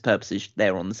all intents and purposes,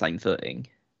 they're on the same footing.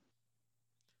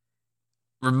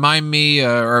 Remind me,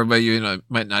 or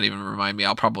might not even remind me,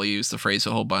 I'll probably use the phrase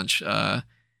a whole bunch, a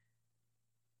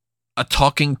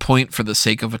talking point for the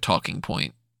sake of a talking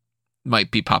point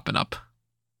might be popping up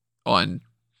on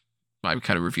my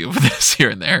kind of review of this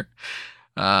here and there.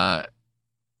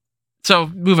 So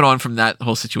moving on from that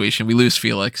whole situation, we lose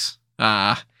Felix.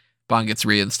 Bond gets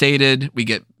reinstated. We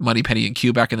get Moneypenny and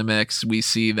Q back in the mix. We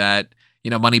see that,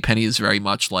 Moneypenny is very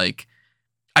much like,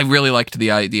 I really liked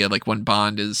the idea, like when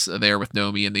Bond is there with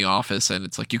Nomi in the office, and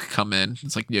it's like, you could come in.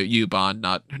 It's like, you Bond,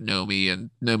 not Nomi. And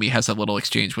Nomi has that little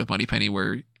exchange with Moneypenny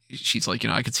where she's like,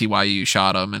 I could see why you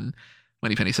shot him. And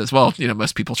Moneypenny says, well,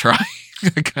 most people try,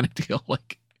 kind of deal.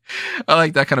 Like, I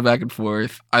like that kind of back and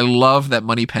forth. I love that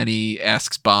Moneypenny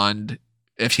asks Bond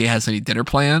if he has any dinner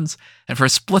plans. And for a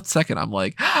split second, I'm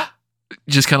like,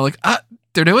 just kind of like,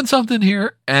 they're doing something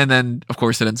here. And then, of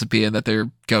course, it ends up being that they're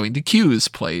going to Q's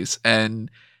place. And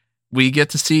we get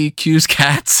to see Q's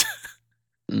cats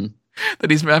that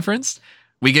he's referenced.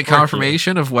 We get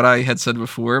confirmation of what I had said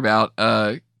before about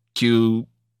Q,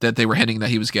 that they were hinting that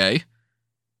he was gay.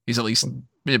 He's at least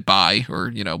bi, or,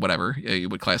 whatever you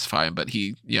would classify him. But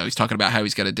he, he's talking about how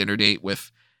he's got a dinner date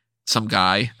with some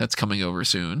guy that's coming over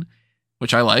soon,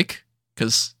 which I like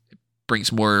because it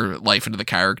brings more life into the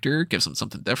character, gives him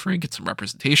something different, gets some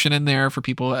representation in there for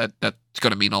people. That's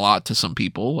going to mean a lot to some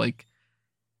people. Like,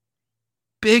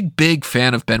 big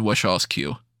fan of Ben Wishaw's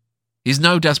Q. He's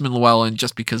no Desmond Llewellyn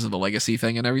just because of the legacy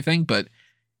thing and everything, but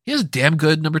he is damn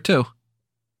good number 2.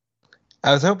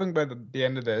 I was hoping by the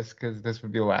end of this, because this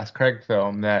would be the last Craig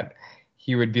film, that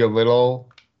he would be a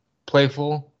little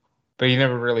playful, but he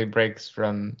never really breaks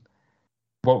from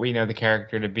what we know the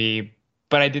character to be.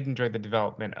 But I did enjoy the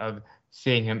development of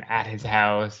seeing him at his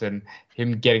house and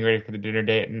him getting ready for the dinner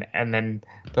date, and then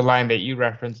the line that you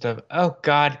referenced of, "Oh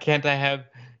God, can't I have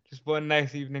just one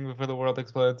nice evening before the world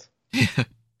explodes?"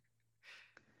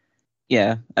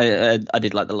 Yeah, I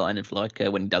did like the line of like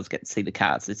when he does get to see the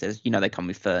cats, it says, "You know, they come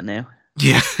with fur now."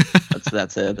 Yeah.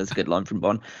 That's a good line from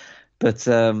Bond. But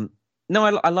no,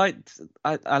 I liked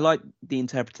the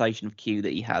interpretation of Q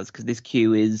that he has, because this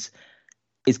Q is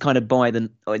kind of by the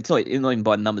it's not even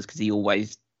by the numbers, because he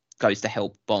always goes to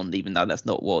help Bond, even though that's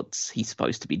not what he's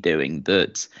supposed to be doing.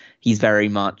 But he's very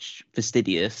much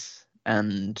fastidious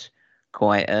and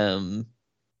quite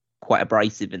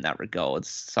abrasive in that regard.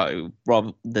 So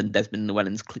rather than Desmond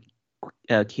Llewellyn's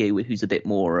Q, who's a bit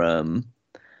more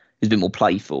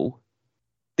playful,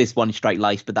 this one is straight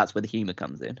laced, but that's where the humor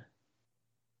comes in.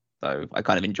 So I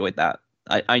kind of enjoyed that.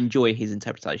 I enjoy his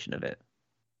interpretation of it.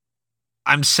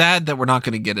 I'm sad that we're not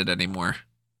going to get it anymore.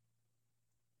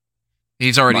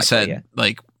 He's already said,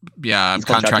 I'm He's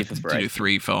contracted to do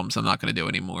 3 films. I'm not going to do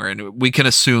anymore. And we can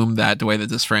assume that the way that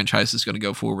this franchise is going to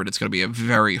go forward, it's going to be a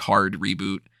very hard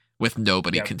reboot with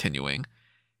nobody continuing.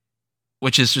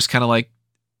 Which is just kind of like,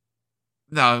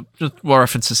 no, we'll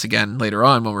reference this again later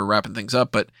on when we're wrapping things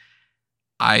up, but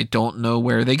I don't know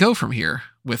where they go from here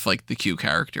with like the Q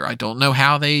character. I don't know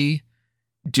how they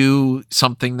do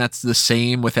something that's the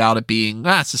same without it being,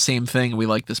 it's the same thing, we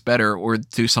like this better, or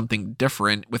do something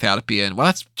different without it being, well,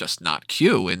 that's just not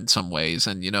Q in some ways.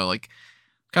 And, like,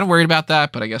 kind of worried about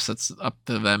that, but I guess that's up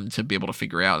to them to be able to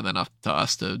figure out, and then up to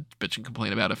us to bitch and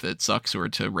complain about if it sucks or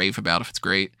to rave about if it's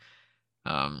great.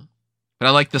 But I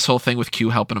like this whole thing with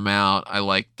Q helping him out. I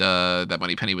liked that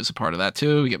Moneypenny was a part of that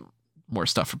too. We get more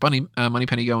stuff for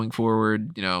Moneypenny going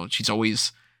forward. She's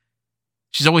always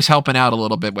helping out a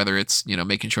little bit, whether it's,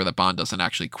 making sure that Bond doesn't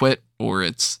actually quit, or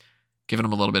it's giving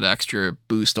him a little bit of extra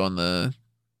boost on the,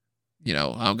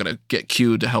 I'm going to get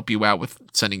Q to help you out with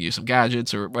sending you some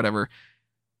gadgets or whatever.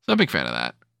 So I'm a big fan of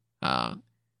that.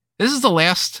 This is the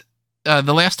last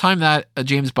time that a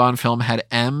James Bond film had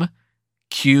M,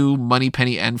 Q,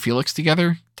 Moneypenny, and Felix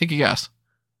together. Take a guess.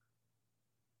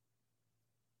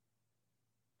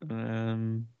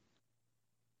 Trying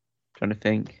to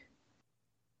think.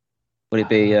 Would it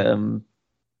be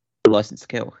License to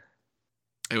Kill?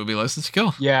 It would be License to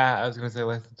Kill. Yeah, I was going to say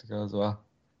License to Kill as well.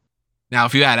 Now,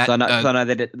 if you add... I know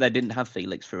they didn't have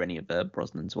Felix for any of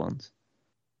Brosnan's ones.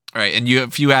 All right, and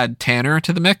if you add Tanner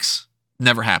to the mix,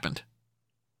 never happened.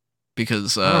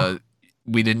 Because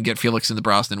we didn't get Felix in the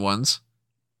Brosnan ones,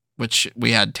 which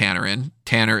we had Tanner in.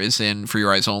 Tanner is in For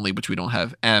Your Eyes Only, which we don't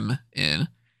have M in,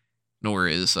 nor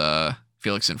is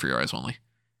Felix in For Your Eyes Only.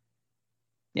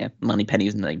 Yeah, Moneypenny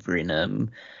was never in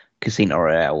Casino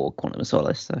Royale or Quantum of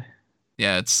Solace. So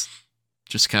yeah, it's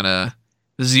just kind of,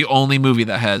 this is the only movie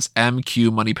that has M,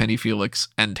 Q, Moneypenny, Felix,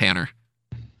 and Tanner.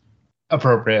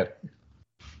 Appropriate.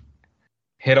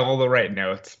 Hit all the right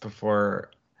notes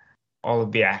before all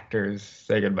of the actors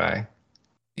say goodbye.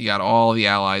 You got all the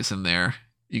allies in there.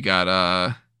 You got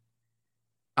I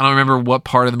don't remember what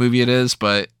part of the movie it is,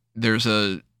 but there's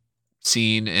a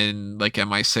scene in like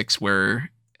MI6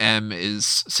 where M is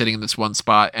sitting in this one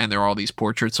spot and there are all these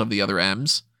portraits of the other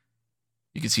M's.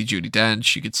 You can see Judi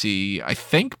Dench. You could see, I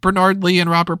think, Bernard Lee and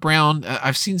Robert Brown.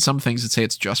 I've seen some things that say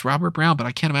it's just Robert Brown, but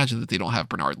I can't imagine that they don't have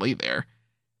Bernard Lee there.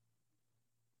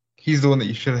 He's the one that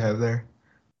you should have there.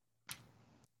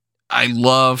 I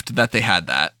loved that they had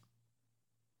that.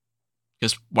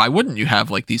 Because why wouldn't you have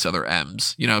like these other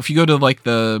M's? If you go to like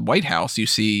the White House, you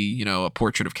see, a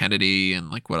portrait of Kennedy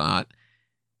and like whatnot.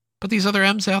 But these other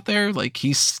M's out there, like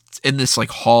he's in this like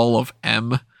Hall of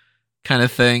M kind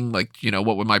of thing. Like,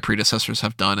 what would my predecessors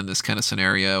have done in this kind of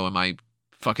scenario? Am I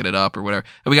fucking it up or whatever?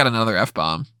 And we got another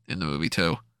F-bomb in the movie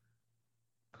too.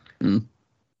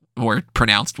 More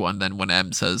pronounced one than when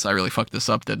M says, "I really fucked this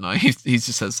up, didn't I?" He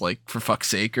just says like, "For fuck's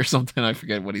sake" or something. I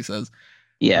forget what he says.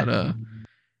 Yeah. But,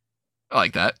 I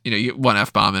like that. You get one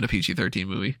F-bomb in a PG-13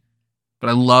 movie.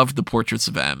 But I love the portraits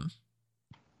of M.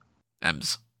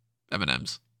 M's.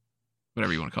 M&M's.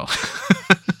 Whatever you want to call it.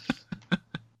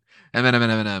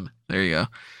 M. There you go.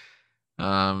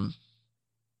 Trying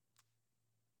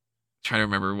to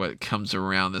remember what comes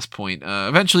around this point.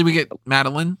 Eventually we get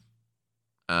Madeline.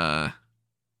 Am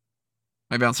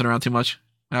I bouncing around too much?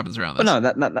 What happens around this? No,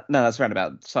 that's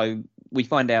roundabout. So we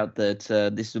find out that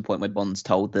this is the point where Bond's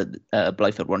told that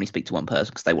Blofeld will only speak to one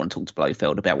person because they want to talk to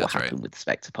Blofeld about what happened with the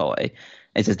Spectre party.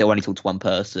 And it says they'll only talk to one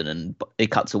person, and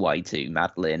it cuts away to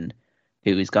Madeline,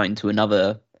 who is going to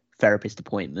another therapist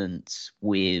appointment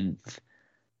with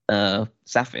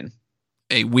Safin.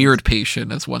 a weird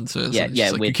patient, as one says. Yeah, And yeah,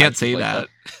 she's like, you weird can't say patient,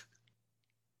 that.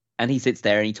 And he sits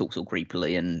there and he talks all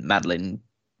creepily, and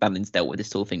Madeline's dealt with this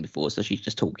sort of thing before, so she's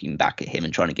just talking back at him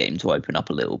and trying to get him to open up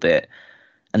a little bit.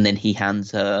 And then he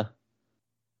hands her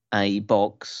a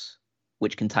box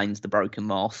which contains the broken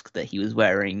mask that he was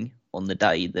wearing on the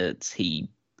day that he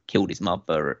killed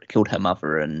her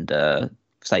mother, and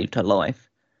saved her life.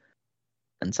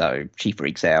 And so she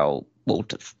freaks out. Well,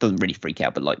 doesn't really freak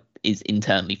out, but like is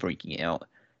internally freaking out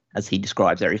as he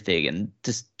describes everything, and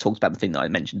just talks about the thing that I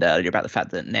mentioned earlier about the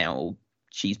fact that now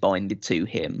she's binded to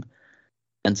him.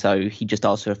 And so he just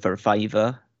asks her for a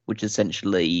favor, which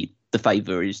essentially the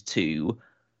favor is to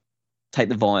take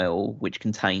the vial which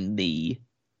contained the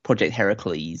Project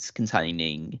Heracles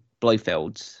containing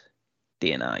Blofeld's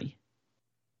DNA.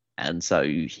 And so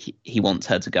he wants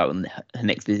her to go on her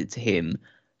next visit to him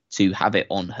to have it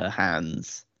on her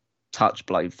hands, touch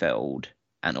Blofeld,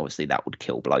 and obviously that would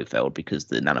kill Blofeld because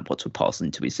the nanobots would pass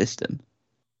into his system.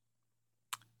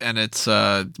 And it's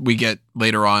we get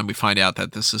later on, we find out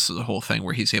that this is the whole thing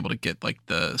where he's able to get like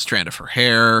the strand of her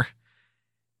hair.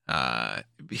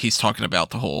 He's talking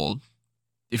about the whole,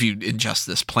 if you ingest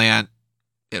this plant,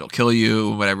 it'll kill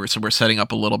you, whatever. So we're setting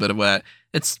up a little bit of what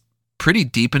it's pretty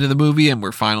deep into the movie, and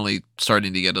we're finally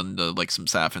starting to get into like some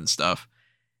Safin stuff.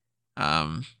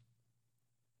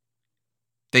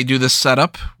 They do this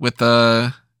setup with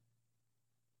the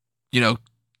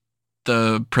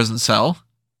prison cell.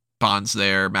 Bond's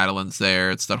there, Madeline's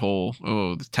there. It's that whole,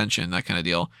 the tension, that kind of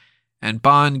deal. And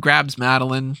Bond grabs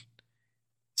Madeline.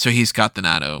 So he's got the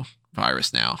nano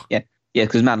virus now. Yeah,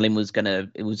 because Madeline was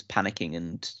panicking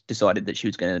and decided that she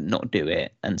was going to not do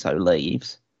it, and so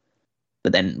leaves.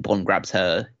 But then Bond grabs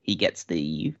her. He gets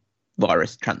the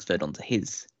virus transferred onto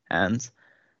his hands.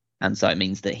 And so it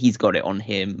means that he's got it on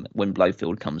him when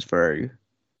Blofeld comes through.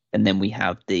 And then we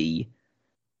have the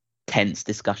tense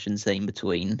discussion scene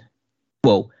between,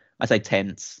 well, I say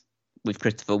tense, with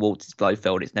Christopher Waltz's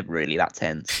Blofeld, it's never really that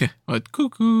tense. Like,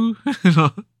 cuckoo.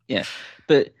 Yeah.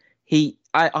 But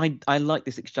I like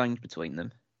this exchange between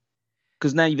them.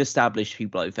 Because now you've established who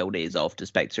Blofeld is after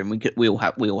Spectre, and we all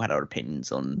had our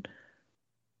opinions on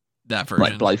that version,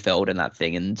 like Blofeld and that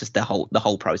thing, and just the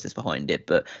whole process behind it.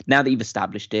 But now that you've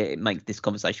established it, it makes this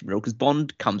conversation real, because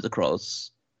Bond comes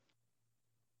across,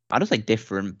 I don't say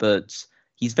different, but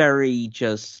he's very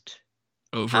just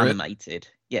over animated.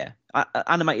 Yeah,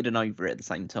 animated and over it at the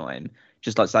same time.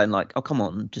 Just like saying like, "Oh, come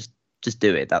on, just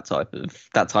do it." That type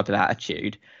of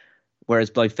attitude. Whereas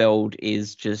Blofeld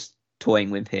is just toying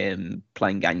with him,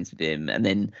 playing games with him, and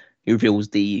then he reveals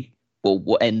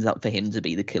what ends up for him to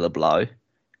be the killer blow,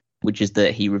 which is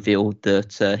that he revealed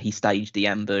that he staged the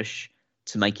ambush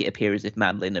to make it appear as if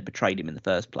Madeline had betrayed him in the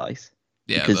first place.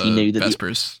 Yeah, because he knew that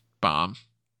Vespers bomb.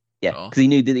 Yeah, because he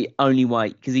knew that the only way,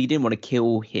 because he didn't want to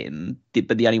kill him,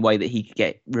 but the only way that he could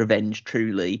get revenge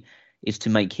truly is to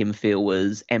make him feel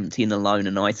as empty and alone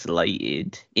and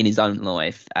isolated in his own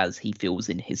life as he feels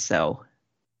in his cell.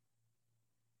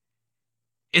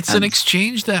 It's an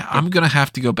exchange that I'm going to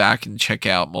have to go back and check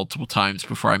out multiple times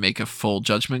before I make a full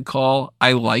judgment call.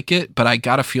 I like it, but I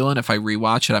got a feeling if I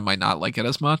rewatch it, I might not like it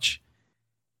as much.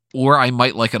 Or I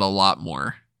might like it a lot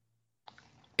more.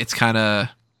 It's kind of,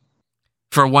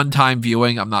 for a one-time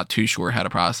viewing, I'm not too sure how to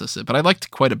process it, but I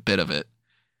liked quite a bit of it.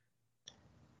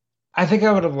 I think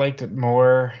I would have liked it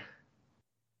more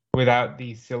without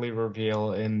the silly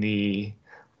reveal in the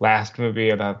last movie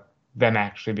about them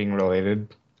actually being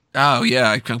related. Oh, yeah,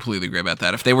 I completely agree about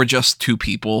that. If they were just two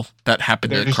people that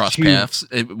happened to cross paths,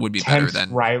 it would be better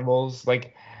than rivals.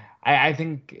 Like, I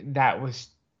think that was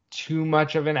too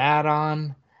much of an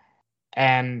add-on,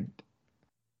 and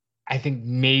I think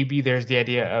maybe there's the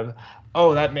idea of,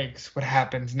 oh, that makes what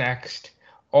happens next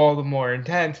all the more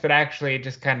intense, but actually it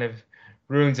just kind of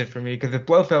ruins it for me, because if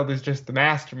Blofeld is just the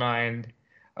mastermind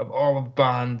of all of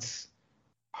Bond's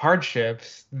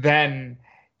hardships, then,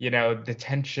 the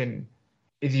tension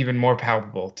is even more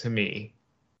palpable to me.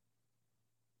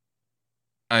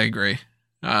 I agree.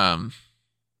 I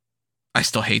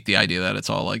still hate the idea that it's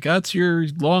all like, that's your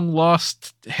long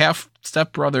lost half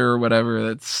stepbrother or whatever.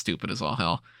 That's stupid as all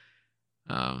hell.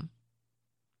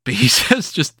 But he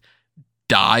says just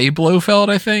die, Blofeld,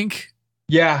 I think.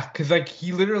 Yeah, because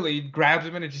he literally grabs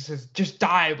him and it just says, just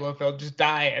die, Blofeld, just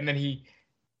die. And then he,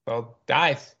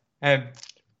 dies. And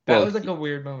that was a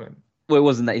weird moment. Well, it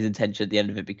wasn't that his intention at the end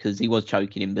of it, because he was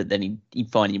choking him, but then he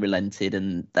finally relented,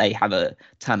 and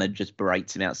Tanner just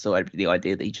berates him outside with the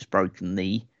idea that he's just broken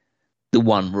the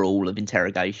one rule of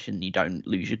interrogation: you don't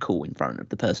lose your cool in front of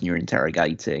the person you're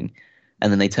interrogating.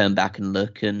 And then they turn back and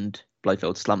look, and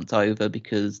Blofeld slumped over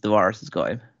because the virus has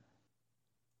got him.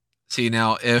 See,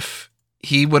 now, if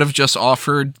he would have just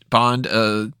offered Bond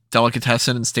a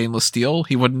delicatessen in stainless steel,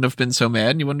 he wouldn't have been so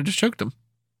mad and he wouldn't have just choked him.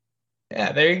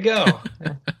 Yeah, there you go.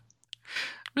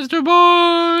 Mr.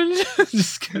 Bond!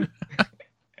 Just kidding.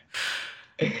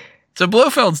 So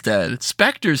Blofeld's dead.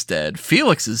 Spectre's dead.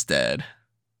 Felix is dead. At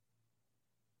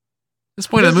this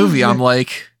point of the movie, I'm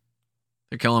like,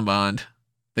 they're killing Bond.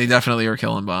 They definitely are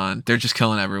killing Bond. They're just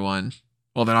killing everyone.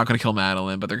 Well, they're not going to kill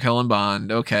Madeline, but they're killing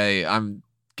Bond. Okay, I'm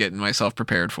getting myself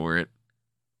prepared for it.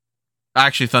 I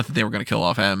actually thought that they were going to kill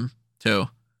off M, too.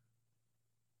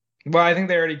 Well, I think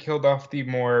they already killed off the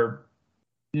more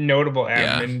notable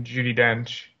M and Judi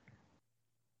Dench.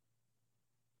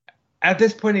 At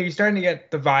this point, are you starting to get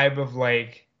the vibe of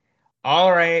like,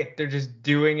 all right, they're just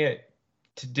doing it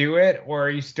to do it, or are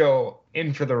you still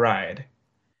in for the ride?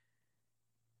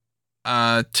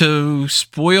 To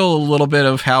spoil a little bit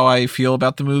of how I feel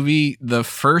about the movie, the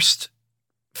first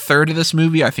third of this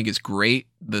movie I think is great.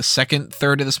 The second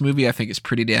third of this movie I think is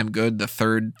pretty damn good. The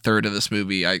third third of this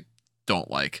movie I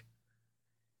don't like.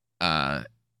 For,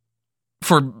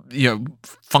 you know,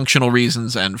 functional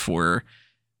reasons and for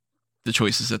the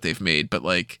choices that they've made, but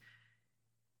like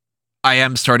I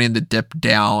am starting to dip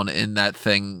down in that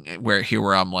thing where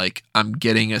I'm like, I'm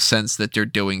getting a sense that they're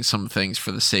doing some things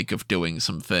for the sake of doing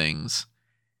some things.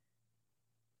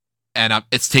 And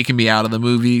it's taken me out of the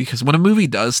movie, because when a movie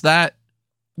does that,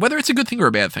 whether it's a good thing or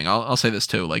a bad thing, I'll say this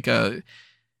too. Like,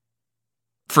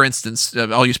 for instance,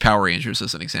 I'll use Power Rangers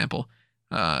as an example.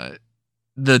 The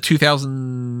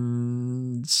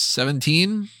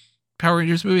 2017 Power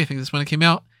Rangers movie, I think that's when it came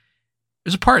out.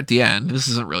 There's a part at the end. This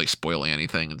isn't really spoiling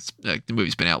anything. It's like the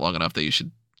movie's been out long enough that you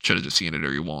should have just seen it,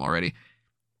 or you won't already.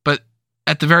 But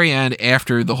at the very end,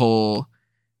 after the whole,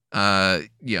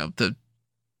 the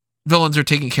villains are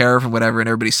taken care of and whatever, and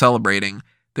everybody's celebrating,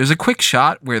 there's a quick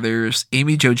shot where there's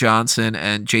Amy Jo Johnson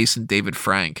and Jason David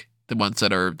Frank, the ones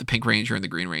that are the Pink Ranger and the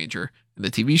Green Ranger in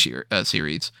the TV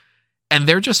series, and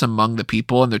they're just among the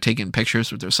people, and they're taking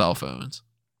pictures with their cell phones.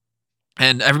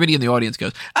 And everybody in the audience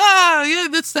goes, yeah,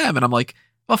 that's them. And I'm like,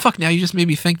 well, fuck, now you just made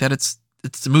me think that it's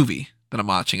the movie that I'm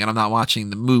watching. And I'm not watching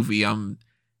the movie. I'm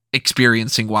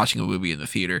experiencing watching a movie in the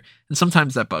theater. And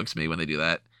sometimes that bugs me when they do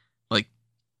that. Like,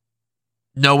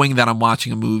 knowing that I'm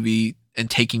watching a movie and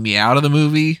taking me out of the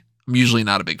movie, I'm usually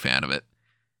not a big fan of it.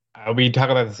 We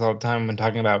talk about this all the time when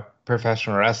talking about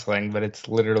professional wrestling, but it's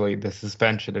literally the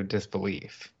suspension of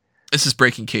disbelief. This is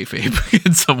breaking kayfabe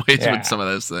in some ways with some of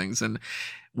those things. And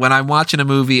when I'm watching a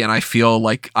movie and I feel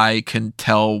like I can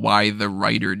tell why the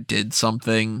writer did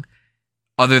something,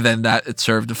 other than that it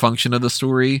served the function of the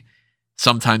story,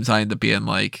 sometimes I end up being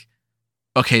like,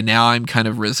 okay, now I'm kind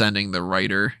of resenting the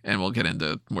writer, and we'll get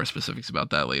into more specifics about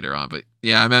that later on. But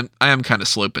yeah, I am kind of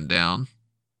sloping down.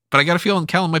 But I got a feeling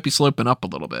Callum might be sloping up a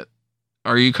little bit.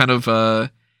 Are you kind of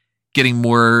getting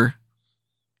more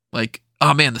like,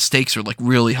 oh man, the stakes are like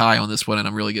really high on this one and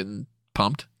I'm really getting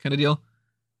pumped kind of deal?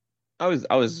 I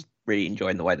was really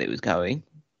enjoying the way that it was going,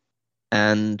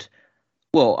 and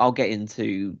well, I'll get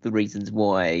into the reasons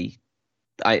why.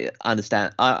 I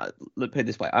understand. Look, put it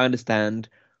this way: I understand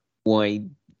why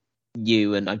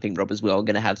you, and I think Rob as well, are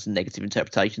going to have some negative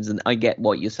interpretations, and I get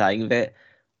what you're saying of it.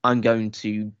 I'm going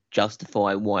to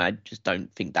justify why I just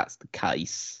don't think that's the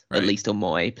case, right, at least on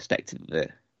my perspective of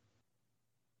it.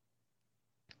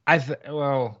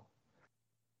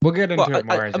 We'll get into it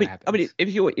more as it happens. I mean, if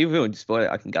you want to spoil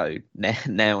it, I can go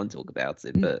now and talk about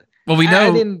it. But we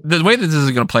know the way that this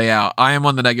is going to play out. I am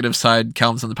on the negative side.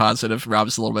 Callum's on the positive.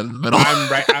 Rob's a little bit in the middle.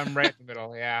 I'm right in the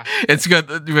middle. Yeah, it's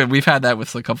good. We've had that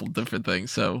with a couple of different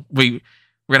things, so we're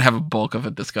gonna have a bulk of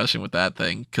a discussion with that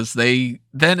thing, because they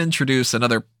then introduce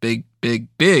another big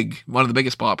one of the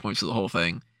biggest plot points of the whole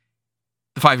thing: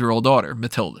 the 5-year-old daughter,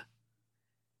 Matilda,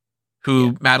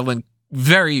 who Madeline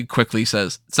very quickly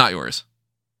says, "It's not yours."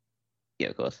 Yeah,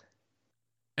 of course.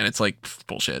 And it's like,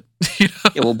 bullshit. You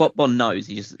know? Yeah, well, Bond knows.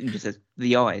 He just says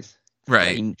the eyes.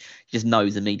 Right. He just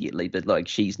knows immediately, but like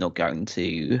she's not going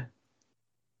to.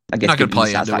 I guess not going to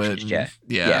play into it.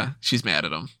 Yeah, she's mad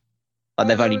at him.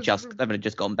 They've only just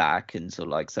gone back, and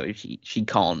so she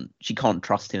can't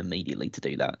trust him immediately to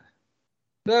do that.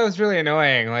 That was really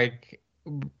annoying. Like,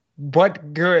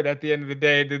 what good at the end of the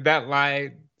day did that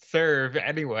lie serve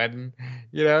anyone?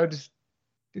 You know, just.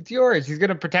 It's yours. He's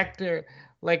gonna protect her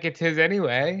like it's his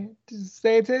anyway. Just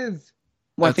say it's his.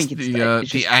 Well, I think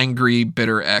it's the angry,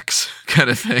 bitter ex kind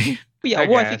of thing. Yeah, I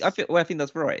think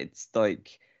that's right. It's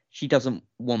like she doesn't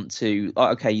want to.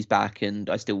 Okay, he's back, and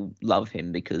I still love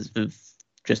him because of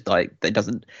just like it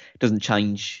doesn't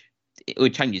change.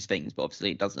 It changes things, but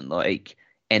obviously it doesn't like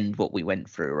end what we went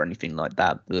through or anything like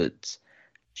that. But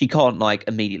she can't like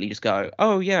immediately just go,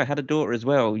 "Oh yeah, I had a daughter as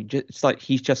well." It's like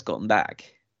he's just gotten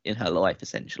back in her life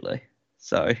essentially,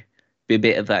 so be a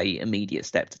bit of a immediate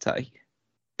step to take.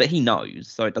 But he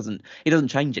knows, so it doesn't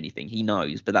change anything. He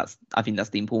knows, but I think that's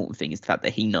the important thing, is the fact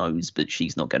that he knows, but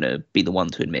she's not going to be the one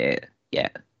to admit it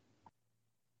yet.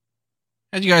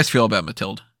 How do you guys feel about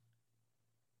Matilda?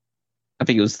 I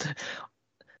think it was,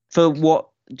 for what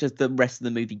just the rest of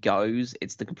the movie goes,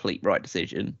 it's the complete right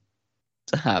decision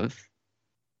to have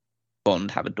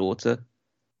Bond have a daughter.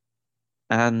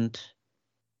 And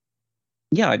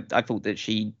yeah, I thought that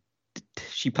she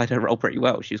played her role pretty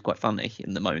well. She was quite funny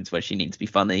in the moments where she needed to be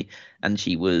funny, and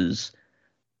she was,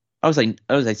 I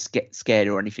was scared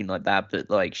or anything like that, but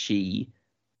like she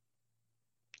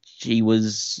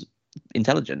was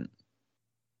intelligent.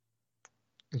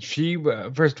 She,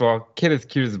 first of all, kid is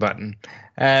cute as a button,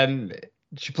 and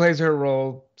she plays her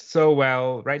role so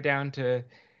well, right down to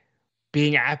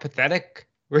being apathetic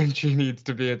when she needs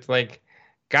to be. It's like,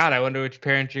 God, I wonder which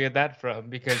parent you get that from,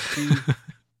 because she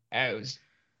it was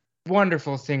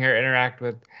wonderful seeing her interact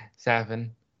with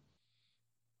Safin.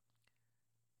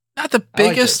 Not the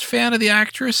biggest fan of the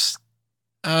actress.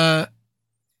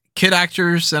 Kid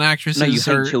actors and actresses. No, you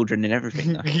hate children and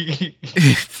everything.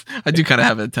 I do kind of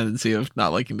have a tendency of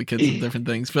not liking the kids and different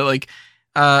things, but like,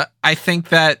 I think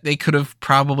that they could have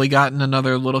probably gotten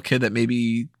another little kid that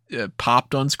maybe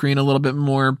popped on screen a little bit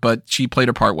more, but she played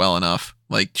her part well enough.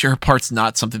 Like, her part's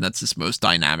not something that's this most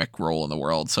dynamic role in the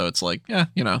world, so it's like, yeah,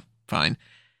 fine.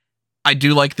 I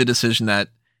do like the decision that,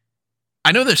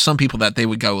 I know there's some people that they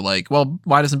would go like, well,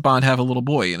 why doesn't Bond have a little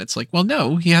boy? And it's like, well,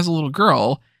 no, he has a little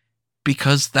girl,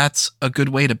 because that's a good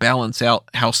way to balance out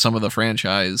how some of the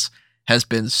franchise has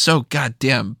been so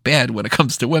goddamn bad when it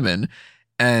comes to women.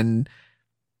 And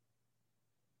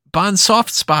Bond's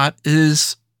soft spot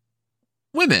is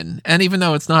women. And even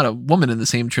though it's not a woman in the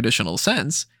same traditional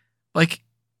sense, like,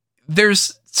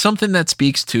 there's something that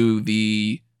speaks to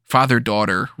the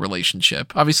father-daughter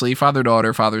relationship. Obviously,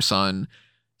 father-daughter, father-son,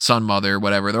 son-mother,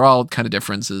 whatever, they're all kind of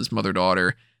differences,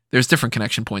 mother-daughter. There's different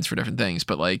connection points for different things,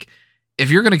 but like, if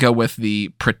you're going to go with the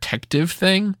protective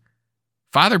thing,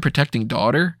 father protecting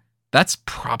daughter, that's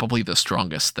probably the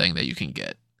strongest thing that you can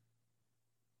get.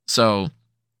 So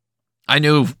I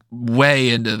knew way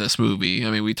into this movie. I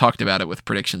mean, we talked about it with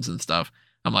predictions and stuff.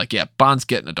 I'm like, yeah, Bond's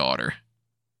getting a daughter.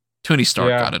 Tony Stark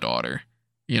got a daughter.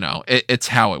 It's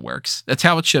how it works. That's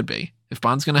how it should be. If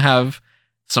Bond's going to have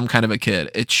some kind of a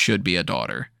kid, it should be a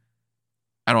daughter.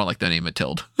 I don't like the name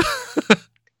Matilda.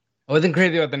 I wasn't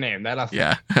crazy about the name.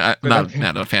 Yeah, I'm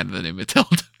not a fan of the name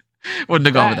Matilda. Wouldn't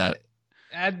have gone with that.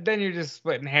 And then you're just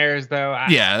splitting hairs, though.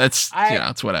 It's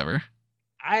whatever.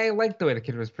 I like the way the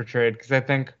kid was portrayed, because I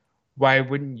think, why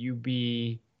wouldn't you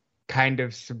be kind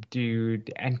of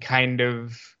subdued and kind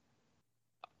of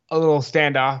a little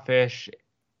standoffish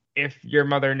if your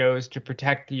mother knows to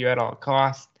protect you at all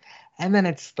costs? And then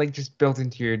it's like just built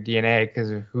into your DNA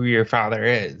because of who your father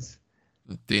is.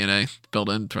 DNA built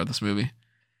in throughout this movie.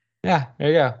 Yeah, there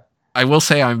you go. I will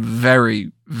say I'm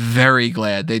very, very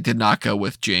glad they did not go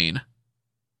with Jane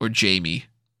or Jamie.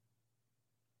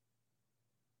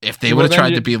 If they would have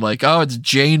tried to be like, oh, it's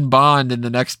Jane Bond in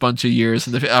the next bunch of years,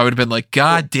 and I would have been like,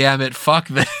 God damn it, fuck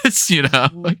this, Even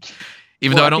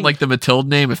though I don't like the Matilda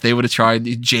name, if they would have tried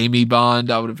Jamie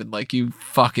Bond, I would have been like, you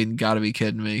fucking gotta be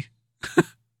kidding me.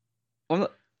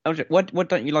 What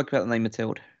don't you like about the name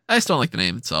Matilda? I just don't like the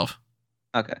name itself.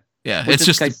 Okay. Yeah, it's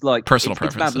just personal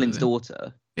preference. It's Madeline's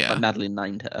daughter. Yeah. Like Madeline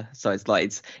named her. So it's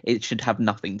like, it should have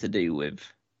nothing to do with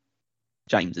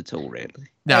James at all, really.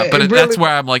 No, but that's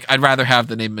where I'm like, I'd rather have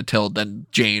the name Matilda than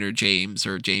Jane or James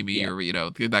or Jamie or,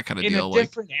 that kind of deal. In a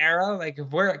different era, like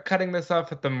if we're cutting this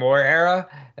off at the Moore era,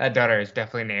 that daughter is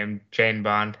definitely named Jane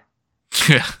Bond.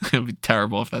 Yeah, it'd be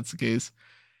terrible if that's the case.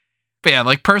 But yeah,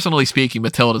 like, personally speaking,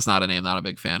 Matilda's not a name I'm not a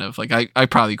big fan of. Like, I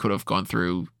probably could have gone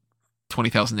through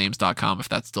 20,000names.com if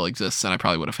that still exists, and I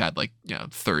probably would have had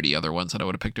 30 other ones that I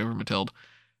would have picked over Matilda.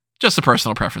 Just a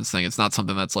personal preference thing. It's not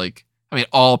something that's like, I mean,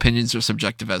 all opinions are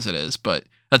subjective as it is, but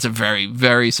that's a very,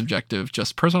 very subjective,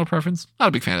 just personal preference. Not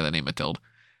a big fan of the name Matilda.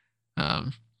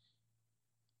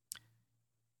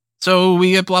 So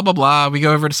we get blah blah blah. We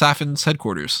go over to Safin's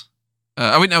headquarters.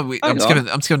 I'm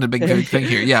skipping the big thing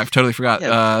here. Yeah, I've totally forgot.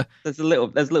 Yeah, there's a little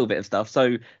bit of stuff.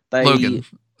 So Logan,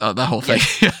 that whole thing.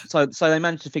 Yeah. so they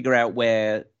managed to figure out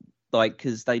where,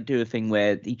 because they do a thing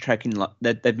where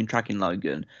they've been tracking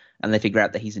Logan, and they figure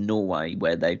out that he's in Norway,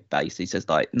 where they basically says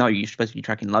no, you're supposed to be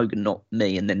tracking Logan, not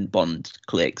me. And then Bond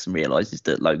clicks and realizes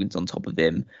that Logan's on top of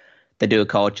him. They do a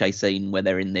car chase scene where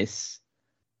they're in this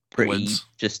pretty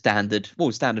just standard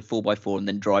 4x4, and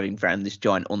then driving around this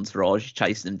giant entourage,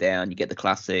 chasing them down. You get the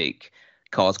classic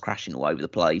cars crashing all over the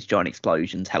place, giant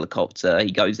explosions, helicopter.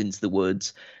 He goes into the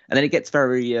woods, and then it gets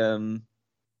very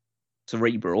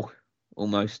cerebral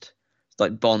almost. It's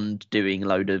like Bond doing a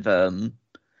load of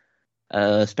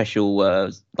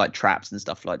special like traps and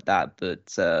stuff like that, but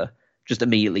just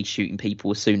immediately shooting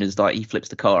people as soon as like he flips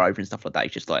the car over and stuff like that.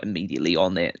 He's just like immediately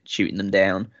on it, shooting them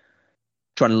down,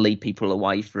 trying to lead people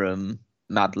away from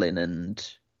Madeline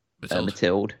and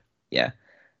Mathilde. Yeah,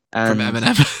 and, from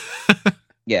Eminem.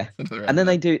 Yeah, and then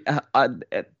they do.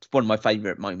 It's one of my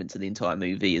favorite moments of the entire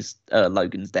movie is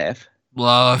Logan's death.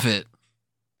 Love it,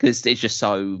 because it's just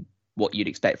so what you'd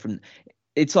expect from.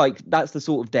 It's like that's the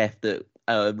sort of death that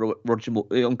Roger Moore.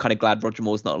 I'm kind of glad Roger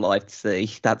Moore's not alive to see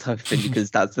that type of thing,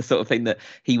 because that's the sort of thing that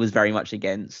he was very much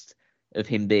against, of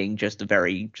him being just a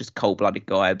very just cold-blooded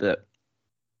guy. But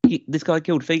this guy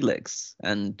killed Felix,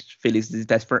 and Felix is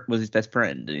was his best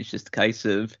friend, and it's just a case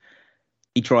of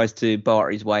he tries to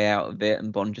barter his way out of it,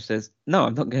 and Bond just says, "No,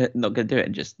 I'm not gonna do it,"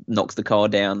 and just knocks the car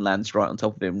down, lands right on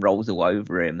top of him, rolls all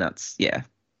over him. That's yeah.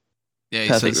 Yeah,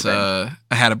 he says, "I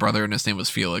had a brother, and his name was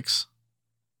Felix."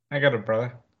 I got a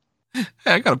brother. Hey,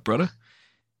 I got a brother.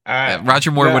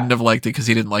 Roger Moore wouldn't have liked it because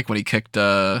he didn't like when he kicked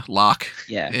Locke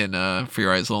in For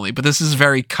Your Eyes Only. But this is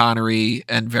very Connery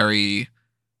and very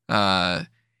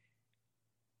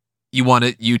you want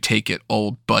it, you take it,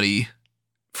 old buddy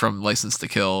from License to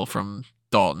Kill from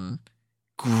Dalton.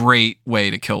 Great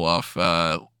way to kill off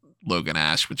Logan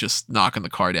Ash with just knocking the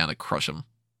car down and crush him.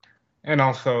 And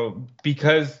also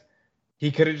because he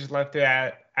could have just left it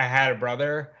at "I had a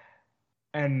brother"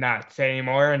 and not say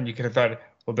anymore, and you could have thought,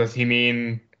 well, does he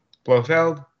mean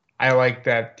Blofeld? I like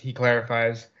that he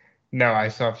clarifies, no, I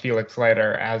saw Felix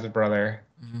Leiter as a brother.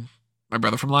 Mm-hmm. My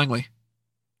brother from Langley.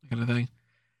 Kind of thing.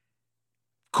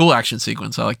 Cool action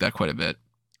sequence. I like that quite a bit.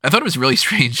 I thought it was really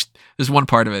strange. There's one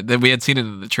part of it that we had seen it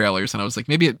in the trailers, and I was like,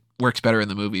 maybe it works better in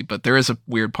the movie, but there is a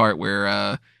weird part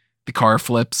where the car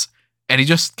flips, and he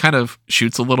just kind of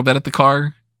shoots a little bit at the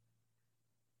car.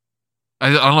 I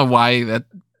don't know why that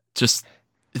just...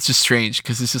 It's just strange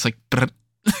because it's just like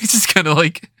it's just kind of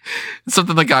like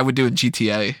something like I would do in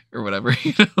GTA or whatever.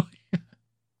 You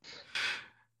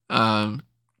know?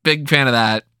 Big fan of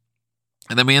that.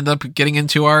 And then we end up getting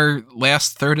into our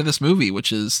last third of this movie,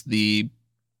 which is the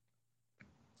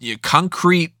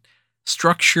concrete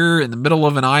structure in the middle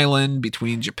of an island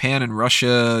between Japan and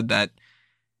Russia that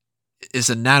is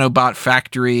a nanobot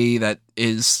factory that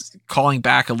is calling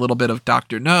back a little bit of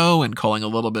Dr. No and calling a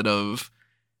little bit of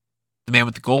The Man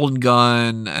with the Golden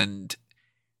Gun. And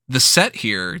the set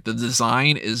here, the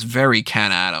design is very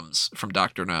Ken Adams from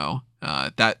Dr. No.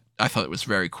 That I thought it was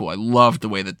very cool. I loved the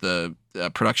way that the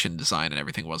production design and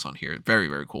everything was on here. Very,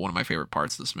 very cool. One of my favorite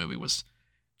parts of this movie was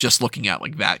just looking at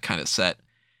like that kind of set.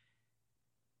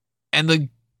 And the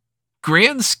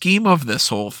grand scheme of this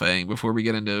whole thing, before we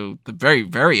get into the very,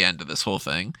 very end of this whole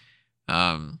thing,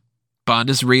 Bond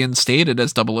is reinstated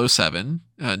as 007.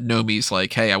 Nomi's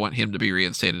like, hey, I want him to be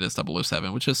reinstated as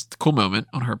 007, which is a cool moment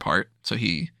on her part. So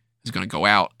he is going to go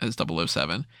out as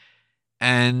 007.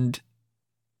 And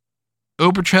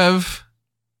Oberchev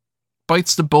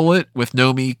bites the bullet with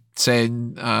Nomi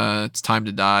saying it's time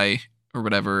to die or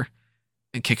whatever,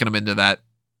 and kicking him into that,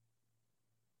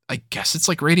 I guess it's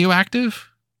like radioactive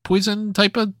poison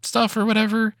type of stuff or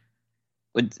whatever.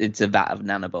 It's a vat of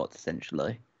nanobots,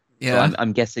 essentially. Yeah. So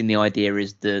I'm guessing the idea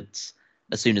is that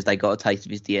as soon as they got a taste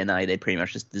of his DNA, they pretty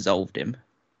much just dissolved him.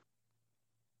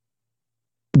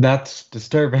 That's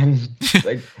disturbing.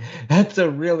 Like, that's a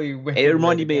really weird. It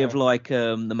reminded me of like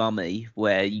the Mummy,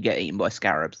 where you get eaten by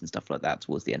scarabs and stuff like that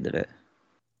towards the end of it.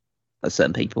 Like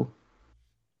certain people.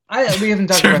 We haven't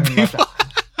talked about him much.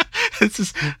 It's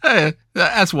just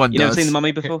as one does. You never seen the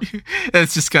Mummy before?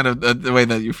 It's just kind of the way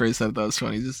that you phrased that was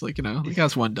funny. Just like, like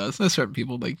as one does. There's certain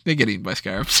people they get eaten by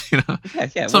scarabs.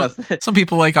 Yeah. Some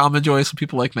people like almond joy. Some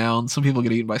people like mounds. Some people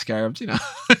get eaten by scarabs. I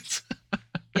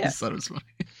just thought it was funny.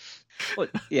 Well,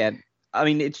 yeah, I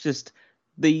mean, it's just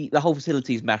the whole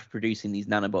facility is mass producing these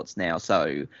nanobots now.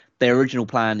 So their original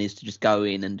plan is to just go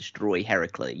in and destroy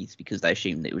Heracles because they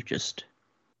assumed it was just,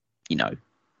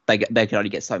 they could only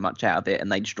get so much out of it,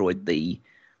 and they destroyed the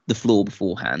floor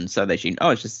beforehand. So they assumed,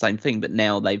 it's just the same thing. But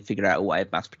now they've figured out a way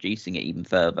of mass producing it even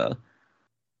further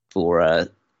for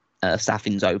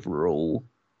Safin's overall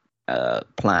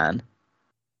plan.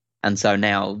 And so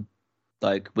now,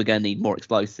 like, we're going to need more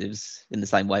explosives in the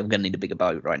same way. We're going to need a bigger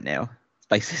boat right now.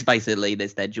 Basically,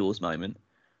 there's their Jaws moment.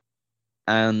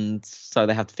 And so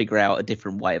they have to figure out a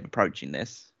different way of approaching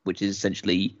this, which is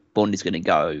essentially Bond is going to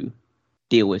go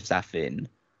deal with Safin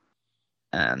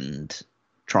and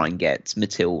try and get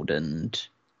Mathilde and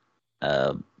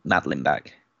Madeline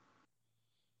back.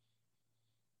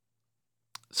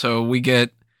 So we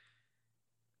get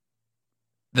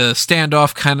the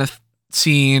standoff kind of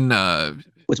scene.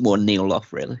 Was more Neil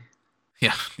off, really.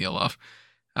 Yeah, Neil off.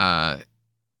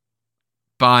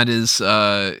 Bond is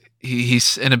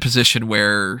he's in a position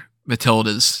where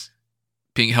Matilda's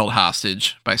being held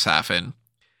hostage by Safin,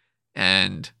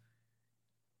 and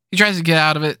he tries to get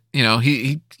out of it. You know,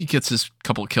 he gets his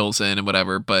couple of kills in and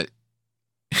whatever, but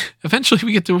eventually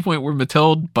we get to a point where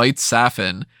Matilda bites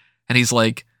Safin, and he's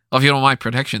like, "Oh, if you don't want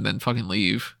protection, then fucking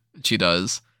leave." And she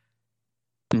does.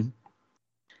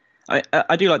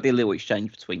 I do like the little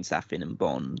exchange between Safin and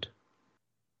Bond,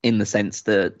 in the sense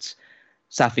that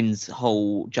Safin's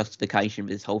whole justification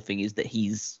for this whole thing is that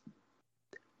he's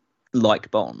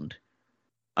like Bond,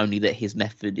 only that his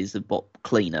method is a lot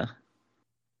cleaner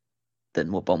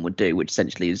than what Bond would do, which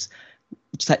essentially is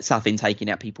Safin taking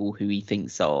out people who he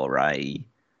thinks are a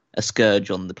scourge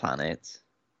on the planet,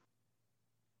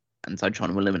 and so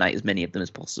trying to eliminate as many of them as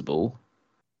possible.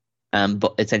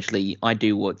 But essentially, I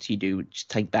do what you do, which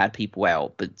take bad people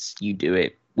out, but you do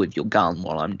it with your gun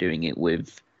while I'm doing it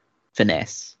with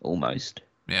finesse, almost.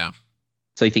 Yeah.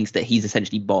 So he thinks that he's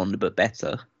essentially Bond, but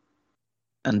better.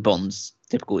 And Bond's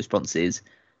typical response is,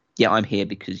 "Yeah, I'm here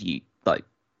because you like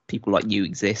people like you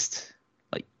exist."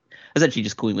 Like, essentially,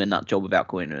 just calling him a nut job without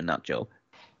calling him a nut job.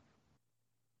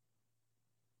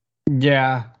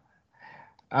 Yeah.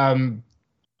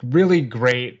 Really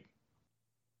great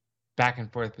back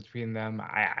and forth between them.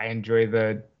 I enjoy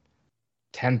the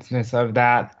tenseness of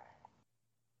that.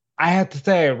 I have to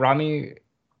say, Rami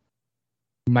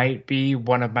might be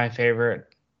one of my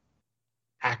favorite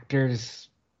actors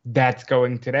that's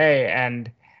going today.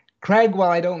 And Craig, while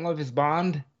I don't love his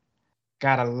Bond,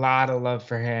 got a lot of love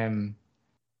for him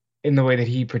in the way that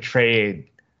he portrayed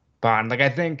Bond. Like, I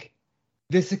think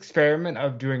this experiment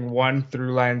of doing one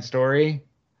through line story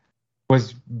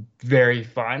was very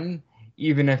fun,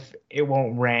 even if it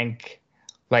won't rank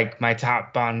like my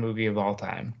top Bond movie of all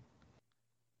time.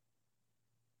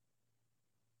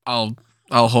 I'll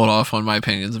hold off on my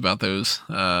opinions about those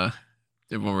when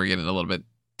we're getting a little bit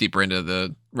deeper into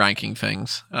the ranking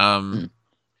things.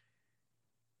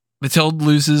 Matilda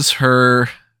loses her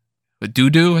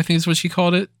doo-doo, I think is what she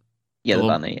called it. Yeah, the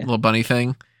bunny. Yeah. Little bunny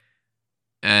thing.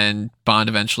 And Bond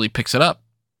eventually picks it up.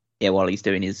 Yeah, while he's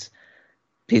doing his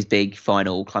big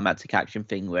final climactic action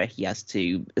thing where he has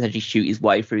to essentially shoot his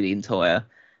way through the entire,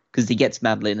 because he gets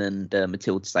Madeline and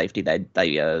Matilda to safety.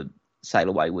 They sail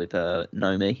away with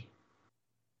Nomi,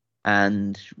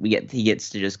 and he gets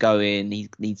to just go in. He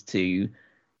needs to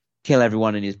kill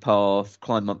everyone in his path,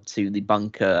 climb up to the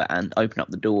bunker, and open up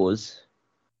the doors.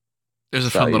 There's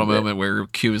a fun little moment where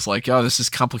Q is like, "Oh, this is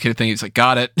a complicated thing." He's like,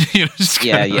 "Got it."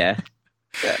 Yeah.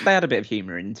 They had a bit of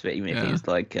humor into it, even if it was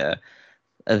like a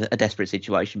desperate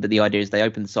situation. But the idea is they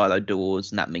open the silo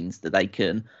doors, and that means that they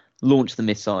can launch the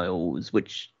missiles,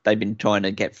 which they've been trying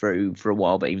to get through for a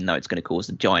while. But even though it's going to cause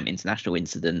a giant international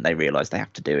incident, they realise they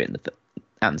have to do it.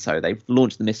 And so they've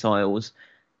launched the missiles.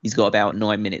 He's got about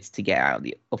 9 minutes to get out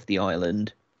off the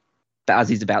island. But as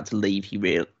he's about to leave,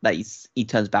 he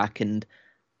turns back and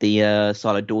the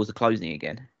silo doors are closing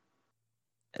again.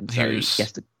 And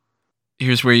so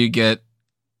here's where you get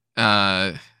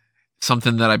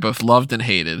something that I both loved and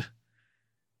hated.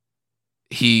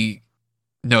 He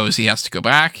knows he has to go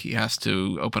back. He has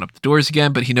to open up the doors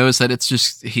again, but he knows that it's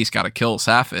just he's got to kill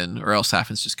Safin, or else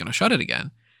Safin's just going to shut it again.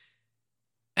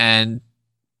 And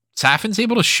Safin's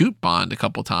able to shoot Bond a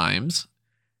couple times,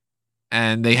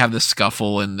 and they have this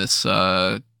scuffle in this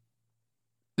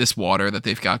this water that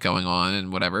they've got going on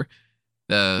and whatever,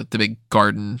 the big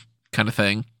garden kind of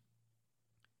thing.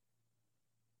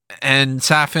 And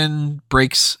Safin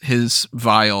breaks his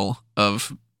vial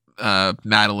of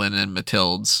Madeline and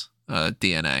Matilda's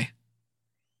DNA.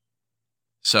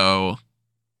 So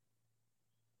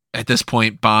at this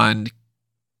point, Bond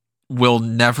will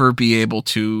never be able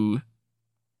to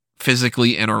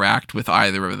physically interact with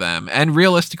either of them. And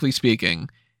realistically speaking,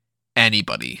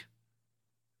 anybody.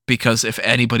 Because if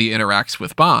anybody interacts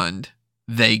with Bond,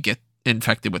 they get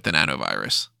infected with the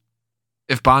nanovirus.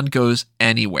 If Bond goes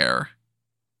anywhere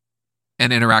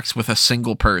and interacts with a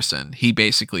single person, he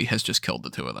basically has just killed the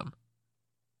two of them.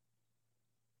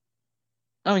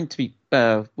 I mean, to be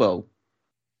well,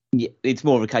 yeah, it's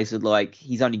more of a case of like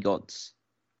he's only got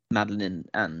Madeline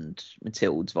and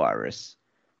Matilda's virus,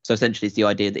 so essentially it's the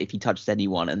idea that if he touches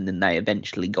anyone and then they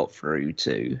eventually got through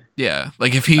to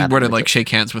like if he Madeline were to and like shake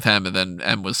hands with him and then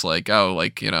M was like, oh,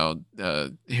 like, you know,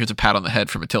 here's a pat on the head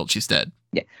from Matilda, she's dead.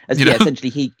 Yeah, essentially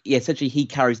he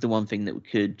carries the one thing that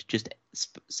could just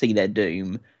see their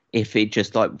doom if it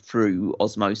just like through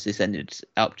osmosis ended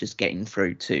up just getting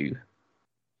through to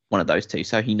one of those two.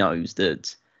 So he knows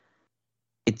that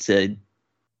it's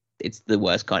the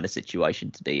worst kind of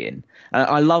situation to be in.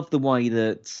 I love the way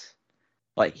that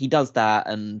like he does that,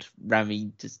 and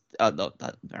Rami just not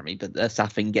Rami, but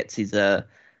Safin gets his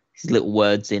little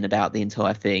words in about the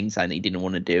entire thing, saying he didn't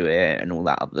want to do it and all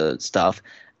that other stuff.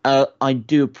 I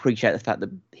do appreciate the fact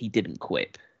that he didn't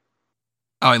quit.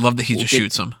 Oh, I love that he just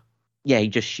shoots him. Yeah, he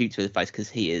just shoots with the face because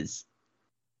he is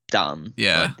done.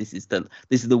 Yeah, like, this is the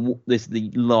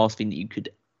last thing that you could.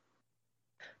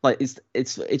 Like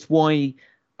it's why.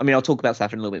 I mean, I'll talk about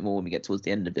Safin a little bit more when we get towards the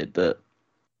end of it, but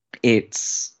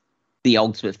it's the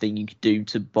ultimate thing you could do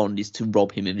to Bond is to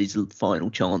rob him of his final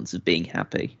chance of being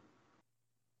happy,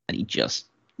 and he just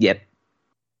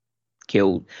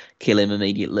kill him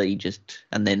immediately.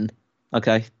 And then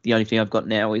okay, the only thing I've got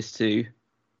now is to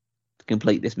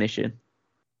complete this mission.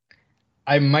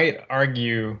 I might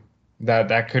argue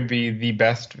that could be the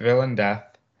best villain death,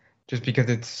 just because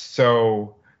it's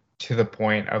so to the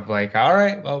point of like, all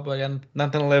right, well, we got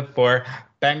nothing to live for.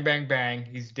 Bang, bang, bang,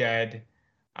 he's dead.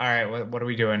 All right, what are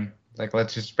we doing? Like,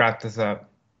 let's just wrap this up.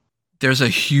 There's a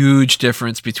huge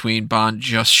difference between Bond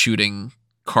just shooting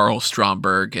Karl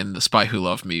Stromberg in The Spy Who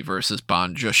Loved Me versus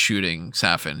Bond just shooting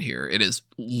Safin here. It is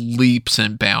leaps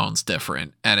and bounds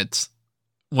different, and it's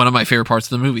one of my favorite parts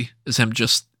of the movie is him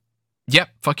just, yep,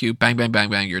 fuck you, bang, bang, bang,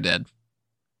 bang, you're dead.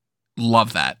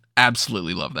 Love that.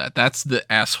 Absolutely love that. That's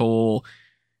the asshole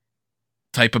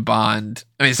type of Bond.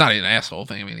 I mean, it's not an asshole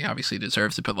thing. I mean, he obviously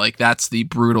deserves it, but like that's the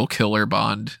brutal killer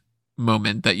Bond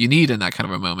moment that you need in that kind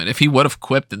of a moment. If he would have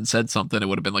quipped and said something, it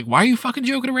would have been like, why are you fucking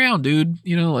joking around, dude?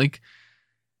 You know, like,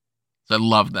 so I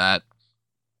love that.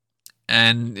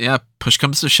 And yeah, push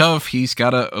comes to shove, he's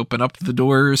got to open up the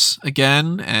doors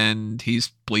again, and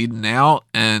he's bleeding out,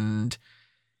 and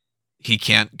he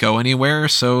can't go anywhere.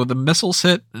 So the missiles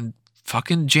hit, and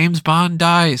fucking James Bond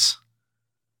dies.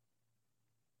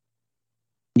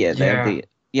 Yeah,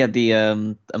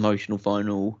 the emotional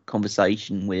final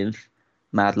conversation with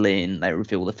Madeleine. They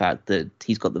reveal the fact that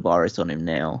he's got the virus on him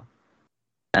now,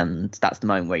 and that's the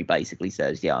moment where he basically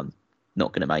says, "Yeah, I'm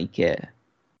not going to make it."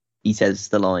 He says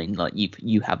the line like,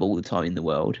 "You have all the time in the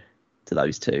world," to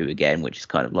those two again, which is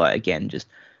kind of like again just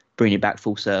bringing it back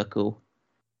full circle.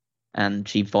 And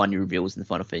she finally reveals in the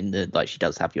final thing that like she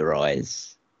does have your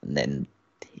eyes, and then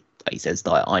he says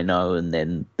like, "I know," and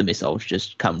then the missiles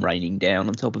just come raining down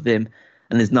on top of him,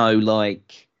 and it's not a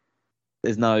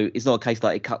case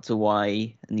like it cuts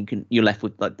away and you're left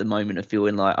with like the moment of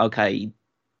feeling like, okay, you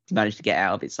managed to get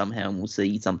out of it somehow and we'll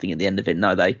see something at the end of it.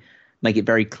 No, they make it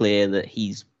very clear that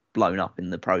he's blown up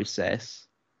in the process.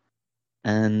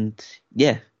 And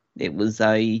yeah, it's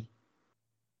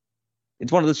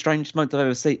one of the strangest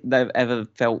moments I've ever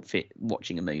felt fit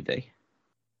watching a movie.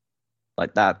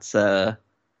 Like that's that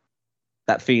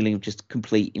feeling of just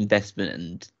complete investment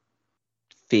and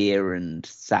fear and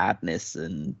sadness,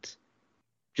 and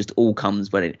just all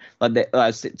comes when it like I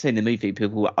was seeing the movie,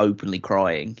 people were openly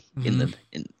crying in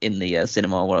the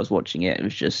cinema while I was watching it. It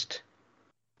was just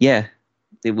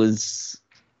it was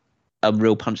a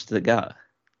real punch to the gut.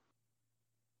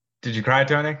 Did you cry,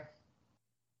 Tony?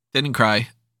 Didn't cry.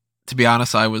 To be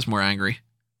honest, I was more angry.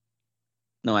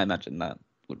 No, I imagine that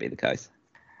would be the case.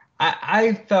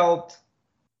 I felt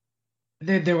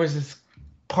there was this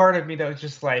part of me that was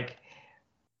just like,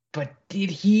 but did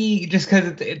he, just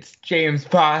because it's James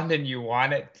Bond and you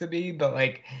want it to be, but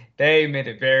like they made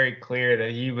it very clear that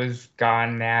he was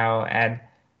gone now, and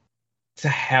it's a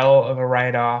hell of a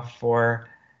write-off for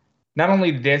not only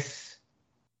this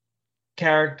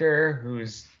character,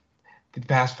 who's the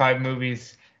past 5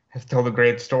 movies has told a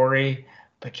great story,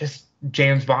 but just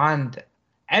James Bond.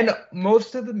 And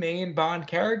most of the main Bond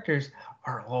characters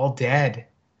are all dead.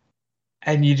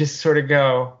 And you just sort of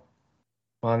go,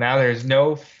 well, now there's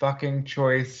no fucking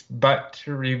choice but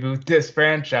to reboot this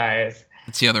franchise.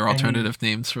 It's the other alternative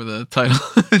names for the title.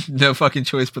 No fucking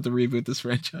choice but to reboot this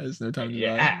franchise. No time to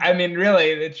die. I mean,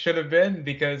 really, it should have been,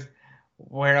 because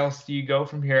where else do you go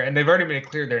from here? And they've already made it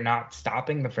clear they're not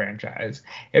stopping the franchise.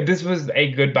 If this was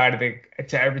a goodbye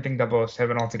to everything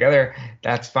 007 altogether,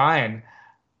 that's fine.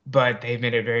 But they've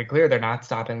made it very clear they're not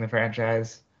stopping the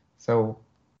franchise. So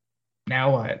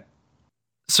now what?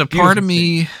 So part of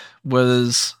me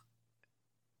was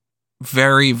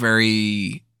very,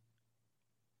 very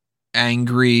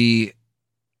angry,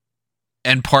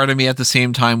 and part of me at the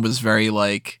same time was very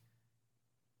like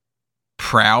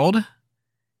proud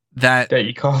that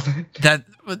you called it that.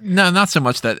 No, not so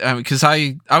much that, because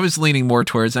I was leaning more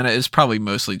towards, and it was probably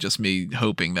mostly just me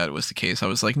hoping that it was the case. I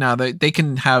was like, no, they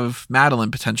can have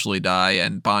Madeleine potentially die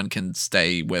and Bond can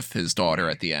stay with his daughter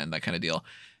at the end, that kind of deal.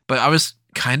 But I was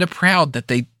kind of proud that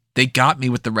they got me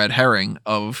with the red herring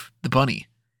of the bunny.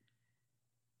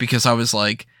 because I was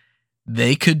like,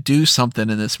 they could do something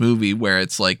in this movie where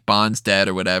it's like Bond's dead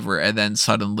or whatever, and then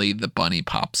suddenly the bunny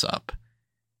pops up.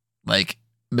 Like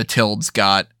Matilda's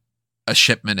got a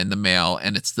shipment in the mail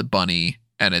and it's the bunny,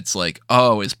 and it's like,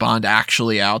 oh, is Bond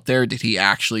actually out there? Did he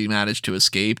actually manage to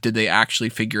escape? Did they actually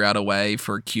figure out a way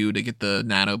for Q to get the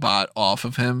nanobot off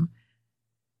of him?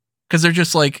 Because they're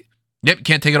just like, yep, you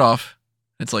can't take it off.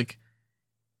 It's like,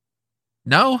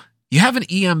 no, you have an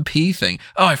EMP thing.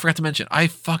 Oh, I forgot to mention, I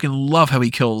fucking love how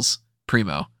he kills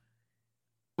Primo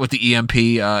with the EMP,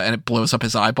 and it blows up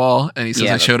his eyeball, and he says,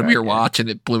 I showed him your watch, and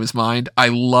it blew his mind. I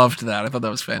loved that. I thought that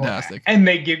was fantastic. And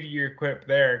they give you your quip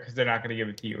there, because they're not going to give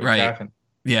it to you. Right.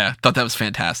 Yeah, thought that was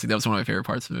fantastic. That was one of my favorite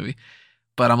parts of the movie.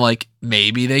 But I'm like,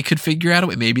 maybe they could figure out a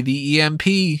way. Maybe the EMP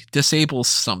disables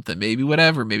something. Maybe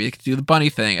whatever. Maybe they could do the bunny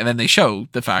thing. And then they show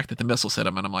the fact that the missiles hit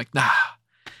him, and I'm like, nah,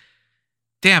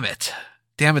 damn it.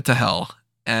 Damn it to hell.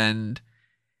 And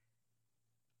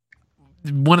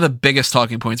one of the biggest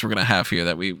talking points we're going to have here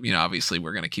that we, obviously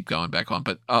we're going to keep going back on,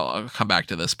 but I'll come back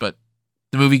to this. But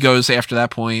the movie goes after that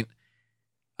point.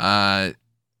 There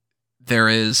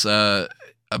is a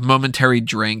momentary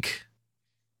drink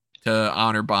to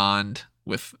honor Bond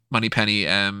with Moneypenny,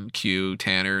 M, Q,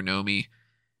 Tanner, Nomi.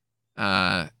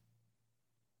 And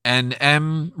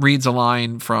M reads a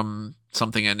line from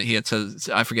something, and he says,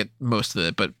 I forget most of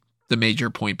it, but the major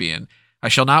point being, I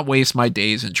shall not waste my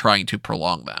days in trying to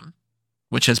prolong them,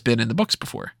 which has been in the books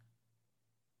before.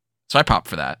 So I popped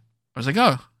for that. I was like,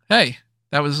 oh, hey,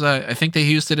 that was, I think they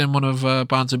used it in one of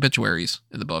Bond's obituaries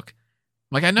in the book.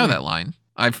 I'm like, I know that line.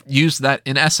 I've used that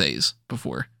in essays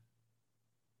before.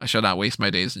 I shall not waste my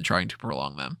days in trying to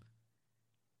prolong them.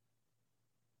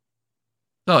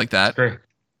 So I like that. Great.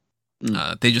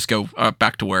 They just go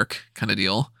back to work kind of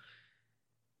deal.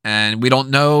 And we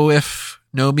don't know if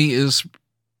Nomi is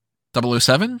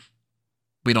 007.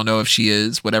 We don't know if she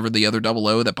is whatever the other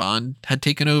 00 that Bond had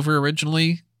taken over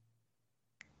originally.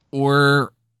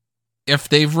 Or if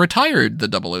they've retired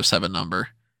the 007 number.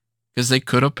 Because they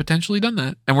could have potentially done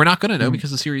that. And we're not going to know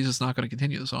because the series is not going to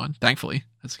continue this on. Thankfully,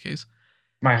 that's the case.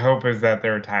 My hope is that they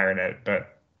retired it,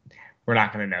 but we're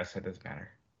not going to know, so it doesn't matter.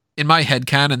 In my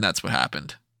headcanon, that's what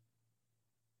happened.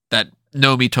 That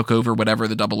Nomi took over whatever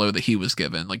the 00 that he was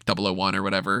given, like 001 or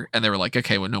whatever, and they were like,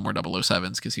 okay, well, no more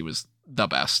 007s because he was the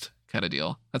best kind of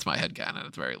deal. That's my headcanon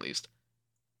at the very least.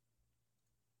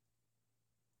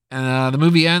 And the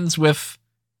movie ends with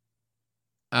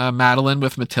Madeline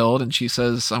with Matilda, and she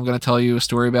says, I'm going to tell you a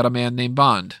story about a man named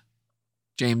Bond.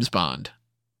 James Bond.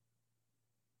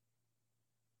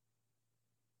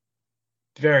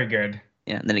 Very good.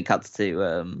 Yeah, and then it cuts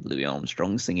to Louis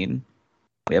Armstrong singing,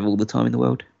 We Have All the Time in the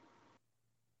World.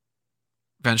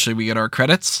 Eventually we get our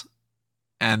credits,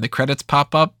 and the credits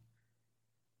pop up.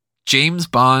 James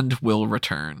Bond will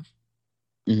return.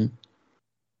 Mm-hmm.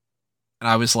 And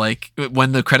I was like,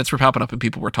 when the credits were popping up and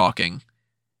people were talking,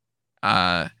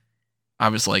 I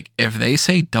was like, if they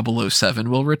say 007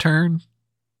 will return,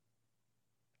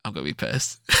 I'm going to be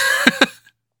pissed.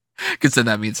 Because then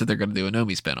that means that they're going to do a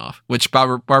Nomi spinoff, which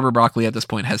Barbara Broccoli at this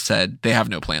point has said they have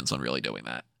no plans on really doing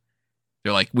that.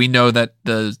 They're like, we know that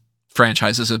the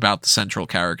franchise is about the central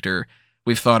character.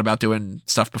 We've thought about doing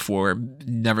stuff before.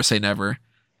 Never say never.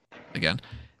 Again.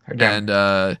 And,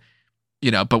 but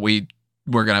we're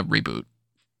going to reboot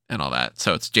and all that.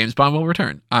 So it's James Bond will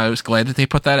return. I was glad that they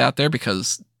put that out there,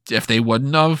 because if they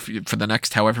wouldn't have, for the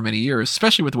next however many years,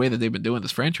 especially with the way that they've been doing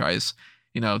this franchise,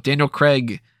 Daniel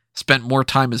Craig spent more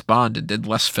time as Bond and did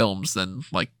less films than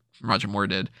like Roger Moore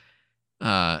did.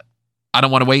 I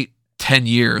don't want to wait 10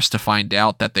 years to find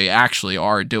out that they actually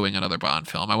are doing another Bond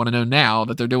film. I want to know now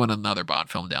that they're doing another Bond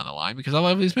film down the line, because I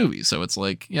love these movies. So it's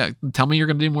like, yeah, tell me you're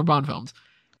going to do more Bond films.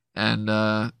 And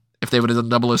if they would have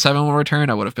done 007 will return,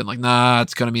 I would have been like, nah,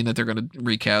 it's going to mean that they're going to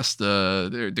recast, they're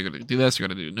going to do this, they're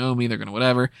going to do Nomi, they're going to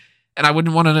whatever. And I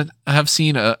wouldn't want to have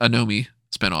seen a Nomi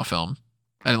spinoff film.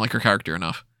 I didn't like her character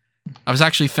enough. I was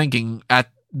actually thinking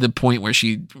at the point where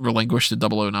she relinquished the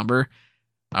 00 number,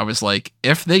 I was like,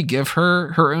 if they give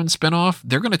her her own spinoff,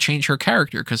 they're going to change her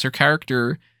character, because her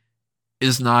character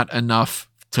is not enough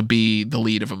to be the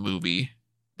lead of a movie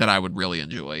that I would really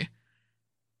enjoy.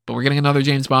 But we're getting another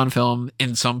James Bond film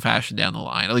in some fashion down the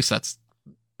line. At least that's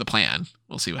the plan.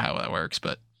 We'll see how that works.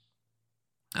 But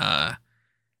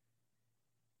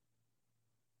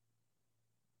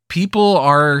people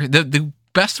are... The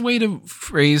best way to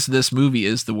phrase this movie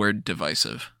is the word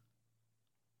divisive.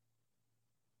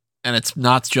 And it's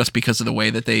not just because of the way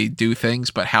that they do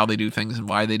things, but how they do things and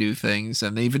why they do things.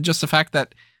 And even just the fact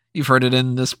that you've heard it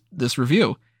in this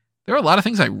review. There are a lot of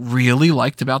things I really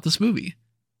liked about this movie.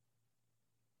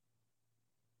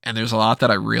 And there's a lot that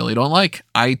I really don't like.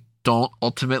 I don't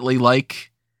ultimately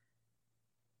like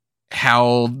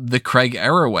how the Craig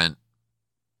era went.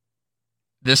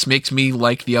 This makes me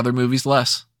like the other movies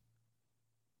less.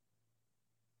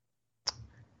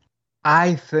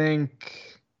 I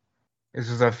think this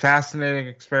was a fascinating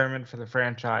experiment for the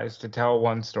franchise to tell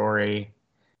one story.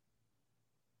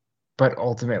 But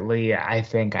ultimately, I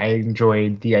think I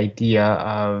enjoyed the idea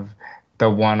of the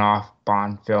one-off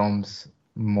Bond films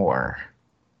more.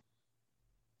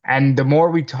 And the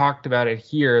more we talked about it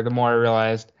here, the more I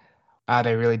realized,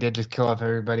 they really did just kill off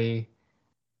everybody,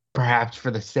 perhaps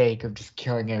for the sake of just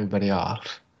killing everybody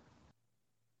off.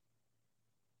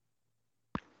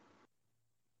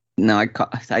 No, I can't,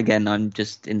 again, I'm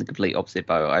just in the complete opposite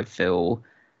boat. I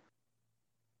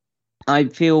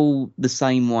feel the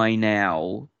same way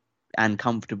now and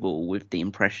comfortable with the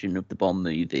impression of the Bond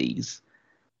movies.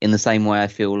 In the same way, I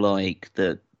feel like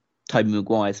that Tobey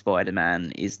Maguire's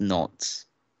Spider-Man is not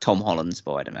Tom Holland's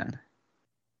Spider-Man.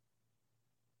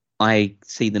 I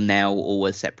see them now all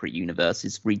as separate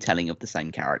universes, retelling of the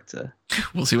same character.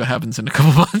 We'll see what happens in a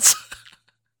couple months.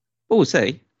 We'll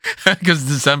see. Because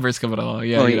December's coming along.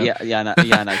 Yeah, well, yeah, no,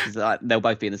 because they'll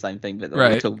both be in the same thing, but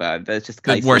we'll talk about it. But it's just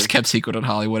the worst kept secret in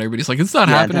Hollywood. Everybody's like, it's not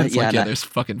happening. It's there's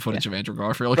fucking footage of Andrew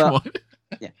Garfield. Come on.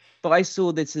 Yeah, but I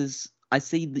saw this as I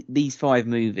see these 5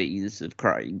 movies of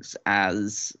Craig's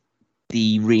as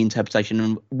the reinterpretation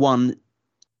of one,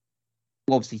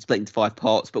 obviously split into 5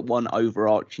 parts, but one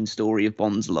overarching story of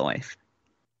Bond's life.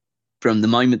 From the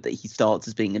moment that he starts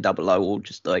as being a 00, or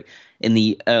just like in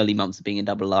the early months of being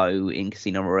a 00 in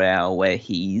Casino Royale, where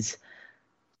he's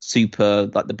super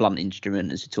like the blunt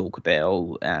instrument, as you talk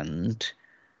about, and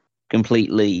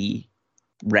completely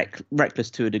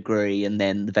reckless to a degree, and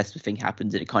then the Vesper thing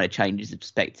happens and it kind of changes the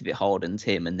perspective, it hardens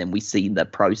him, and then we see the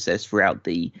process throughout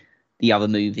the other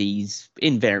movies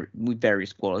with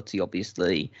various quality,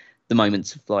 obviously. The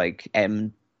moments of like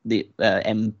M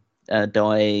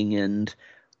dying and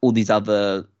all these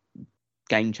other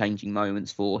game-changing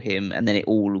moments for him, and then it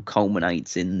all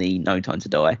culminates in the No Time to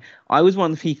Die. I was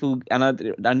one of the people, and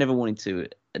I never wanted to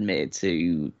admit it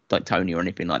to like Tony or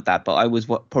anything like that, but I was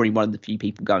probably one of the few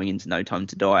people going into No Time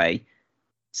to Die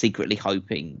secretly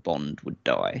hoping Bond would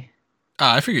die.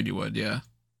 I figured you would, yeah.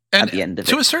 And at the end of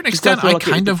to a certain extent, I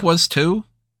kind of was too,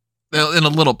 in a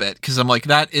little bit, because I'm like,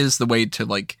 that is the way to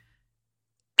like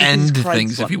end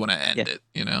things if you want to end it,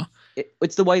 you know?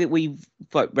 It's the way that we've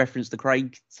referenced the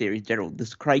Craig series in general. The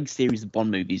Craig series of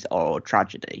Bond movies are a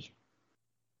tragedy.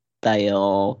 They're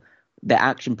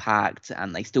action packed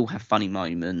and they still have funny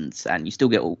moments, and you still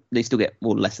get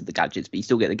less of the gadgets, but you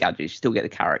still get the gadgets, you still get the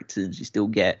characters, you still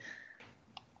get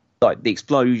like the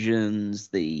explosions,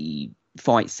 the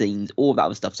fight scenes, all of that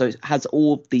other stuff. So it has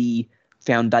all of the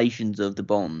foundations of the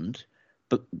Bond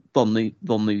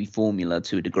movie formula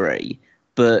to a degree,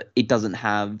 but it doesn't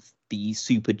have the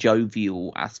super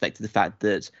jovial aspect of the fact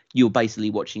that you're basically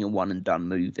watching a one and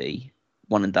done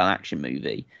action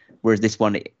movie, whereas this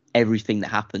one, everything that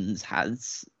happens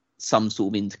has some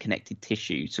sort of interconnected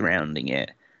tissue surrounding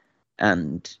it,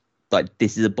 and like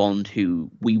this is a Bond who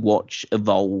we watch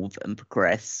evolve and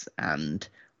progress, and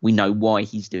we know why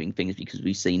he's doing things because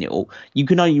we've seen it all. You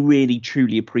can only really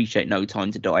truly appreciate No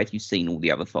Time to Die if you've seen all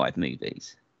the other 5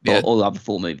 movies, or all the other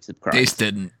 4 movies of Craig. Dace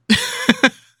didn't.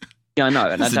 Yeah, I know.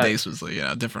 And Dace was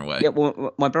a different way. Yeah,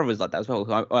 well, my brother was like that as well.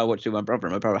 I watched it with my brother,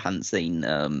 and my brother hadn't seen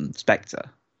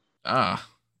Spectre.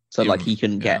 So like he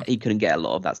couldn't get a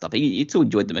lot of that stuff. He still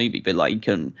enjoyed the movie, but like he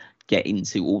couldn't get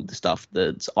into all the stuff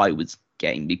that I was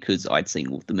getting because I'd seen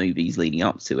all the movies leading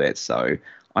up to it. So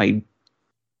and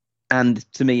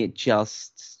to me, it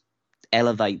just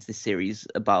elevates the series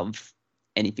above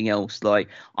anything else. Like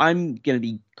I'm going to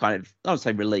be kind of, I would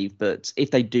say relieved, but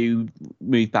if they do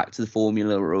move back to the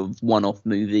formula of one-off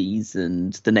movies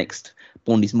and the next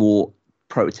Bond is more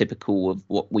prototypical of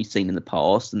what we've seen in the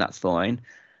past, and that's fine.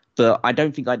 But I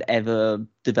don't think I'd ever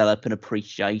develop an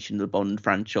appreciation of the Bond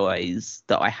franchise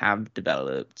that I have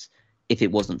developed if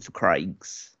it wasn't for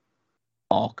Craig's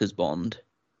arc as Bond.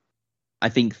 I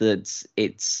think that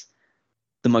it's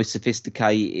the most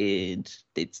sophisticated,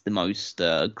 it's the most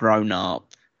grown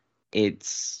up,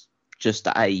 it's just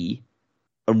a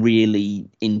really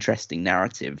interesting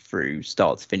narrative through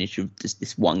start to finish of just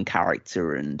this one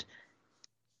character and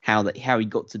how he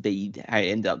got to be, how he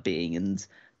ended up being, and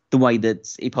the way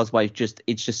that he passed away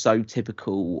it's just so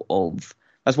typical of.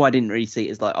 That's why I didn't really see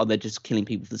it as like, oh, they're just killing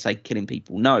people for the sake of killing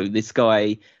people. No, this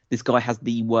guy has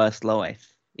the worst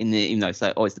life. Even though it's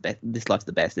like, oh, it's the best. This life's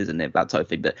the best, isn't it? That type of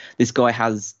thing. But this guy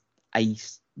has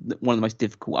one of the most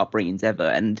difficult upbringings ever,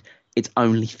 and it's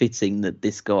only fitting that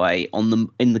this guy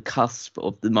in the cusp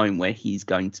of the moment where he's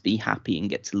going to be happy and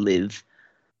get to live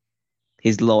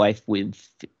his life with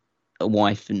a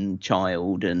wife and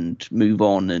child and move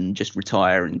on and just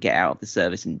retire and get out of the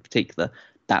service in particular,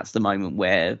 that's the moment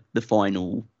where the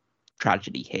final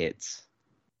tragedy hits.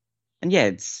 And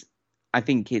yeah, I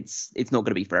think it's not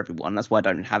going to be for everyone. That's why I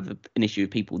don't have an issue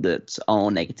with people that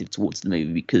are negative towards the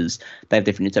movie, because they have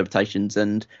different interpretations,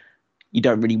 and you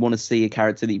don't really want to see a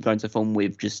character that you've gone so fond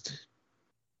with just,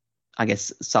 I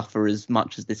guess, suffer as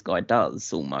much as this guy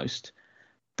does almost.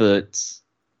 But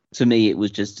to me, it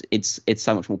was just it's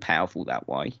so much more powerful that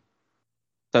way.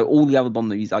 So all the other Bond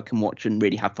movies I can watch and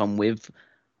really have fun with,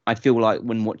 I feel like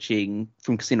when watching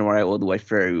from Casino Royale all the way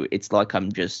through, it's like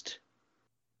I'm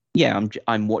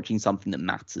watching something that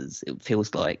matters. It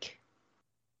feels like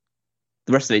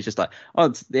the rest of it is just like,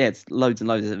 it's loads and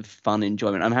loads of fun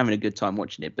enjoyment. I'm having a good time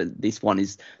watching it, but this one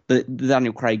is the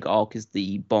Daniel Craig arc is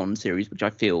the Bond series, which I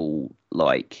feel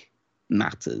like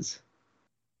matters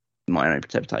in my own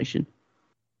interpretation.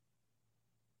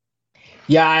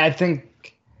 Yeah, I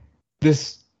think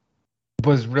this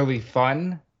was really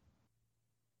fun,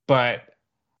 but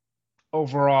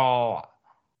overall,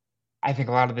 I think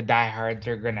a lot of the diehards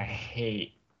are gonna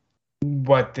hate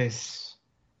what this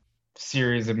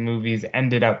series of movies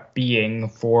ended up being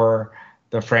for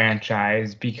the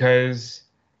franchise, because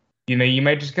you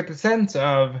might just get the sense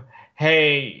of,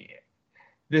 hey,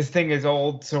 this thing is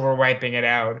old, so we're wiping it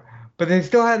out. But they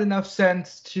still had enough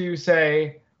sense to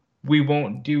say, we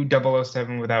won't do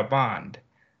 007 without Bond.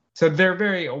 So they're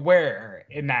very aware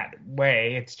in that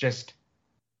way. It's just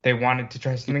they wanted to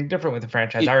try something different with the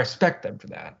franchise. I respect them for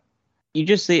that. You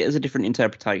just see it as a different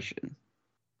interpretation.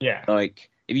 Yeah.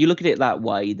 Like, if you look at it that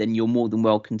way, then you're more than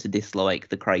welcome to dislike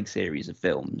the Craig series of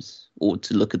films, or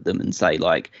to look at them and say,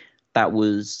 like, that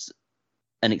was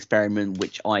an experiment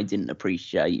which I didn't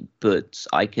appreciate, but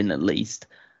I can at least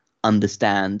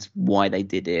understand why they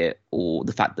did it, or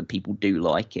the fact that people do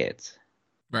like it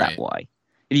that way.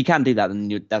 If you can do that,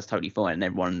 then that's totally fine, and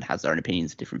everyone has their own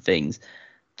opinions of different things.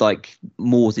 Like,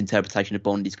 Moore's interpretation of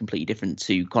Bond is completely different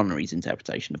to Connery's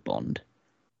interpretation of Bond.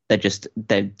 They're just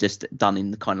done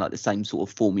in the kind of like the same sort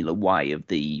of formula way of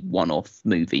the one-off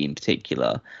movie in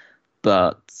particular,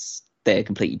 but they're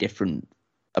completely different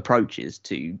approaches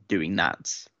to doing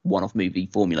that one-off movie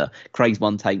formula. Craig's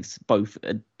one takes both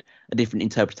a different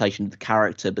interpretation of the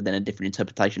character, but then a different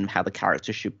interpretation of how the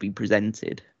character should be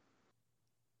presented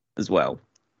as well.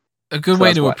 A good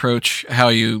way to approach how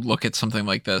you look at something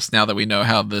like this, now that we know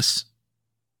how this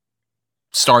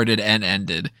started and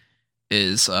ended,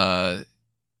 is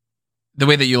the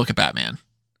way that you look at Batman.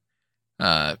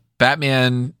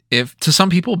 Batman, if to some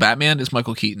people Batman is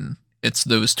Michael Keaton, it's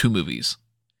those two movies.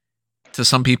 To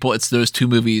some people, it's those two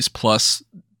movies plus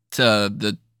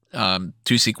the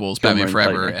two sequels, Batman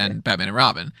Forever and Batman and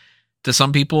Robin. To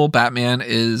some people, Batman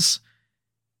is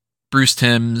Bruce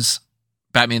Timm's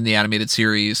Batman the Animated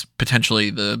Series,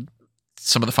 potentially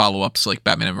some of the follow-ups like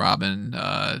Batman and Robin,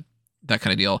 that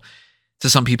kind of deal. To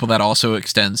some people, that also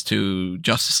extends to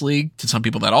Justice League. To some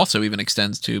people, that also even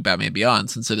extends to Batman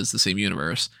Beyond, since it is the same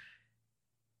universe.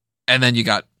 And then you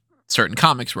got certain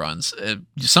comics runs.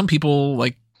 Some people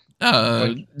like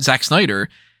Zack Snyder,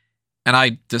 and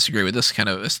I disagree with this kind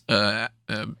of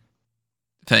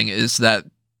thing, is that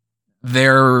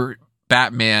their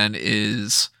Batman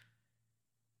is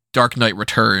Dark Knight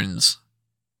Returns,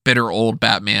 bitter old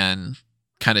Batman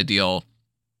kind of deal.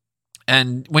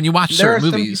 And when you watch certain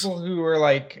movies, there are some people who are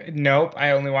like, nope,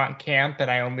 I only want camp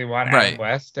and I only want Adam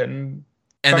West. And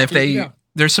if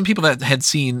there's some people that had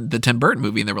seen the Tim Burton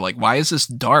movie and they were like, why is this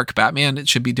dark? Batman, it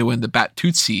should be doing the Bat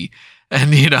Tootsie.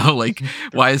 And, like,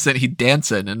 why isn't he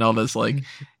dancing and all this, like,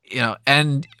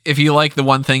 and if you like the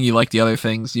one thing, you like the other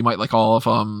things, you might like all of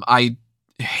them. I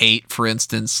hate, for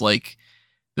instance, like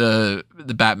the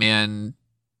Batman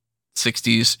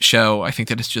 60s show. I think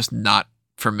that it's just not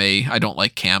for me. I don't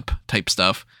like camp type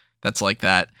stuff that's like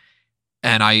that.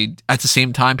 And at the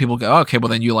same time, people go, oh, okay, well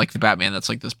then you like the Batman that's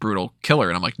like this brutal killer.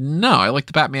 And I'm like, no, I like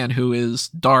the Batman who is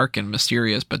dark and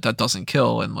mysterious, but that doesn't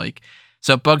kill. And like,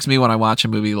 so it bugs me when I watch a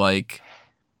movie like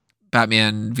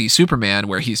Batman v Superman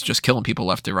where he's just killing people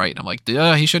left and right. And I'm like,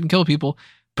 he shouldn't kill people.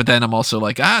 But then I'm also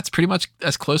like, it's pretty much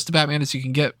as close to Batman as you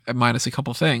can get, minus a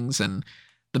couple things. And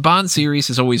the Bond series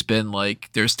has always been like,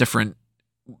 there's different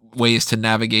ways to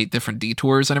navigate different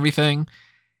detours and everything.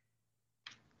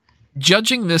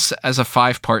 Judging this as a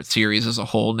 5-part series as a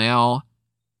whole now,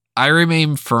 I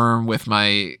remain firm with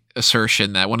my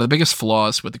assertion that one of the biggest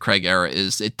flaws with the Craig era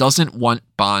is it doesn't want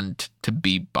Bond to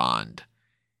be Bond.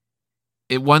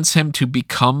 It wants him to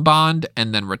become Bond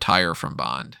and then retire from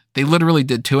Bond. They literally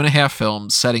did 2.5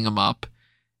 films setting him up,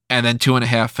 and then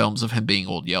 2.5 films of him being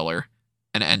Old Yeller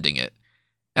and ending it.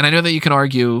 And I know that you can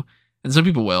argue, and some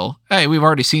people will, hey, we've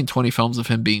already seen 20 films of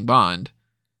him being Bond.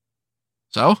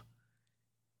 So,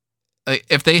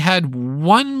 if they had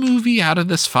one movie out of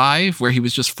this 5 where he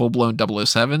was just full-blown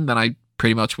 007, then I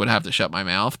pretty much would have to shut my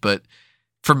mouth. But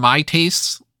for my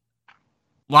tastes,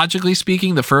 logically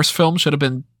speaking, the first film should have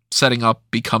been setting up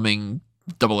becoming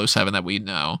 007 that we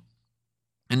know.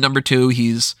 And number 2,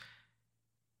 he's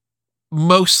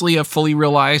mostly a fully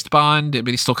realized Bond, but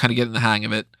he's still kind of getting the hang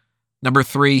of it. Number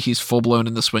 3, he's full-blown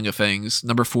in the swing of things.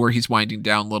 Number 4, he's winding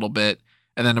down a little bit.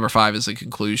 And then number 5 is the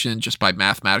conclusion, just by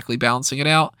mathematically balancing it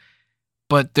out.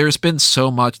 But there's been so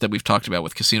much that we've talked about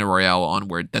with Casino Royale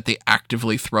onward that they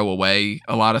actively throw away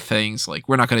a lot of things. Like,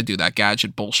 we're not going to do that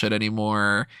gadget bullshit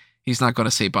anymore. He's not going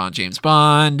to say Bond James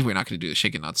Bond. We're not going to do the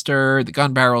shake and not stir. The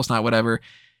gun barrel's not whatever.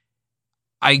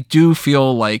 I do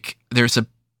feel like there's a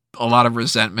lot of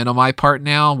resentment on my part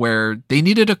now where they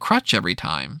needed a crutch every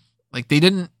time. Like, they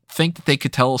didn't think that they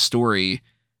could tell a story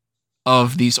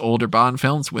of these older Bond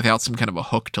films without some kind of a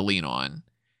hook to lean on.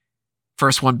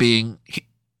 First one being,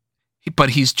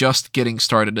 but he's just getting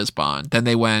started as Bond. Then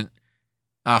they went,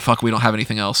 fuck, we don't have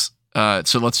anything else.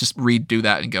 So let's just redo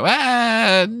that and go,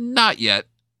 not yet.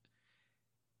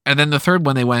 And then the third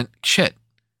one, they went, shit,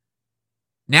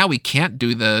 now we can't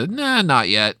do the, not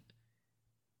yet.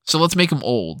 So let's make him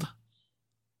old.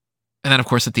 And then, of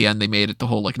course, at the end, they made it the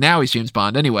whole, like, now he's James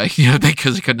Bond anyway,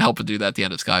 because they couldn't help but do that at the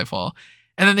end of Skyfall.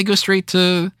 And then they go straight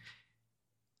to,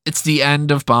 it's the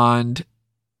end of Bond,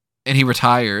 and he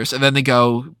retires. And then they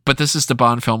go, but this is the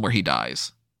Bond film where he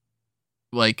dies.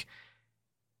 Like,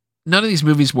 none of these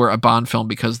movies were a Bond film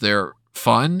because they're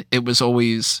fun. It was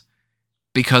always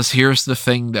because here's the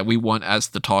thing that we want as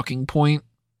the talking point.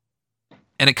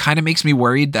 And it kind of makes me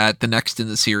worried that the next in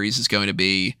the series is going to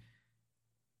be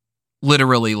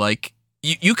literally like,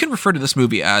 you can refer to this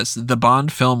movie as the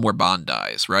Bond film where Bond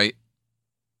dies, right?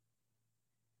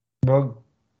 Well,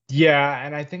 yeah,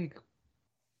 and I think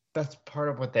that's part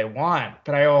of what they want.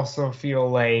 But I also feel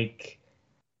like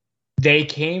they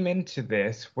came into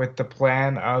this with the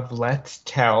plan of let's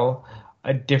tell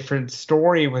a different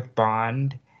story with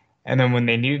Bond. And then when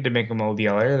they needed to make him Old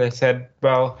Yeller, they said,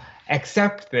 well,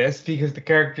 accept this because the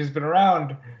character's been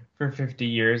around for 50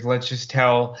 years. Let's just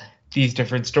tell these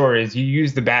different stories. You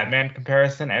use the Batman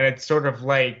comparison, and it's sort of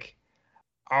like,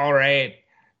 all right,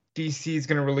 DC is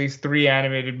going to release 3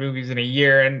 animated movies in a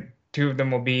year, and 2 of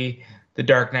them will be The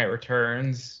Dark Knight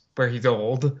Returns, where he's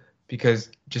old,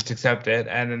 because just accept it,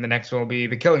 and then the next one will be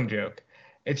The Killing Joke.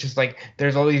 It's just like,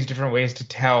 there's all these different ways to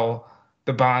tell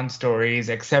the Bond stories,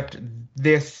 except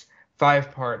this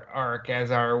 5-part arc as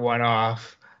our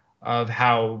one-off of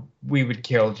how we would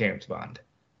kill James Bond.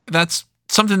 That's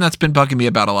something that's been bugging me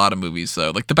about a lot of movies,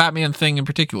 though. Like the Batman thing in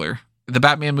particular. The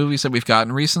Batman movies that we've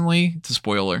gotten recently, it's a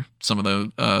spoiler, some of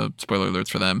the spoiler alerts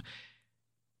for them.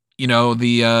 You know,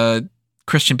 the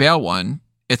Christian Bale one,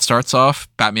 it starts off,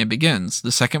 Batman Begins.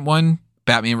 The second one,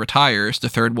 Batman retires. The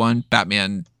third one,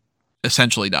 Batman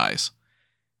essentially dies.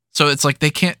 So it's like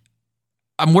they can't...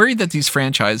 I'm worried that these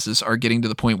franchises are getting to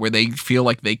the point where they feel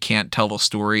like they can't tell the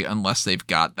story unless they've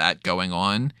got that going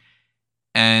on.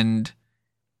 And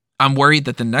I'm worried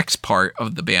that the next part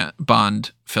of the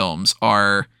Bond films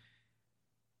are,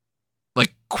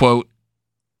 like, quote,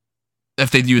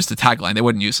 if they'd use the tagline, they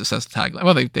wouldn't use this as a tagline.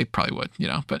 Well, they probably would,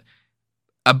 but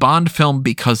a Bond film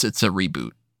because it's a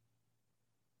reboot.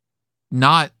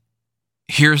 Not,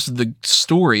 here's the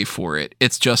story for it.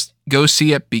 It's just, go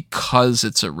see it because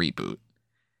it's a reboot.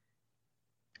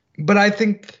 But I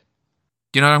think...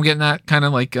 You know what I'm getting at? Kind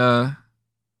of like...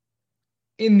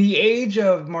 In the age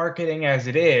of marketing as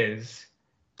it is,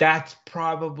 that's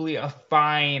probably a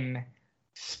fine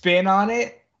spin on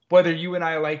it, whether you and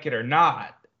I like it or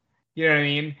not. You know what I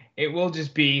mean? It will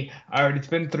just be, all right, it's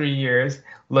been 3 years.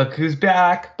 Look who's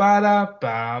back.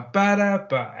 Ba-da-ba,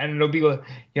 ba-da-ba. And it'll be,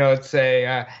 let's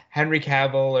say Henry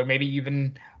Cavill, or maybe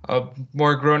even a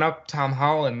more grown-up Tom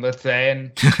Holland, let's say.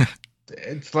 And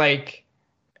it's like...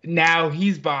 now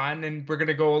he's Bond, and we're going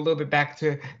to go a little bit back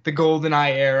to the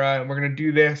GoldenEye era, and we're going to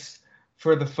do this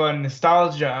for the fun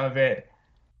nostalgia of it.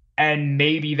 And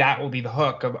maybe that will be the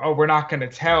hook of, we're not going to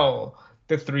tell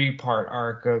the 3-part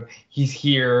arc of he's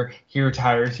here, he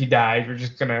retires, he dies. We're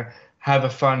just going to have a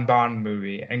fun Bond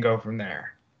movie and go from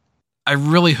there. I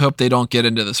really hope they don't get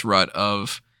into this rut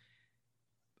of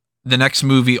the next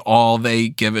movie, all they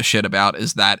give a shit about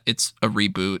is that it's a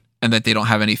reboot, and that they don't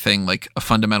have anything like a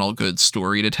fundamental good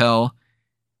story to tell.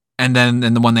 And then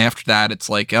in the one after that, it's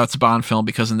like, oh, it's a Bond film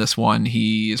because in this one,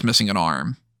 he is missing an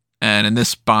arm. And in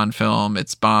this Bond film,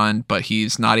 it's Bond, but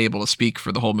he's not able to speak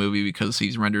for the whole movie because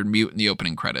he's rendered mute in the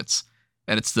opening credits.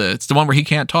 And it's the one where he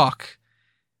can't talk.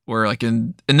 Where like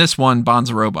in this one, Bond's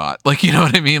a robot. Like, you know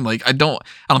what I mean? Like, I don't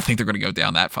think they're gonna go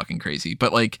down that fucking crazy.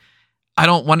 But like, I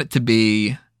don't want it to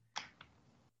be,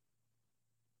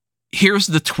 here's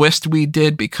the twist we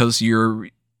did because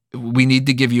we need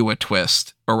to give you a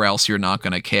twist or else you're not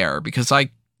gonna care. Because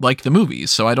I like the movies,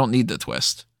 so I don't need the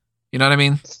twist. You know what I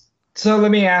mean? So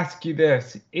let me ask you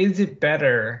this. Is it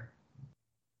better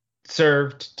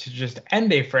served to just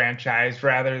end a franchise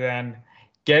rather than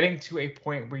getting to a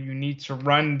point where you need to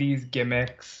run these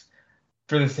gimmicks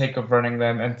for the sake of running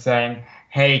them and saying,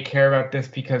 hey, care about this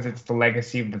because it's the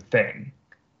legacy of the thing?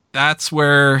 That's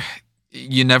where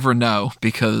you never know,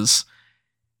 because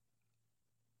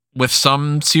with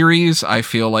some series, I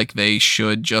feel like they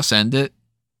should just end it.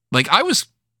 Like, I was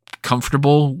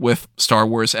comfortable with Star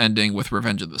Wars ending with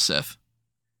Revenge of the Sith.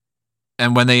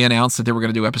 And when they announced that they were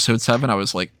going to do episode 7, I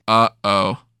was like,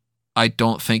 uh-oh, I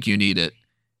don't think you need it.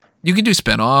 You can do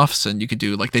spin-offs, and you could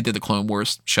do, like, they did the Clone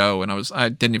Wars show, and I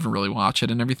didn't even really watch it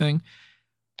and everything.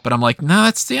 But I'm like, no,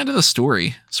 it's the end of the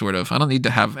story, sort of. I don't need to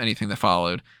have anything that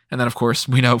followed. And then, of course,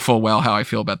 we know full well how I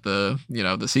feel about the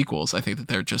sequels. I think that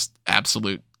they're just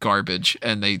absolute garbage,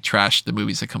 and they trash the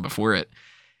movies that come before it.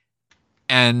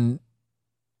 And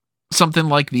something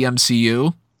like the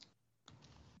MCU,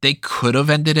 they could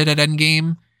have ended it at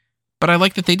Endgame, but I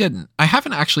like that they didn't. I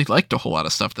haven't actually liked a whole lot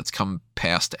of stuff that's come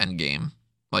past Endgame.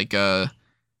 Like, I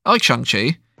like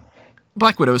Shang-Chi.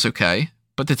 Black Widow's okay,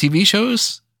 but the TV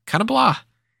shows, kind of blah.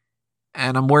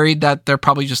 And I'm worried that they're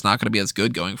probably just not going to be as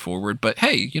good going forward. But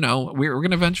hey, you know, we're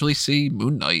going to eventually see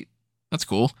Moon Knight. That's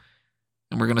cool.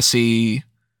 And we're going to see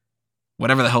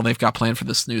whatever the hell they've got planned for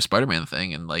this new Spider-Man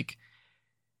thing. And like,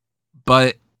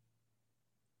 but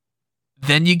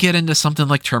then you get into something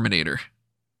like Terminator.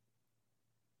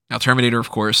 Now, Terminator, of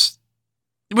course,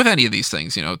 with any of these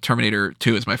things, you know, Terminator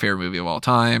 2 is my favorite movie of all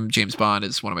time. James Bond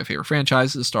is one of my favorite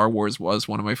franchises. Star Wars was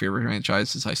one of my favorite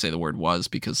franchises. I say the word was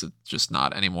because it's just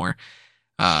not anymore.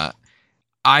 I'm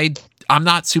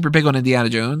not super big on Indiana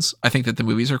Jones. I think that the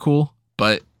movies are cool,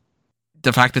 but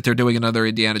the fact that they're doing another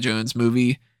Indiana Jones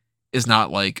movie is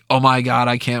not like, oh my God,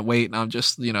 I can't wait. And I'm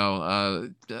just, you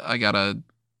know, I got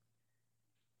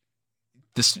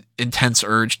this intense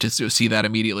urge to see that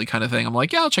immediately kind of thing. I'm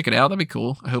like, yeah, I'll check it out. That'd be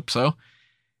cool. I hope so.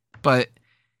 But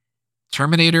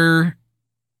Terminator,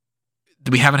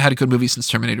 we haven't had a good movie since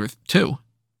Terminator 2.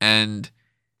 And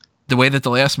the way that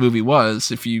the last movie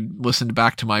was, if you listened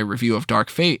back to my review of Dark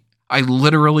Fate, I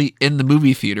literally, in the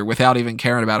movie theater, without even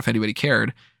caring about if anybody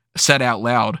cared, said out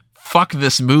loud, fuck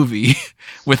this movie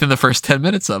within the first 10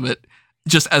 minutes of it,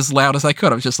 just as loud as I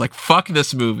could. I was just like, fuck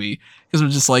this movie. Because I'm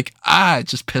just like, it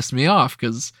just pissed me off.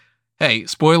 Because, hey,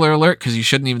 spoiler alert, because you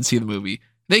shouldn't even see the movie.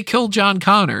 They killed John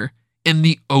Connor in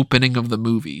the opening of the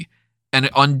movie and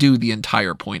undo the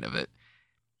entire point of it.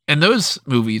 And those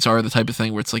movies are the type of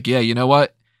thing where it's like, yeah, you know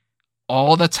what?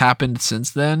 All that's happened since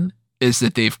then is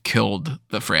that they've killed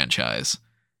the franchise.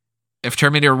 If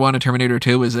Terminator 1 and Terminator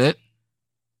 2 is it,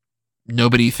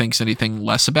 nobody thinks anything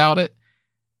less about it.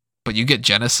 But you get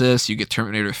Genesis, you get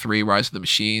Terminator 3, Rise of the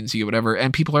Machines, you get whatever,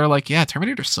 and people are like, yeah,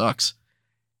 Terminator sucks.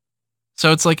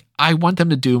 So it's like, I want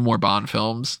them to do more Bond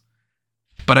films,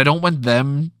 but I don't want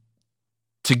them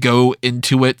to go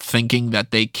into it thinking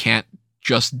that they can't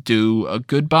just do a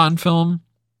good Bond film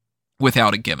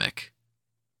without a gimmick.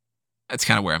 That's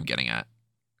kind of where I'm getting at.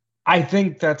 I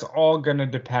think that's all going to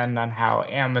depend on how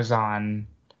Amazon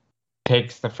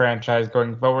takes the franchise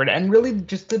going forward, and really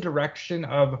just the direction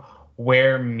of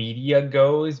where media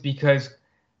goes, because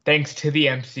thanks to the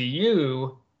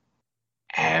MCU,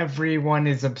 everyone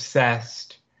is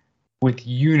obsessed with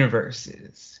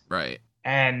universes. Right.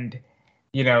 And,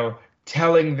 you know,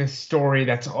 telling this story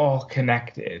that's all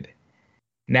connected.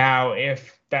 Now,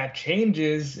 if that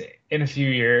changes in a few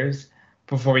years,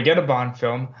 before we get a Bond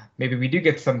film, maybe we do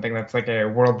get something that's like a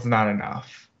world's not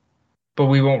enough. But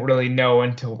we won't really know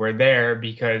until we're there,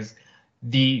 because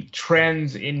the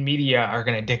trends in media are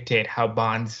going to dictate how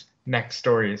Bond's next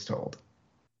story is told.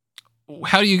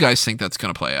 How do you guys think that's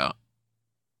going to play out?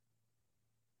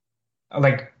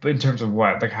 Like, in terms of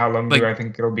what? Like, how long do I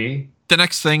think it'll be? The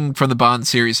next thing from the Bond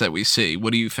series that we see,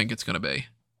 what do you think it's going to be?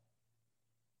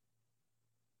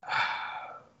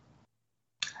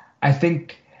 I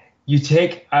think you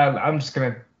take... I'm just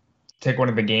going to take one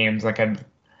of the games, like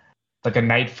a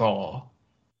Nightfall.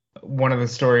 One of the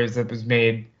stories that was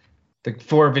made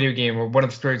for a video game, or one of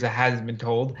the stories that hasn't been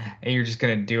told, and you're just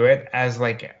going to do it as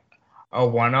like a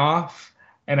one-off.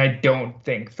 And I don't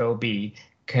think they'll be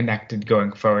connected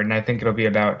going forward. And I think it'll be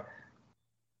about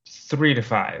 3 to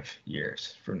 5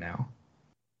 years from now.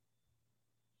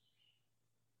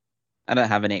 I don't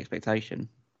have any expectation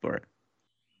for it.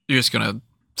 You're just gonna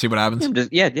see what happens.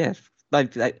 Yeah.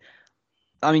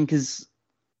 I mean, because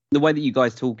the way that you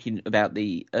guys talk about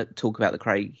the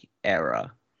Craig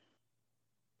era,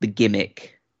 the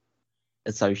gimmick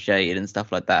associated and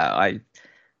stuff like that,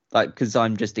 because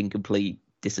I'm just in complete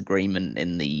disagreement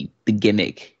in the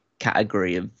gimmick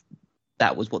category of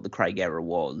that was what the Craig era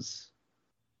was.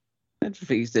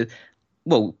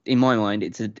 Well, in my mind,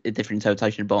 it's a different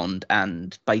interpretation of Bond,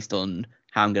 and based on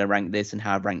how I'm going to rank this and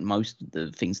how I've ranked most of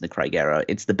the things in the Craig era,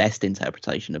 it's the best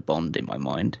interpretation of Bond in my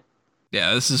mind.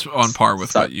 Yeah, this is on par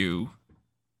with what you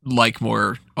like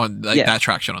more on that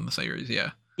traction on the series.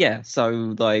 Yeah. Yeah.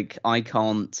 So I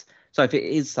can't. So if it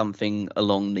is something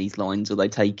along these lines, or they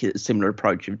take a similar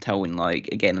approach of telling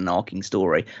again an arcing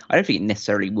story, I don't think it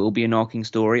necessarily will be an arcing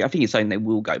story. I think it's something they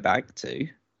will go back to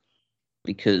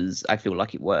because I feel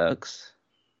like it works.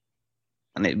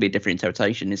 And it'd be a different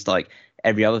interpretation. It's like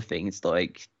every other thing. It's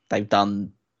like they've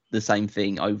done the same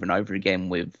thing over and over again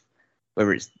with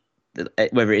whether it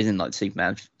isn't like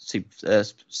Superman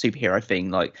superhero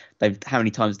thing. Like how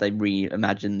many times they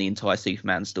reimagined the entire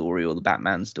Superman story or the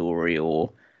Batman story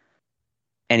or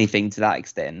anything to that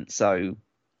extent. So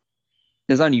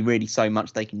there's only really so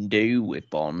much they can do with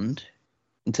Bond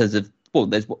in terms of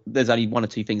there's only one or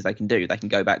two things they can do. They can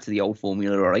go back to the old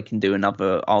formula or they can do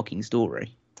another arcing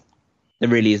story. There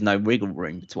really is no wiggle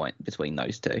room between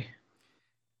those two.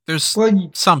 There's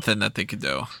something that they could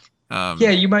do.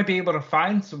 You might be able to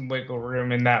find some wiggle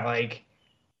room in that,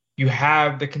 you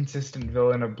have the consistent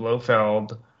villain of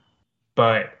Blofeld,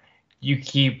 but you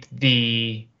keep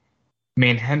the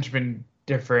main henchman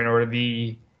different or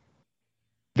the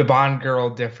Bond girl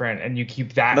different, and you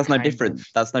keep that. That's no different.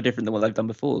 That's no different than what they've done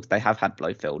before. They have had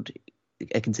Blofeld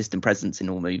a consistent presence in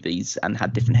all movies and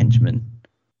had different henchmen.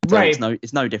 So right.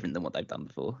 It's no different than what they've done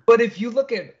before. But if you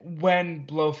look at when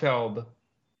Blofeld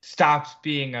stops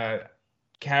being a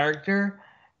character,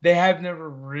 they have never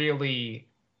really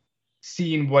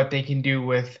seen what they can do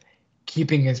with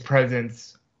keeping his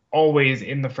presence always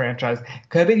in the franchise.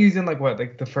 Because I think he's in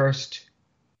the first.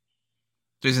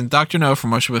 So he's in Dr. No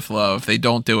from Russia with Love. They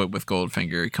don't do it with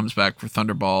Goldfinger. He comes back for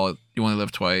Thunderball, You Only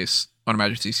Live Twice, On Her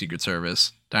Majesty's Secret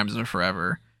Service, Diamonds Are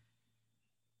Forever.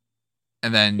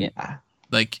 And then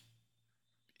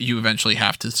you eventually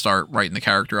have to start writing the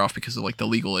character off because of the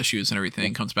legal issues and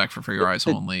everything. Comes back for Your Eyes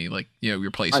Only.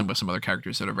 Replace him with some other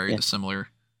characters that are very dissimilar.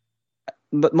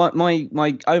 But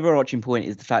my overarching point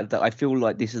is the fact that I feel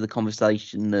like this is the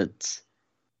conversation that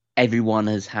everyone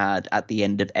has had at the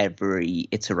end of every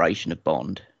iteration of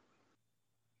Bond.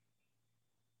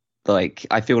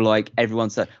 I feel like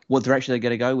everyone's said, what direction are they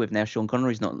going to go with now? Sean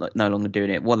Connery's no longer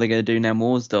doing it. What are they going to do now?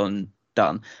 Moore's done.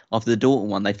 After the Dalton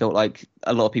one, they felt like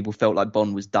a lot of people felt like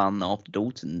Bond was done after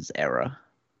Dalton's era,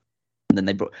 and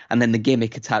then the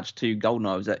gimmick attached to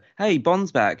Goldeneye was like, "Hey,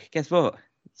 Bond's back. Guess what?"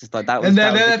 It's just like that was the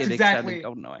gimmick exactly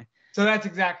Goldeneye. So that's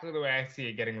exactly the way I see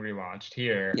it getting relaunched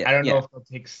here. Yeah, I don't know if it'll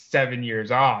take 7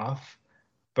 years off,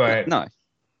 but no.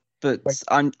 But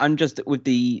I'm just with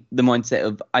the mindset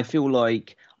of I feel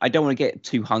like I don't want to get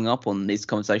too hung up on this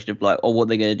conversation of what are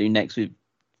they going to do next with.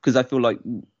 Because I feel like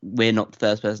we're not the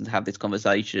first person to have this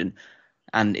conversation,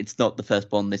 and it's not the first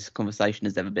Bond this conversation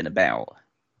has ever been about.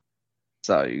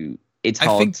 So it's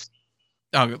hard.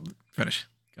 Finish.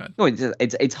 Go ahead. No,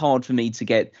 it's hard for me to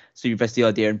get to invest the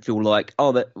idea and feel like,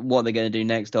 what are they going to do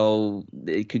next? Oh,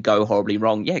 it could go horribly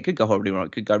wrong. Yeah, it could go horribly wrong.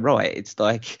 It could go right. It's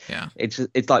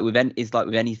it's like with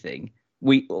anything.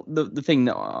 The thing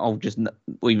that I'll just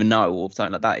even know or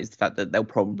something like that is the fact that they'll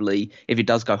probably, if it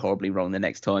does go horribly wrong the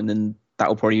next time, then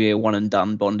that'll probably be a one and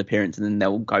done Bond appearance, and then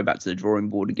they'll go back to the drawing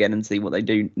board again and see what they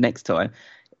do next time.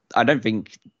 I don't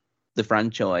think the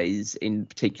franchise in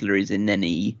particular is in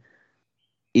any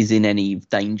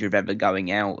danger of ever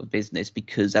going out of business,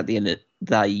 because at the end of the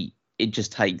day, it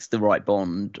just takes the right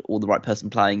Bond or the right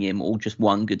person playing him or just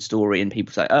one good story, and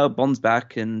people say, "Oh, Bond's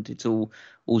back and it's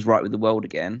all's right with the world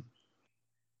again."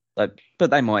 But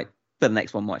the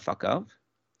next one might fuck up.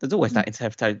 There's always that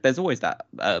interpretation. There's always that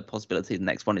possibility the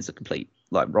next one is a complete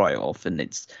write-off, and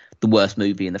it's the worst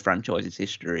movie in the franchise's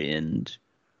history, and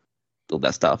all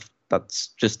that stuff. That's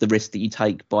just the risk that you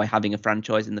take by having a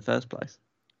franchise in the first place.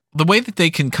 The way that they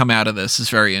can come out of this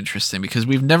is very interesting because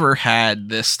we've never had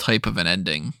this type of an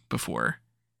ending before.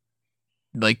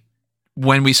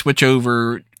 When we switch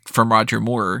over from Roger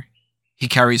Moore, he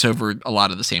carries over a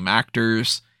lot of the same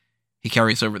actors. He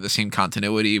carries over the same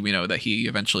continuity. We know that he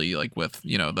eventually, with,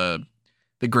 the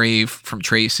grave from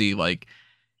Tracy,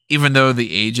 even though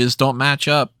the ages don't match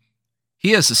up,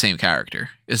 he is the same character.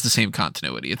 It's the same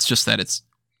continuity. It's just that it's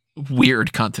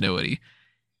weird continuity.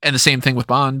 And the same thing with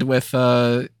Bond with,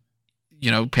 pass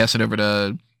it over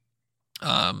to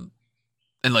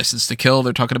in License to Kill,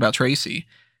 they're talking about Tracy.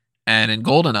 And in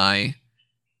GoldenEye,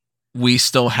 we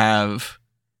still have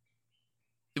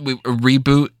a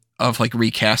reboot of like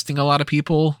recasting a lot of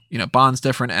people. Bond's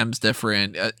different, M's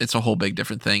different. It's a whole big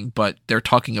different thing. But they're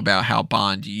talking about how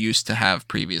Bond used to have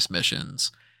previous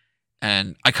missions.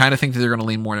 And I kind of think that they're going to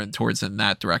lean more towards in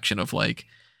that direction of like,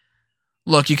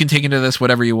 look, you can take into this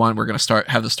whatever you want. We're going to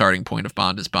have the starting point of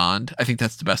Bond as Bond. I think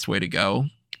that's the best way to go.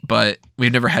 But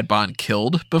we've never had Bond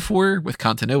killed before with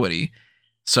continuity.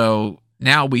 So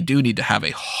now we do need to have a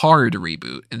hard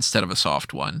reboot instead of a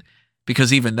soft one.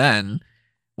 Because even then,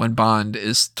 when Bond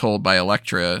is told by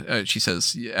Elektra, she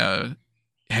says, have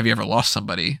you ever lost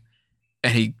somebody?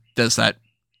 And he does that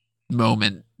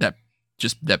moment,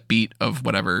 that beat of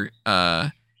whatever,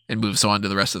 and moves on to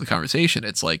the rest of the conversation.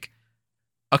 It's like,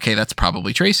 okay, that's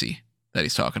probably Tracy that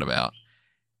he's talking about.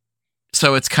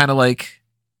 So it's kind of like,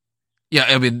 yeah,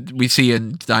 I mean, we see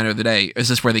in Diner of the Day, is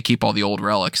this where they keep all the old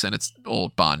relics and it's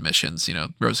old Bond missions,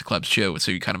 Rosa Kleb's show.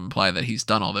 So you kind of imply that he's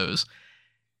done all those.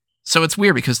 So it's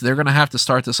weird because they're going to have to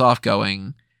start this off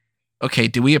going, okay,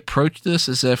 do we approach this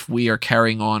as if we are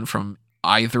carrying on from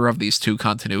either of these two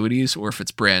continuities or if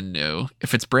it's brand new?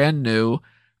 If it's brand new,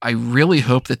 I really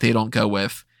hope that they don't go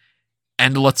with,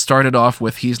 and let's start it off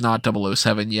with he's not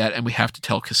 007 yet and we have to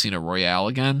tell Casino Royale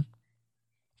again.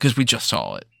 Because we just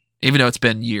saw it. Even though it's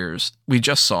been years, we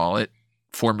just saw it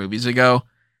 4 movies ago.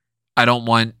 I don't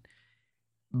want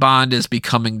Bond is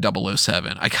becoming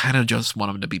 007. I kind of just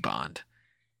want him to be Bond.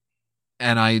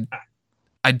 And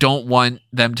I don't want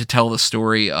them to tell the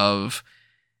story of,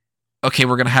 okay,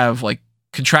 we're going to have like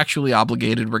contractually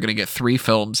obligated, we're going to get 3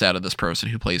 films out of this person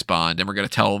who plays Bond, and we're going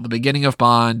to tell the beginning of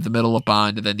Bond, the middle of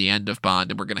Bond, and then the end of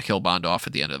Bond, and we're going to kill Bond off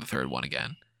at the end of the 3rd one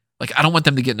again. Like, I don't want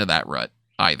them to get into that rut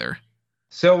either.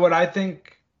 So what I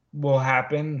think will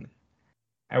happen,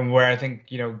 and where I think,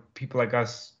 people like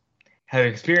us have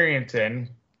experience in,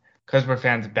 because we're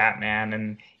fans of Batman,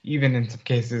 and even in some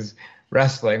cases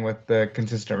wrestling with the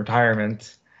consistent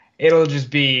retirement, it'll just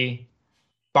be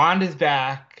Bond is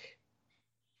back,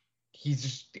 he's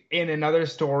just in another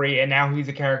story, and now he's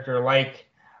a character like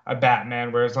a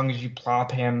Batman, where as long as you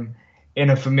plop him in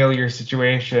a familiar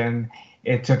situation,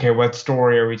 it's okay, what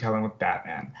story are we telling with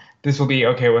Batman? This will be,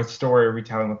 okay, what story are we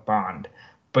telling with Bond?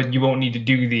 But you won't need to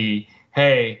do the,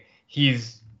 hey,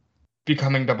 he's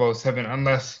becoming 007,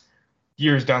 unless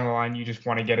years down the line you just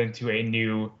want to get into a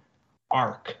new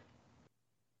arc.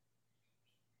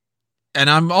 And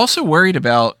I'm also worried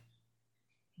about,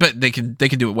 but they can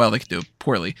do it well, they can do it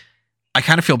poorly. I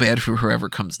kind of feel bad for whoever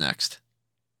comes next.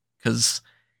 Because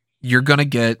you're going to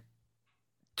get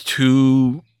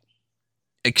 2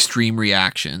 extreme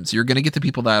reactions. You're going to get the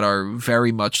people that are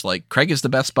very much like, Craig is the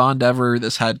best Bond ever,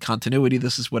 this had continuity,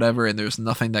 this is whatever, and there's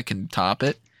nothing that can top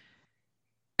it.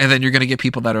 And then you're going to get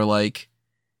people that are like,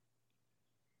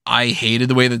 I hated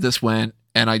the way that this went,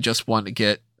 and I just want to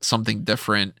get something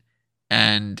different,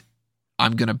 and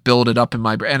I'm going to build it up in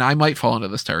my brain. And I might fall into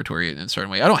this territory in a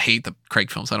certain way. I don't hate the Craig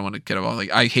films. I don't want to get involved.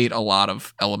 Like, I hate a lot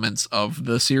of elements of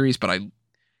the series, but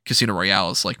Casino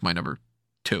Royale is like my number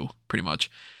 2, pretty much.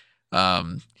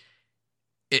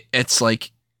 It's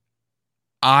like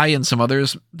I and some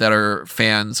others that are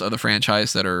fans of the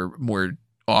franchise that are more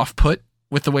off-put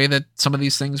with the way that some of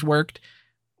these things worked,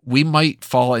 we might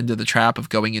fall into the trap of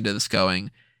going into this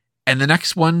going, and the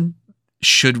next one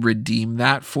should redeem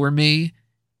that for me,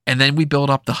 and then we build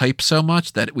up the hype so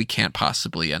much that we can't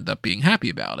possibly end up being happy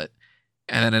about it.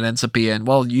 And then it ends up being,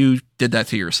 well, you did that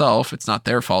to yourself. It's not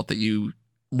their fault that you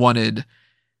wanted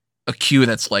a Q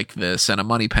that's like this and a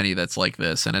Moneypenny that's like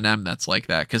this and an M that's like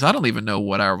that. Because I don't even know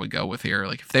what I would go with here.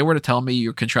 Like, if they were to tell me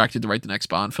you're contracted to write the next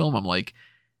Bond film, I'm like,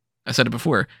 I said it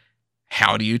before,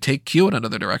 how do you take Q in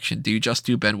another direction? Do you just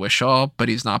do Ben Whishaw, but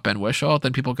he's not Ben Whishaw?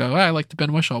 Then people go, I like the Ben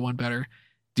Whishaw one better.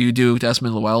 Do you do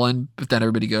Desmond Llewellyn, but then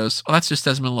everybody goes, oh, that's just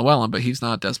Desmond Llewellyn, but he's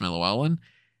not Desmond Llewellyn?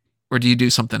 Or do you do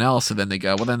something else, and then they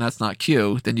go, well, then that's not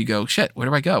Q. Then you go, shit, where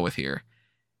do I go with here?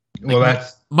 Like, Well,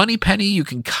 that's Moneypenny, you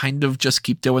can kind of just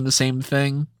keep doing the same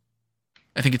thing.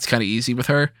 I think it's kind of easy with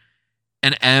her.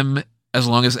 And M, as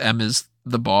long as M is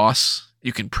the boss,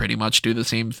 you can pretty much do the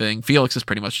same thing. Felix is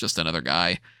pretty much just another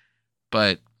guy.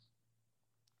 But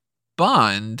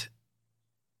Bond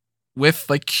with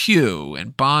like Q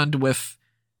and Bond with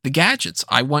the gadgets.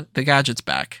 I want the gadgets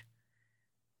back.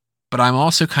 But I'm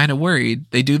also kind of worried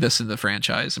they do this in the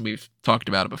franchise, and we've talked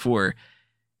about it before.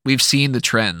 we've seen the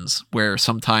trends where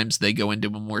sometimes they go into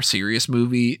a more serious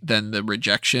movie than the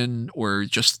rejection or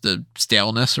just the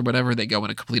staleness or whatever. They go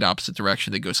in a complete opposite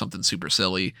direction. They go something super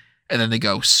silly, and then they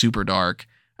go super dark,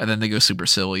 and then they go super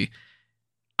silly.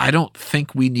 I don't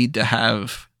think we need to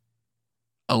have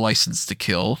a License to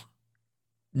Kill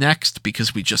next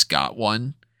because we just got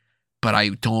one, but I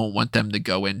don't want them to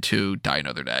go into Die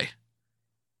Another Day.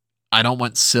 I don't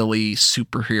want silly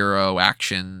superhero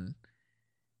action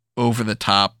over the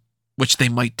top, which they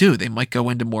might do. They might go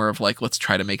into more of like, let's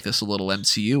try to make this a little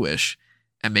MCU-ish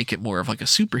and make it more of like a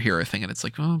superhero thing. And it's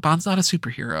like, oh, Bond's not a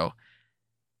superhero.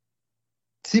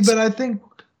 See, but I think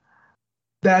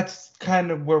that's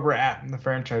kind of where we're at in the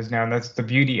franchise now. And that's the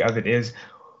beauty of it, is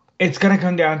it's going to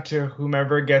come down to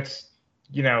whomever gets,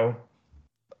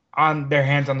 on their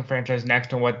hands on the franchise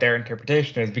next and what their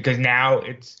interpretation is, because now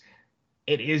it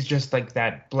is just like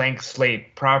that blank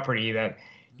slate property that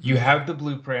you have the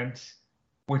blueprints.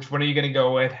 Which one are you going to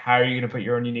go with? How are you going to put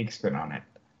your own unique spin on it?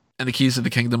 And the Keys of the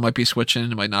Kingdom might be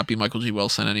switching. It might not be Michael G.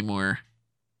 Wilson anymore.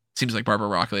 Seems like Barbara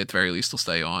Broccoli at the very least will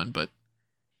stay on, but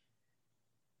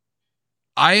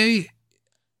I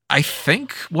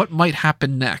think what might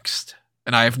happen next,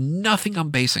 and I have nothing I'm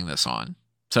basing this on,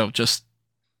 so just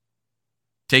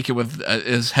take it with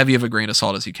as heavy of a grain of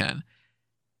salt as you can.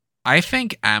 I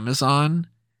think Amazon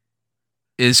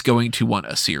is going to want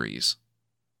a series.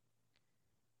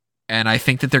 And I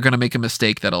think that they're going to make a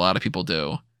mistake that a lot of people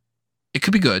do. It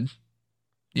could be good,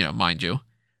 mind you.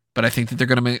 But I think that they're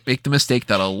going to make the mistake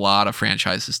that a lot of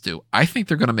franchises do. I think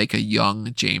they're going to make a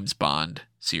young James Bond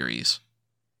series.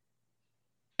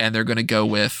 And they're going to go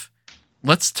with,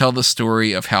 let's tell the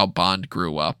story of how Bond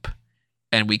grew up.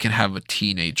 And we can have a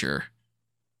teenager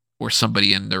or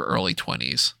somebody in their early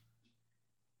 20s.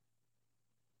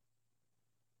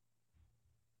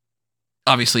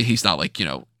 Obviously, he's not like,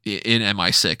 in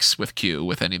MI6 with Q,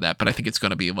 with any of that, but I think it's going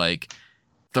to be like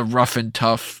the rough and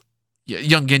tough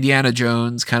young Indiana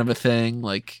Jones kind of a thing.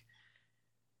 Like,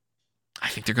 I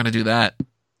think they're going to do that.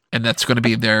 And that's going to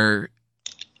be their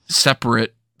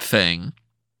separate thing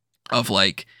of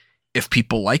like, if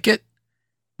people like it,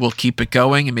 we'll keep it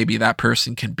going. And maybe that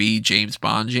person can be James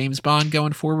Bond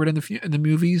going forward in the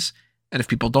movies. And if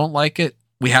people don't like it,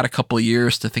 we had a couple of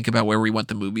years to think about where we want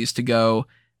the movies to go.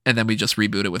 And then we just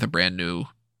reboot it with a brand new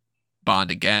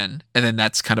Bond again. And then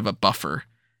that's kind of a buffer.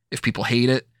 If people hate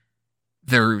it,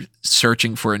 they're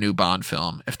searching for a new Bond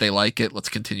film. If they like it, let's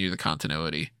continue the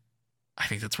continuity. I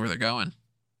think that's where they're going.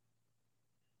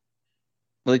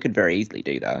 Well, they could very easily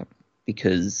do that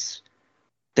because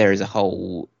there is a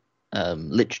whole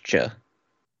literature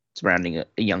surrounding a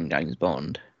young James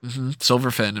Bond. Mm-hmm.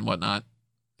 Silverfin and whatnot.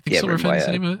 I think Silverfin is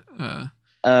the name of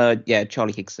it. Yeah,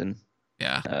 Charlie Hickson.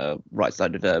 Yeah. Right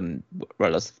side of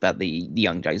wrote lots about the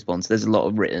young James Bond. So there's a lot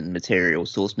of written material,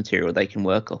 source material they can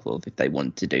work off of if they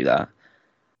want to do that.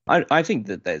 I think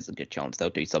that there's a good chance they'll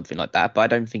do something like that, but I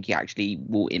don't think it actually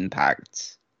will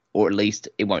impact, or at least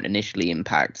it won't initially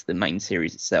impact the main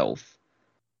series itself.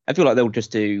 I feel like they'll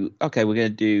just do, okay, we're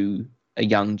going to do a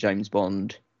young James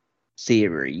Bond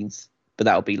series, but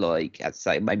that'll be like, I'd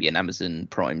say, maybe an Amazon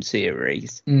Prime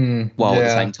series, while at the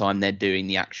same time they're doing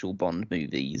the actual Bond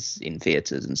movies in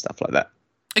theaters and stuff like that.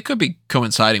 It could be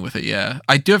coinciding with it, yeah.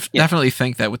 I definitely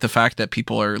think that with the fact that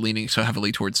people are leaning so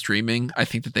heavily towards streaming, I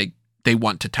think that they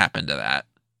want to tap into that,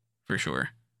 for sure.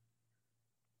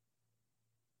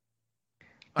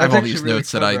 I have all these really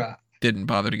notes that I didn't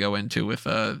bother to go into with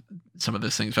some of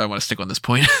those things, but I want to stick on this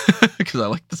point because I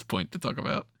like this point to talk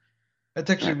about. That's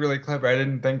actually really clever. I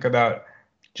didn't think about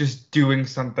just doing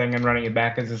something and running it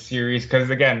back as a series because,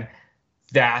 again,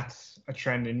 that's a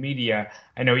trend in media.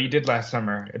 I know you did last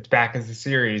summer. It's back as a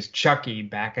series. Chucky,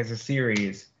 back as a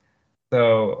series.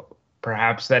 So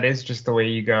perhaps that is just the way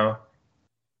you go.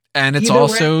 And it's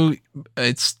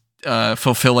it's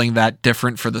fulfilling that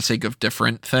different for the sake of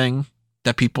different thing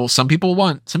that some people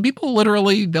want. Some people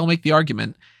literally, they'll make the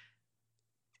argument.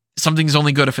 Something's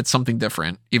only good if it's something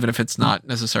different, even if it's not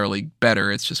necessarily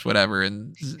better. It's just whatever.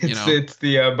 And it's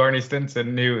the Barney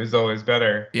Stinson new is always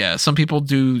better. Yeah. Some people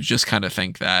do just kind of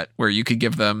think that, where you could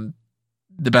give them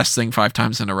the best thing 5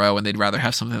 times in a row and they'd rather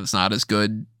have something that's not as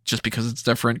good just because it's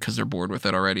different, because they're bored with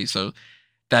it already. So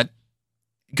that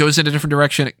goes in a different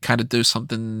direction. It kind of does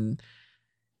something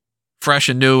fresh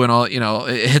and new and all,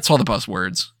 it hits all the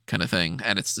buzzwords kind of thing.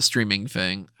 And it's the streaming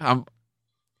thing.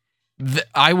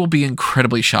 I will be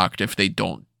incredibly shocked if they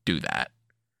don't do that.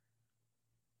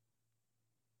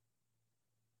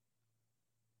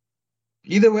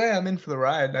 Either way, I'm in for the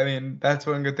ride. I mean, that's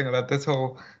one good thing about this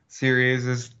whole series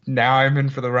is now I'm in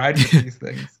for the ride with these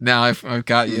things. Now I've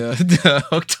got you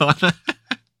hooked on.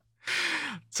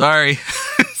 Sorry.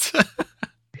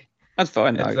 That's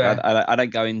fine. It's, I don't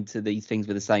go into these things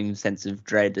with the same sense of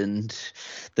dread and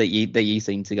that you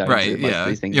seem to go Right? into most Yeah, of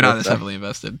these things. you're not with, as so. heavily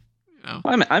invested. You know?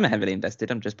 I'm heavily invested.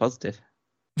 I'm just positive.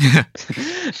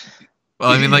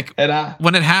 Well, I mean, like, and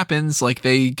when it happens, like,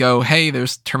 they go, hey,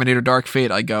 there's Terminator Dark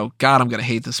Fate, I go, God, I'm going to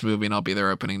hate this movie, and I'll be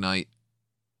there opening night.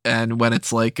 And when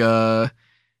it's like, hey,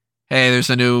 there's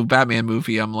a new Batman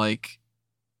movie, I'm like,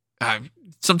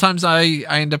 sometimes I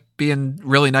end up being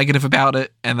really negative about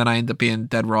it, and then I end up being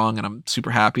dead wrong, and I'm super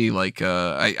happy. Like,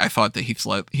 I thought that Heath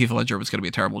Ledger was going to be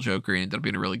a terrible Joker, and he ended up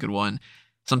being a really good one.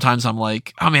 Sometimes I'm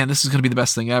like, oh man, this is going to be the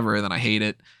best thing ever, and then I hate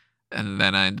it. And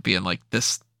then I end up being like,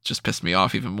 this just pissed me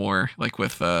off even more. Like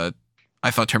with, I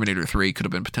thought Terminator 3 could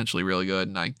have been potentially really good,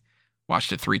 and I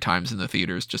watched it 3 times in the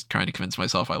theaters just trying to convince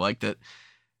myself I liked it.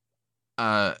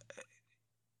 Yeah,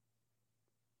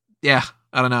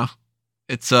 I don't know.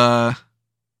 It's,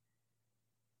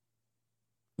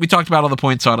 we talked about all the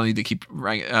points, so I don't need to keep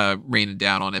raining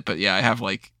down on it. But yeah, I have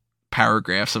like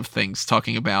paragraphs of things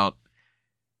talking about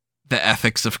the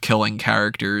ethics of killing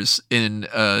characters in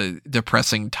a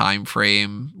depressing time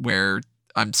frame where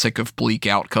I'm sick of bleak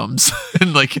outcomes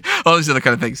and like all these other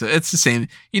kind of things. It's the same.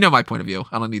 You know my point of view.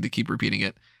 I don't need to keep repeating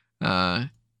it.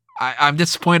 I'm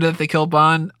disappointed that they killed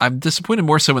Bond. I'm disappointed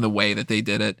more so in the way that they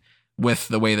did it, with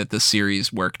the way that this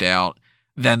series worked out,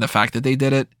 than the fact that they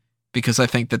did it, because I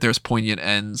think that there's poignant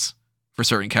ends for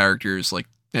certain characters. Like,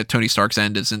 Tony Stark's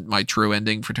end isn't my true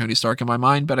ending for Tony Stark in my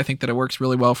mind, but I think that it works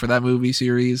really well for that movie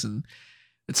series, and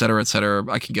et cetera, et cetera.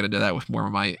 I can get into that with more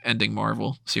of my ending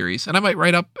Marvel series. And I might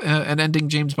write up an ending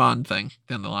James Bond thing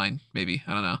down the line, maybe.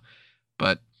 I don't know.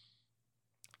 But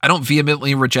I don't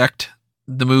vehemently reject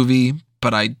the movie,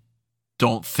 but I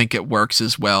don't think it works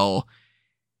as well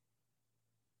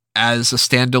as a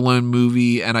standalone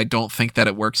movie, and I don't think that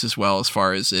it works as well as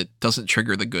far as it doesn't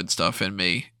trigger the good stuff in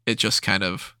me. It just kind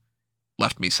of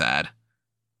left me sad.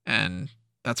 And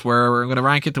that's where I'm going to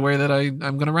rank it the way that I'm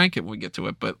going to rank it when we get to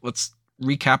it. But let's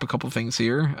recap a couple things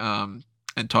here and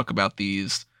talk about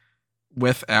these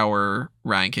with our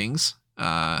rankings.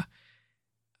 I'm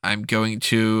going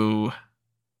to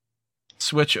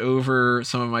switch over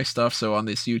some of my stuff. So on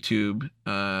this YouTube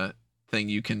thing,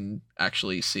 you can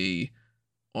actually see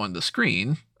on the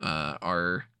screen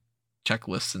our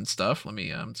checklists and stuff. Let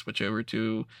me switch over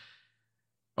to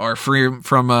our from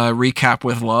Recap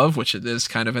with Love, which it is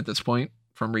kind of at this point,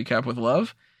 from Recap with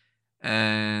Love.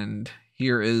 And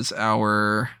here is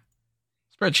our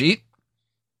spreadsheet.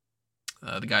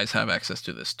 The guys have access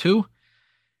to this too.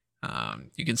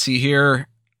 You can see here,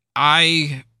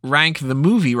 I rank the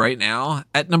movie right now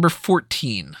at number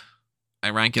 14. I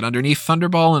rank it underneath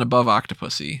Thunderball and above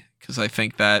Octopussy, because I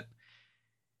think that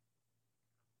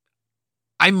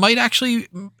I might actually,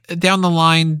 down the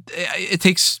line, it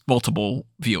takes multiple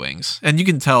viewings. And you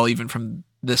can tell even from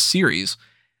this series,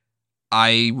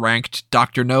 I ranked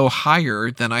Dr. No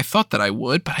higher than I thought that I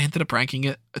would, but I ended up ranking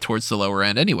it towards the lower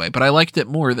end anyway. But I liked it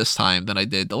more this time than I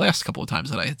did the last couple of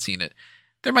times that I had seen it.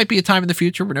 There might be a time in the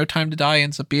future where No Time to Die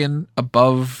ends up being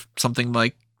above something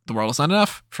like The World Is Not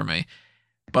Enough for me.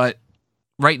 But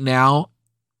right now,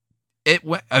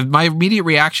 my immediate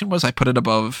reaction was I put it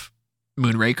above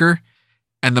Moonraker.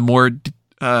 And the more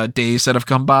days that have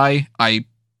come by, I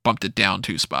bumped it down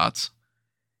 2 spots.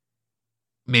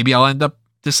 Maybe I'll end up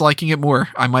disliking it more.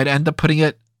 I might end up putting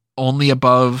it only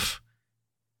above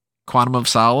Quantum of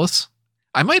Solace.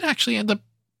 I might actually end up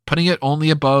putting it only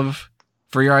above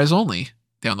For Your Eyes Only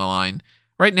down the line.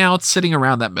 Right now, it's sitting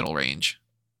around that middle range.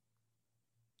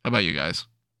 How about you guys?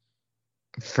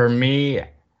 For me,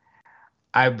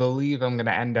 I believe I'm going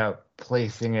to end up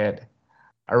placing it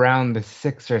around the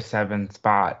 6 or 7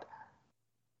 spot.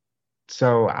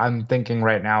 So I'm thinking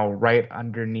right now, right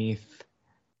underneath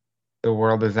The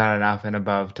World Is Not Enough and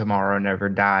above Tomorrow Never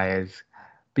Dies.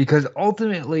 Because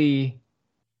ultimately,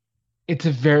 it's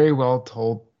a very well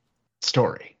told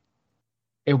story.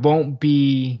 It won't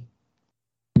be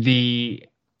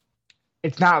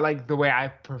it's not like the way I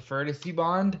prefer to see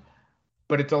Bond,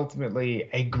 but it's ultimately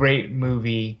a great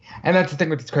movie. And that's the thing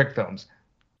with these Craig films.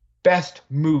 Best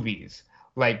movies.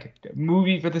 Like,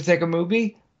 movie for the sake of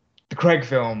movie, the Craig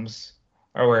films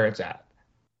are where it's at.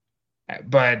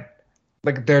 But,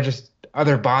 like, they're just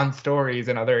other Bond stories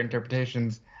and other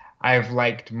interpretations I've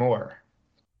liked more.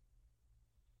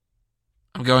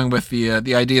 I'm going with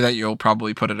the idea that you'll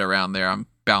probably put it around there. I'm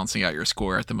balancing out your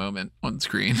score at the moment on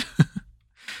screen.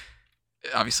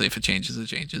 Obviously, if it changes, it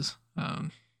changes.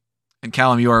 And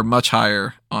Callum, you are much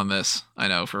higher on this, I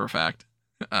know for a fact.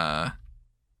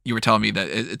 You were telling me that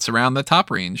it's around the top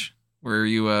range. Where are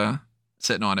you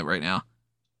sitting on it right now?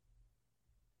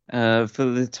 For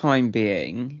the time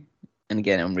being, And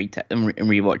again, on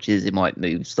rewatches, it might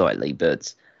move slightly,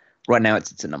 but right now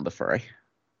it's a number 3.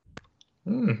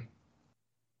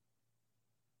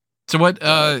 So what,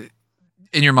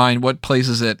 in your mind, what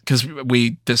places it? Because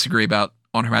we disagree about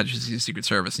On Her Majesty's Secret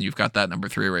Service, and you've got that number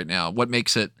 3 right now. What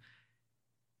makes it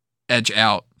edge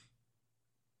out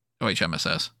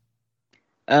OHMSS?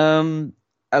 I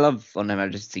love On Her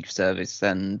Majesty's Secret Service,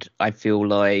 and I feel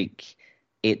like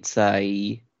it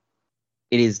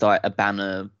is like a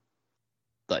banner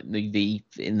like movie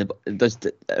in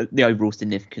the overall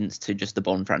significance to just the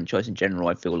Bond franchise in general.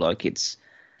 I feel like it's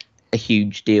a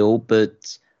huge deal,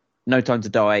 but No Time to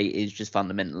Die is just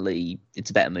fundamentally, it's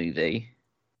a better movie,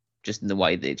 just in the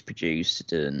way that it's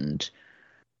produced and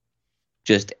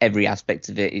just every aspect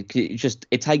of it.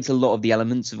 It takes a lot of the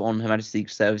elements of On Her Majesty's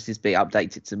Secret Services, but it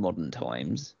updates it to modern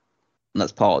times, and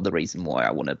that's part of the reason why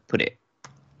I want to put it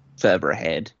further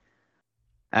ahead.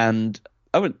 And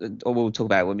we'll talk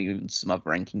about it when we move into some other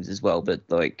rankings as well, but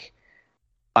like,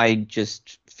 I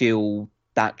just feel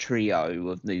that trio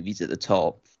of movies at the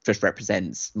top just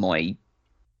represents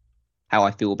how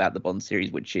I feel about the Bond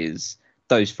series, which is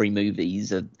those 3 movies.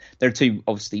 There are 2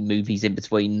 obviously movies in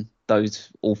between those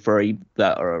all 3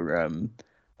 that are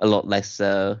a lot less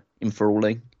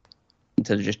enthralling in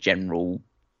terms of just generally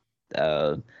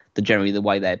the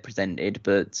way they're presented,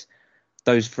 but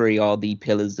those 3 are the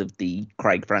pillars of the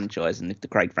Craig franchise, and if the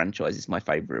Craig franchise is my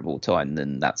favorite of all time,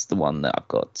 then that's the one that I've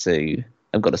got to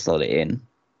slot it in.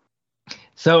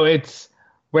 So it's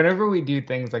whenever we do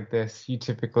things like this, you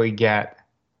typically get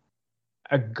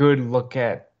a good look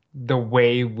at the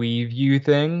way we view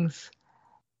things,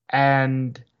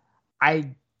 and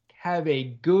I have a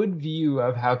good view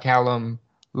of how Callum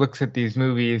looks at these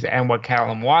movies and what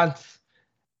Callum wants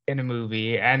in a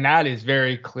movie, and that is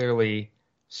very clearly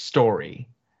story.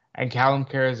 And Callum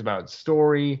cares about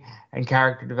story and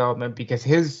character development because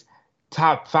his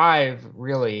top 5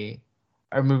 really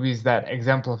are movies that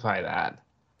exemplify that.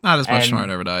 Not as much Tomorrow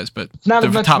Never Dies, but not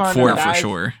the top 4 for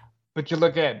sure. But you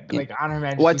look at like On Her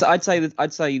Majesty. Well,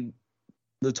 I'd say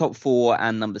the top 4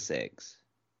 and number 6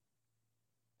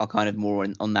 are kind of more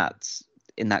on that,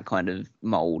 in that kind of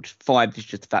mold. 5 is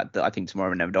just the fact that I think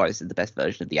Tomorrow Never Dies is the best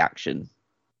version of the action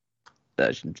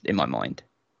version in my mind.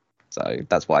 So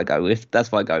that's why I go with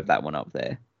that one up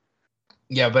there.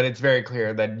 Yeah, but it's very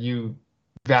clear that you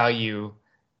value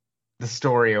the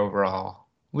story overall,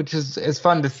 which is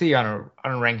fun to see on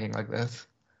a ranking like this.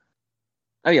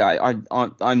 Oh yeah,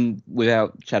 I'm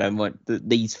without shadow.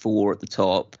 These 4 at the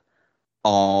top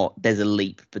there's a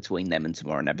leap between them and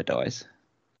Tomorrow Never Dies.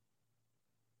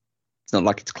 It's not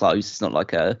like it's close. It's not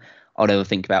like I'd ever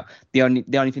think about. The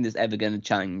only thing that's ever going to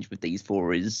change with these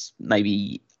 4 is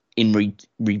maybe in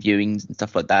reviewings and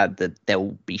stuff like that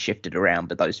they'll be shifted around,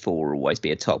 but those 4 will always be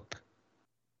atop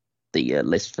the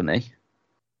list for me,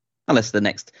 unless the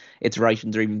next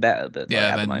iterations are even better. But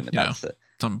yeah, at the moment, that's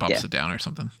something bumps it down or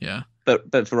something. Yeah,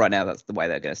 but for right now, that's the way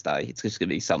they're going to stay. It's just going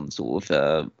to be some sort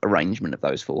of arrangement of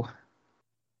those 4.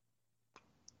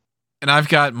 And I've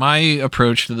got my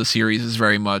approach to the series is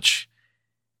very much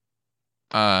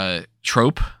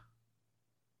trope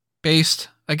based,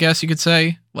 I guess you could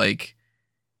say. Like,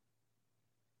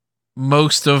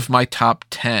 most of my top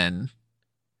 10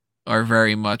 are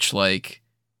very much like,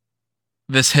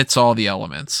 this hits all the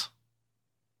elements.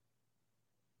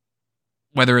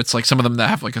 Whether it's like some of them that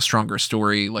have like a stronger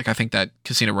story, like I think that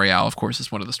Casino Royale, of course,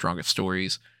 is one of the strongest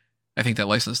stories. I think that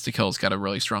License to Kill's got a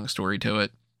really strong story to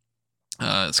it.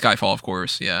 Skyfall, of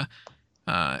course, yeah.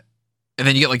 And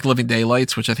then you get like Living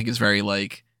Daylights, which I think is very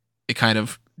like, it kind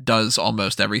of does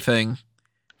almost everything.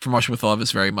 From Russia with Love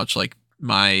is very much like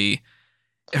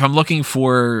if I'm looking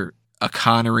for a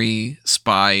Connery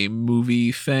spy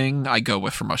movie thing, I go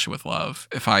with From Russia with Love.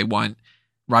 If I want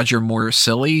Roger Moore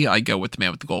silly, I go with The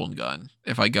Man with the Golden Gun.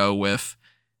 If I go with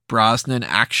Brosnan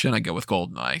action, I go with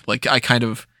Goldeneye. Like I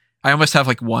almost have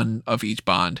like one of each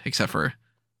Bond, except for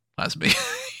Lazenby.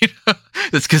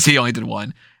 That's because he only did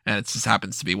one, and it just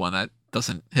happens to be one that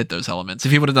doesn't hit those elements.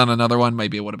 If he would have done another one,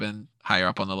 maybe it would have been higher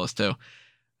up on the list too.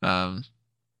 And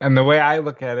the way I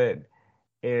look at it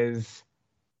is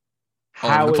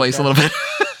all over the place a little bit.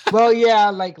 Well, yeah,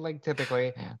 like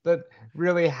typically, but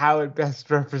really how it best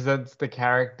represents the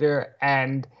character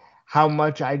and how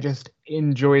much I just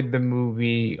enjoyed the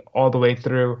movie all the way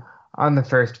through on the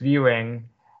first viewing.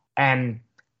 And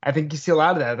I think you see a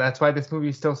lot of that. That's why this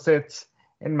movie still sits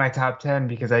in my top 10,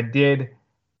 because I did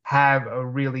have a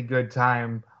really good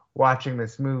time watching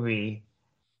this movie.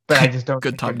 But I just don't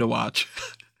good time to watch.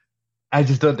 I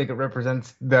just don't think it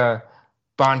represents the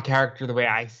Bond character the way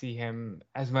I see him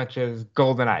as much as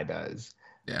GoldenEye does.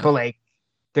 Yeah. But like,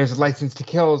 there's License to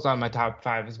Kill is on my top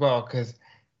 5 as well because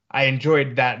I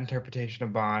enjoyed that interpretation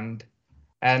of Bond.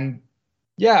 And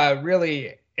yeah,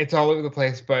 really, it's all over the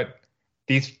place, but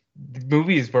these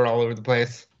movies were all over the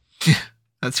place.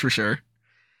 That's for sure.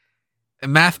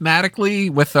 And mathematically,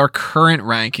 with our current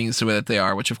rankings the way that they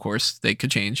are, which of course they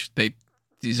could change,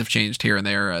 these have changed here and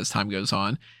there as time goes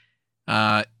on.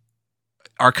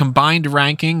 Our combined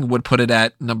ranking would put it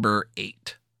at number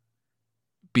 8,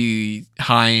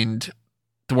 behind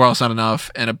The World's Not Enough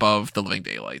and above The Living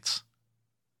Daylights.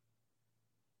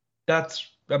 That's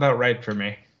about right for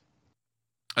me.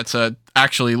 That's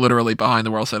actually literally behind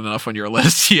The World's Not Enough on your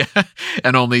list, yeah,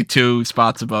 and only 2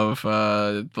 spots above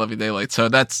Living Daylights. So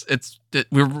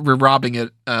we're robbing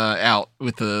it out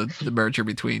with the merger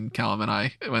between Callum and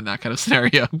I in that kind of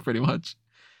scenario, pretty much.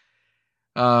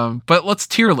 But let's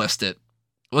tier list it.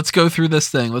 Let's go through this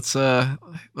thing. Let's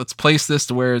place this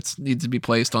to where it needs to be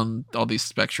placed on all these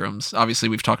spectrums. Obviously,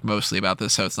 we've talked mostly about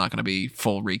this, so it's not going to be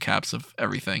full recaps of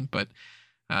everything, but.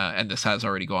 And this has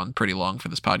already gone pretty long for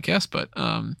this podcast, but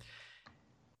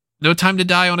No Time to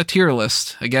Die on a tier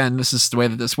list. Again, this is the way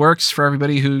that this works for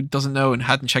everybody who doesn't know and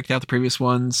hadn't checked out the previous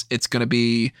ones. It's going to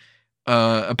be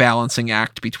a balancing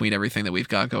act between everything that we've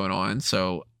got going on.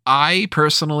 So I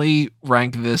personally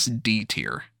rank this D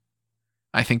tier.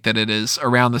 I think that it is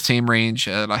around the same range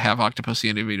that I have Octopussy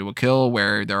Individual Kill,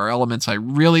 where there are elements I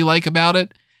really like about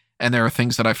it, and there are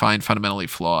things that I find fundamentally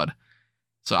flawed.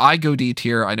 So I go D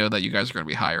tier. I know that you guys are going to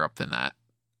be higher up than that.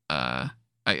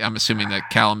 I'm assuming that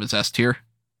Callum is S tier.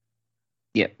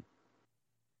 Yep.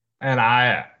 And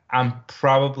I'm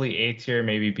probably A tier,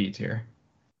 maybe B tier.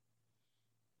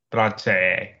 But I'd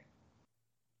say A.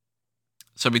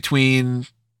 So between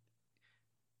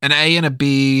an A and a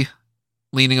B,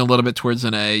 leaning a little bit towards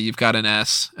an A, you've got an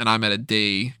S, and I'm at a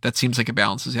D. That seems like it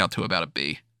balances out to about a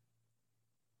B.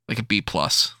 Like a B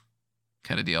plus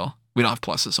kind of deal. We don't have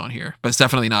pluses on here, but it's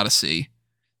definitely not a C.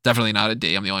 Definitely not a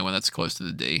D. I'm the only one that's close to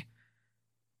the D.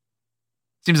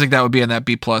 Seems like that would be in that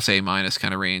B plus, A minus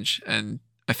kind of range. And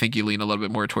I think you lean a little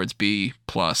bit more towards B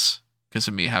plus because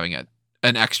of me having an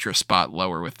extra spot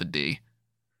lower with the D.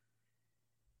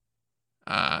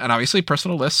 And obviously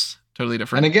personal lists, totally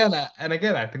different. And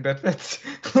again, I think that fits.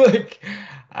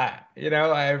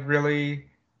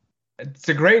 It's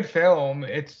a great film.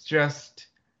 It's just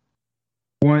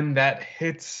one that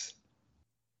hits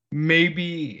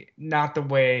maybe not the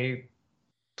way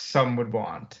some would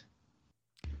want.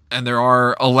 And there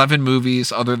are 11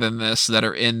 movies other than this that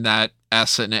are in that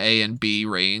S and A and B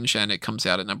range, and it comes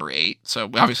out at number 8. So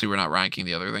obviously we're not ranking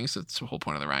the other things. That's the whole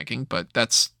point of the ranking, but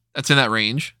that's in that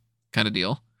range kind of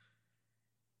deal.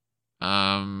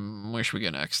 Where should we go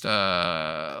next?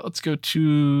 Let's go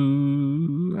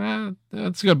to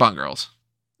Bond Girls.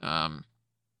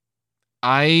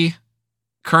 I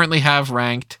currently have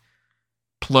ranked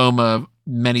Paloma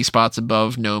many spots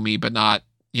above Nomi, but not,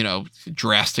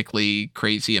 drastically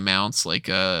crazy amounts. Like,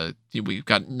 we've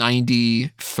got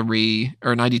 93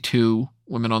 or 92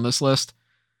 women on this list,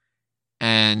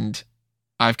 and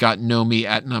I've got Nomi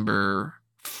at number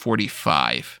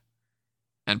 45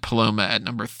 and Paloma at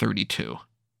number 32.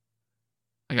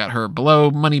 I got her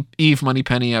below Eve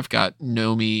Moneypenny. I've got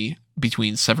Nomi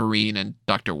between Severine and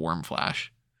Dr. Wormflash.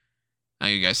 Now,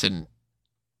 you guys didn't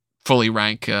fully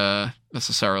rank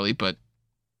necessarily, but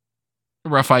a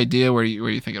rough idea. Where are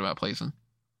you thinking about placing?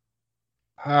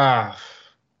 I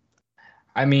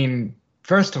mean,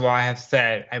 first of all, I have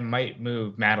said I might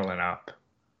move Madeline up.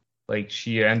 Like,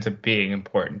 she ends up being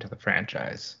important to the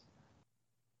franchise.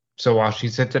 So while she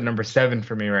sits at number 7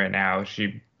 for me right now,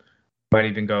 she might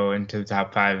even go into the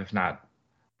top 5, if not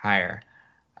higher.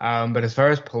 But as far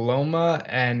as Paloma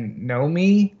and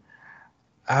Nomi,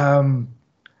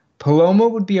 Paloma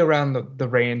would be around the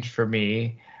range for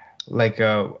me, like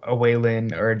a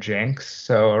Waylon or a Jinx.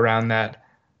 So around that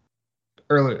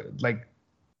early, like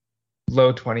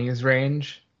low 20s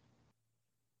range.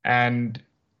 And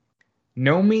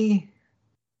Nomi,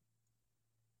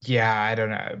 yeah, I don't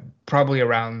know, probably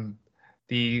around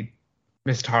the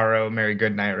Miss Taro, Mary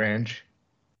Goodnight range.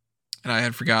 And I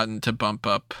had forgotten to bump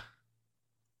up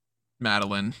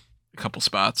Madeline a couple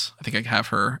spots. I think I have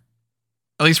her,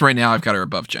 at least right now, I've got her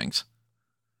above Jinx.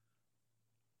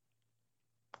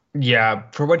 Yeah,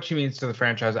 for what she means to the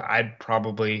franchise, I'd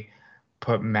probably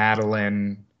put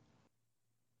Madeline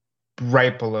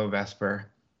right below Vesper.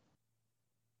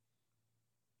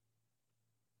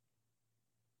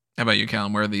 How about you,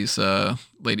 Callum? Where are these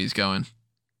ladies going?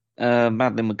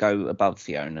 Madeline would go above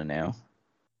Fiona now.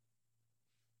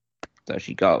 So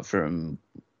she got from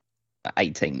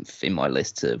 18th in my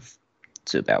list to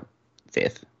about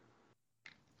 5th.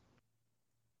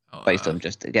 based on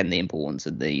just, again, the importance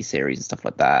of the series and stuff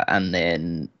like that. And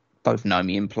then both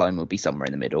Nomi and Paloma will be somewhere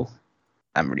in the middle.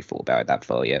 I haven't really thought about it that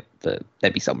far yet, but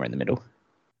they'd be somewhere in the middle.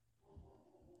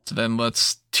 So then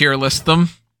let's tier list them.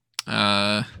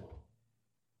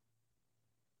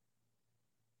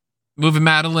 Moving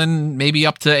Madeline maybe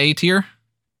up to A tier.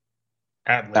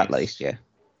 At least, yeah.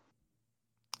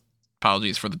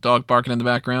 Apologies for the dog barking in the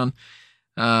background.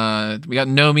 We got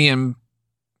Nomi and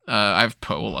I have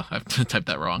Paola. I've typed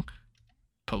that wrong.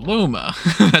 Paloma.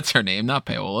 That's her name, not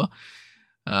Paola.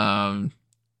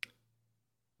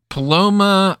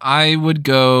 Paloma, I would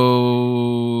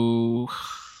go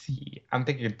C. I'm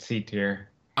thinking C tier.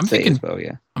 I'm C thinking as well,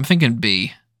 yeah. I'm thinking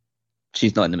B.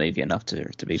 She's not in the movie enough to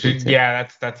be B tier. Yeah,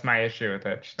 that's my issue with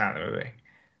it. She's not in the movie.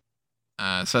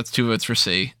 So that's 2 votes for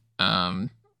C.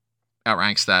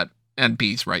 Outranks that, and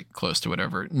B's right close to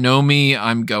whatever. Nomi,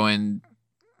 I'm going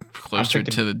closer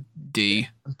to the D.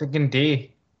 I'm thinking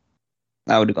D.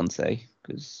 I would have gone C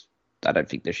because I don't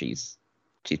think that she's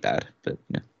bad, but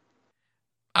you know.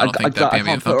 I don't think that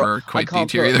Bambi and Thumper are quite D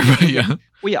tier either, but yeah.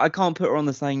 Well, yeah, I can't put her on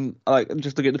the same. Like,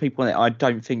 just look at the people in it. I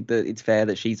don't think that it's fair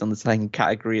that she's on the same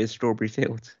category as Strawberry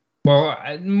Fields. Well,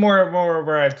 more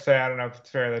where I'd say I don't know if it's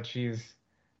fair that she's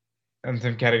in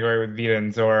some category with Vita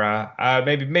and Zora.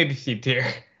 Maybe C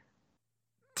tier.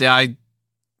 Yeah,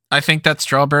 I think that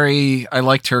Strawberry, I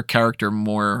liked her character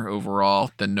more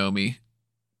overall than Nomi.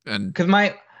 And because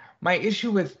my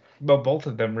issue with both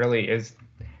of them really is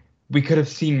we could have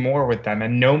seen more with them,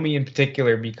 and Nomi in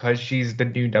particular, because she's the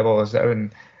new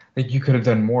 007, like you could have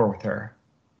done more with her.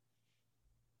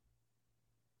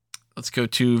 Let's go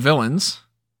to villains.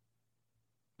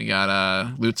 We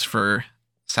got Lutz for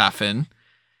Safin.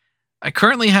 I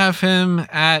currently have him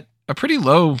at a pretty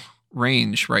low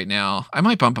range right now. I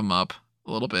might bump him up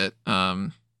a little bit.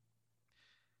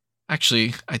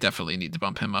 Actually, I definitely need to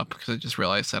bump him up because I just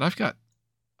realized that I've got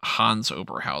Hans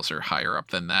Oberhauser higher up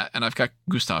than that, and I've got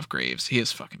Gustav Graves. He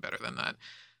is fucking better than that.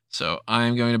 So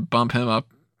I'm going to bump him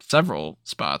up several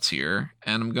spots here,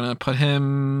 and I'm going to put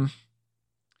him...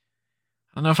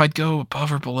 I don't know if I'd go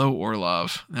above or below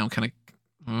Orlov. Now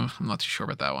I'm not too sure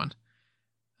about that one.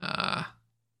 I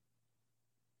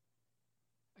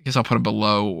guess I'll put him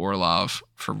below Orlov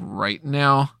for right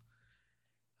now.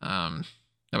 How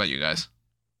about you guys?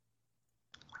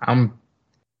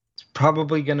 It's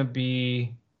probably going to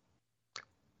be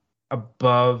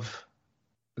above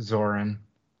Zoran.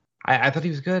 I thought he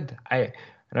was good. I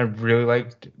really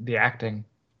liked the acting.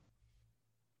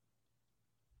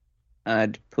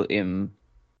 I'd put him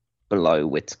below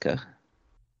Whittaker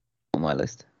on my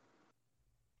list.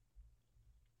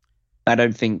 I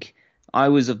don't think I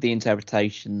was of the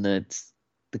interpretation that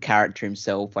the character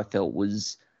himself I felt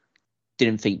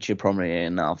didn't feature prominently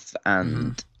enough,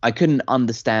 and I couldn't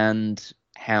understand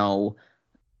how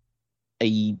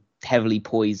a heavily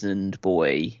poisoned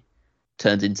boy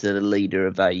turns into the leader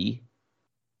of a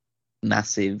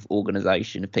massive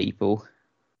organization of people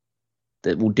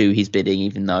that will do his bidding,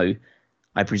 even though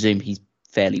I presume he's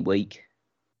fairly weak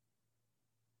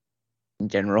in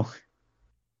general.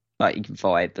 Like, he can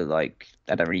fight, but like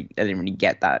I didn't really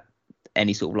get that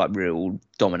any sort of like real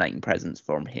dominating presence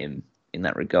from him in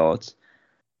that regard.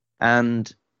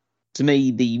 And to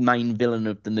me, the main villain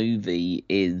of the movie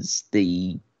is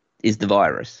the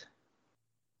virus.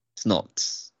 It's not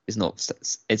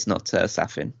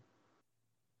Safin.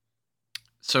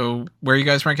 So where are you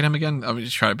guys ranking him again? I'm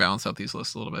just trying to balance out these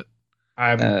lists a little bit.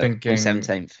 I'm thinking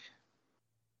 17th.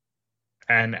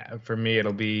 And for me,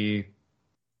 it'll be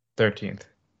 13th.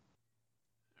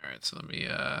 All right, so let me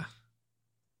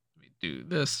do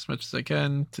this as much as I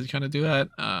can to kind of do that.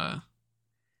 I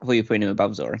thought you were putting him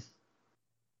above Zora.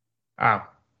 Oh.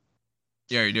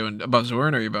 Yeah, are you doing above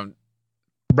Zoran or are you above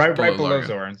right below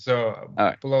Zoran? So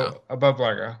right. Above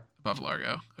Largo. Above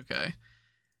Largo. Okay.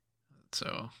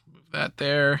 So move that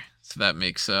there. So that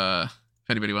makes if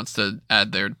anybody wants to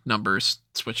add their numbers,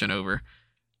 switching over.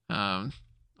 I'll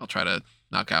try to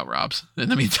knock out Rob's in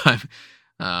the meantime.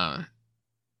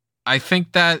 I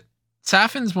think that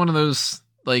Safin's one of those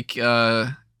like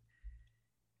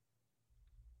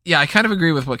yeah, I kind of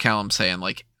agree with what Callum's saying.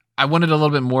 Like, I wanted a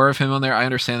little bit more of him on there. I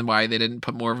understand why they didn't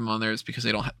put more of him on there. It's because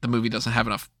the movie doesn't have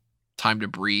enough time to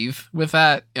breathe with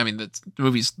that. I mean, the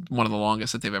movie's one of the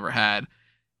longest that they've ever had,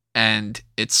 and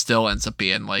it still ends up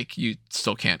being like you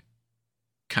still can't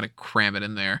kind of cram it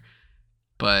in there.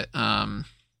 But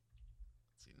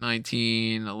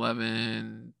 19,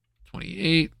 11,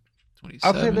 28, 27.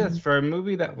 I'll say this, for a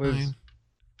movie that was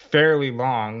fairly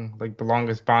long, like the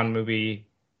longest Bond movie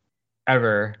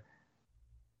ever,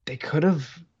 they could have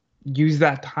used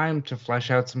that time to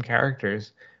flesh out some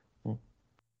characters.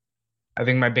 I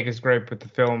think my biggest gripe with the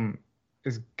film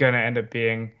is gonna end up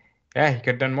being, yeah, you could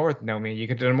have done more with Nomi. You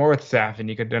could have done more with Saf, and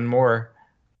you could have done more.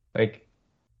 Like,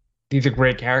 these are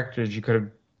great characters. You could have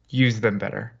used them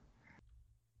better.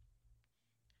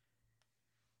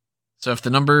 So if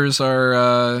the numbers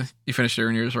are, you finished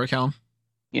your yours, right, Callum?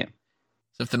 Yeah.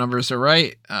 So if the numbers are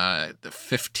right, the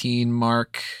 15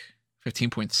 mark,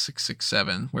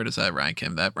 15.667, where does that rank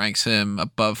him? That ranks him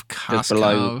above Koskov. Just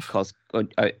below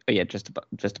Koskov. Yeah, just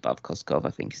above Koskov, I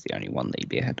think, is the only one that he'd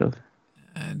be ahead of.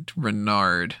 And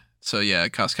Renard. So yeah,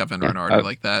 Koskov and Yeah. Renard are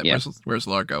like that. Yeah. Where's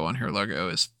Largo on here? Largo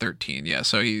is 13. Yeah,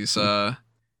 so he's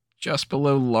just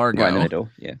below Largo. Right in the middle,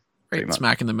 yeah. Right much.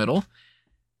 smack in the middle.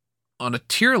 On a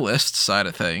tier list side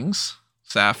of things,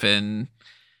 Safin.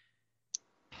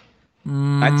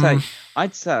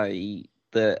 I'd say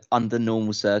that under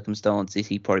normal circumstances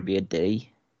he'd probably be a D.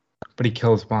 But he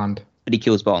kills Bond. But he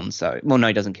kills Bond, so no,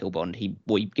 he doesn't kill Bond. He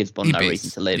gives Bond no reason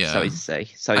to live, yeah. so he's a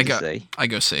C. So he's a C. I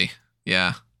go C.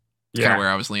 Yeah. Yeah. Kind of where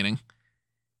I was leaning.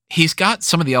 He's got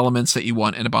some of the elements that you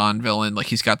want in a Bond villain. Like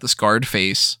he's got the scarred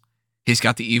face, he's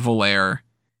got the evil air,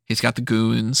 he's got the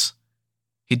goons.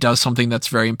 He does something that's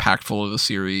very impactful to the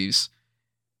series.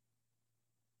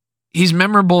 He's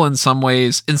memorable in some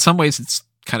ways. In some ways, it's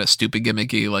kind of stupid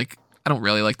gimmicky. Like, I don't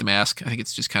really like the mask. I think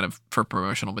it's just kind of for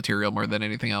promotional material more than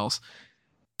anything else.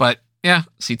 But yeah,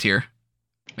 C tier.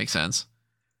 Makes sense.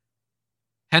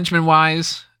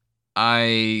 Henchman-wise,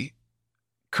 I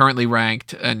currently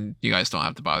ranked, and you guys don't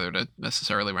have to bother to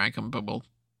necessarily rank them, but we'll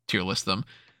tier list them.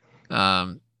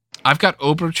 I've got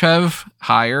Obruchev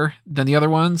higher than the other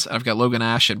ones. I've got Logan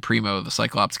Ash and Primo, the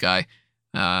Cyclops guy.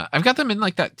 I've got them in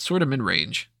like that sort of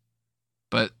mid-range.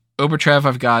 But Obruchev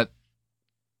I've got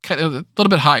kind of a little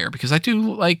bit higher because I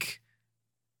do like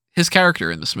his character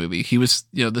in this movie. He was,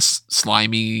 this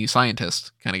slimy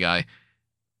scientist kind of guy.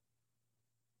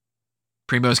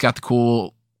 Primo's got the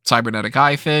cool cybernetic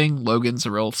eye thing. Logan's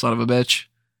a real son of a bitch.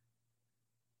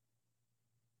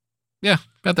 Yeah,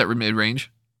 about that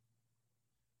mid-range.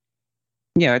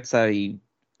 Yeah, I'd say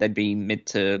they'd be mid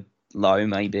to low,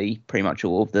 maybe, pretty much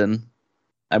all of them.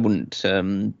 I wouldn't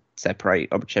separate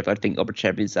Obruchev. I think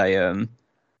Obruchev is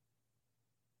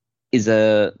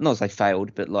a not to say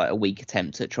failed, but like a weak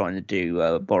attempt at trying to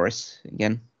do Boris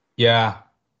again. Yeah.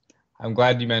 I'm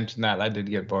glad you mentioned that. I did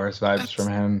get Boris vibes from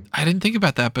him. I didn't think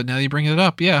about that, but now you bring it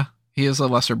up. Yeah, he is a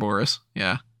lesser Boris.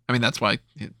 Yeah. I mean, that's why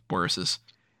Boris is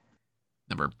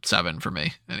number 7 for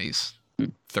me, and he's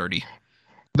 30.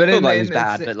 But it was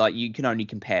bad, but like you can only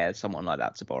compare someone like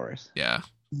that to Boris. Yeah.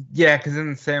 Yeah, because in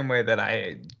the same way that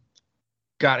I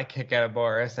got a kick out of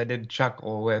Boris, I did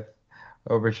chuckle with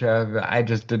Obruchev. I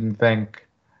just didn't think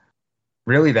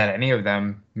really that any of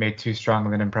them made too strong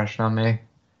of an impression on me.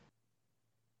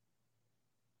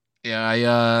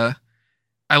 Yeah,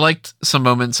 I liked some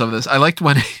moments of this. I liked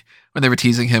when they were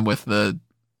teasing him with the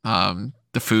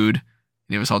food, and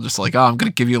he was all just like, "Oh, I'm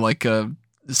gonna give you like a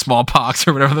smallpox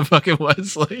or whatever the fuck it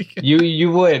was." Like you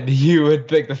would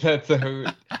think that that's a hoot.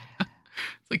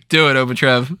 It's like, do it,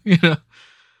 Obruchev.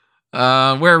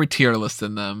 Where are we tier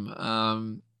listing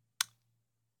them?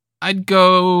 I'd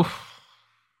go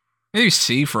maybe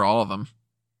C for all of them.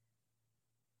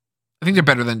 I think they're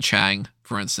better than Chang,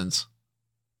 for instance,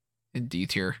 in D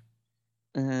tier.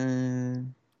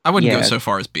 I wouldn't go so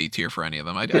far as B tier for any of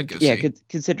them. I'd go C. Yeah,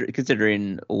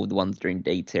 considering all the ones that are in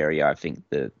D tier, yeah, I think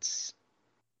that.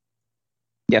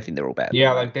 Yeah, I think they're all better.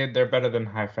 Yeah, like they're better than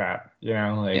High Fat.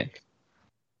 Yeah,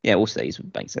 all C's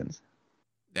would make sense.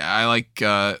 Yeah, I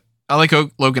like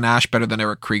Logan Ash better than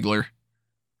Eric Kriegler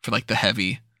for like the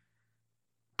heavy.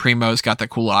 Primo's got that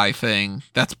cool eye thing.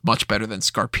 That's much better than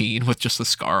Scarpine with just the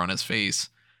scar on his face.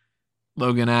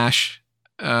 Logan Ash,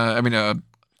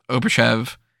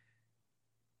 Obruchev,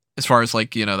 as far as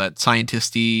like, that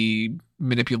scientisty,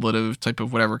 manipulative type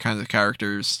of whatever kinds of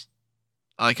characters,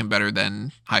 I like him better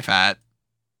than High Fat.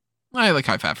 I like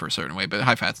High Fat for a certain way, but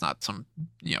High Fat's not some,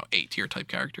 A tier type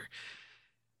character.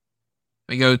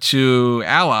 We go to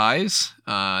allies.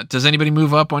 Does anybody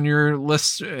move up on your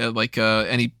list?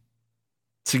 Any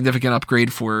significant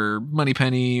upgrade for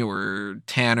Moneypenny or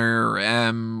Tanner or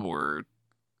M or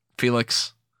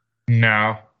Felix?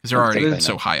 No. Because they're already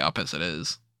so high up as it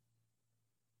is.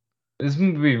 This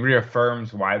movie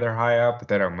reaffirms why they're high up, but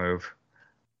they don't move.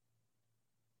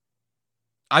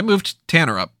 I moved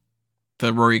Tanner up.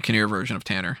 The Rory Kinnear version of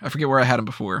Tanner. I forget where I had him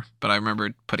before, but I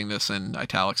remember putting this in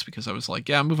italics because I was like,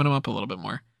 yeah, I'm moving him up a little bit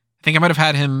more. I think I might have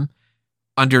had him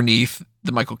underneath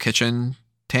the Michael Kitchen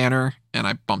Tanner, and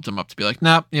I bumped him up to be like,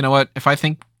 nah, you know what? If I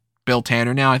think Bill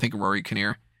Tanner now, I think Rory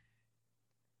Kinnear.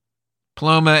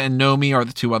 Paloma and Nomi are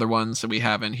the two other ones that we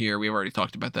have in here. We've already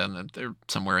talked about them. They're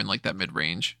somewhere in like that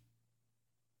mid-range.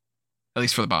 At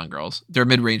least for the Bond girls. They're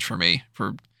mid-range for me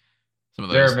for some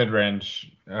of They're those.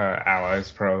 mid-range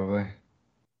allies, probably.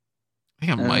 I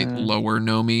think I might lower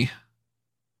Nomi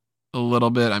a little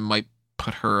bit. I might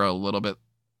put her a little bit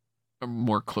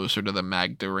more closer to the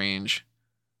Magda range.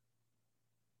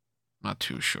 Not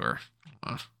too sure.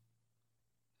 That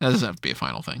doesn't have to be a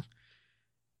final thing.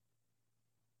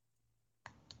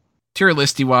 Tier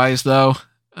listy wise, though,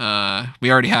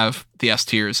 we already have the S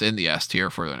tiers in the S tier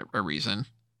for a reason.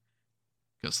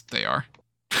 Because they are.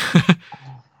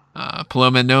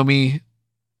 Paloma and Nomi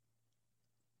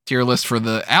tier list for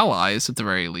the allies at the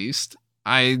very least.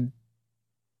 I'd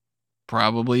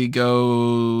probably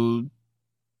go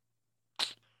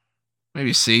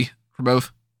maybe C for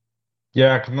both.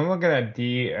 Yeah, because I'm looking at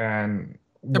D and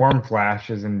Warm Flash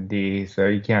is in D, so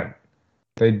you can't.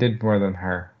 They did more than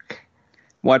her.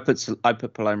 Well, I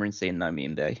put Paloma in C and Nomi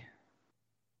in D.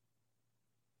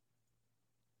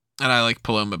 And I like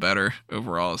Paloma better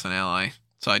overall as an ally,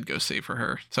 so I'd go C for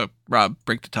her. So Rob,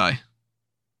 break the tie.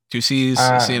 2 C's,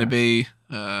 a C and a B,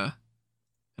 an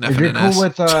F If and you're an cool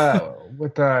S.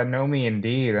 with Nomi and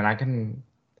D, then I can.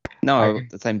 No,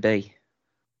 the same B.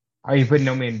 Oh, you put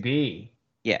Nomi in B.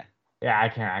 Yeah. Yeah, I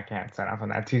can't sign off on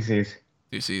that. 2 C's.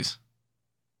 2 C's.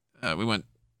 We went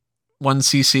 1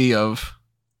 CC of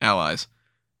allies.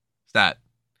 Stat.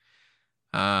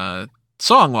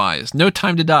 Song wise, No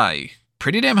Time to Die.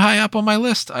 Pretty damn high up on my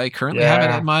list. I currently have it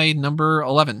at my number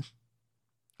 11.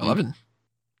 11.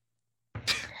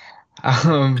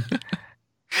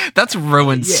 That's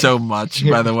ruined so much,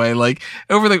 by the way. Like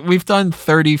we've done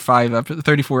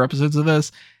 34 episodes of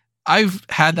this. I've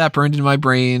had that burned in my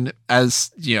brain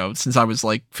as, since I was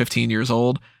like 15 years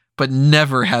old, but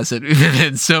never has it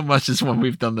been so much as when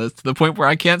we've done this, to the point where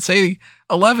I can't say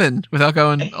 11 without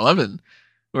going 11.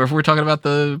 Or if we're talking about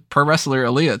the pro wrestler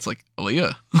Aaliyah, it's like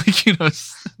Aaliyah.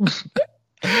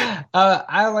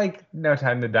 I like No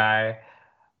Time to Die.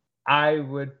 I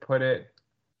would put it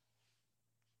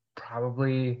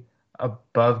probably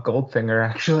above Goldfinger,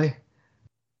 actually.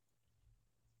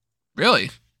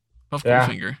 Really? Above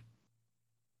Goldfinger?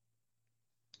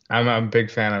 I'm a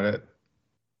big fan of it.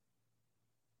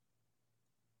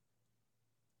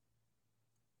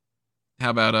 How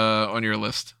about on your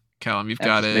list, Callum? You've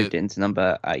got it. Moved into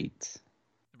number 8.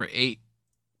 Number 8.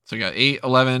 So we got 8,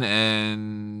 11,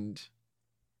 and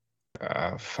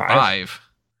 5.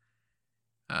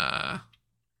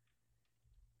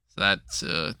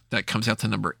 So that comes out to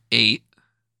number 8,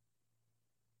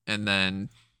 and then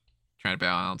trying to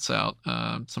balance out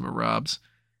some of Rob's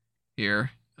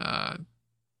here.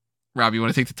 Rob, you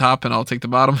want to take the top, and I'll take the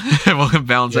bottom. We'll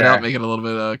balance it out, make it a little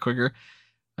bit quicker.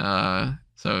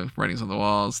 So Writings on the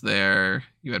Walls there.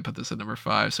 You had put this at number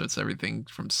 5, so it's everything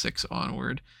from 6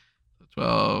 onward.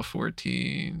 12,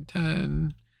 14,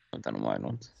 10. I've done mine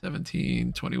ones.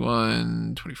 17,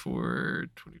 21, 24,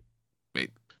 20. Wait.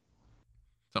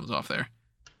 Something's off there.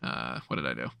 What did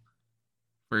I do?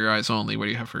 For Your Eyes Only. What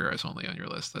do you have For Your Eyes Only on your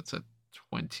list? That's at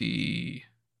 20.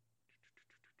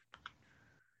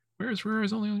 Where is For Your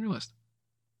Eyes Only on your list?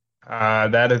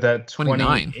 That is at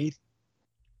 29.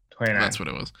 29. That's what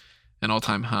it was. An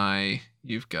all-time high.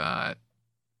 You've got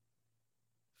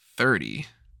 30.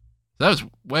 That was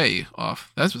way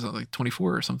off. That was like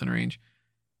 24 or something range.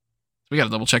 So we got to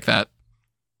double check that.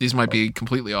 These might be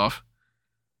completely off.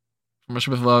 For Russia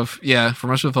with Love. Yeah, For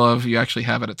Russia with Love, you actually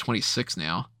have it at 26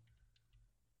 now.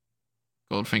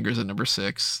 Goldfinger's at number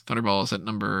 6. Thunderball at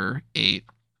number 8.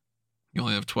 You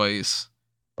only have twice.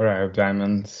 What do I have?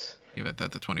 Diamonds. Give it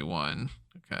that to 21.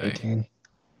 Okay. 18.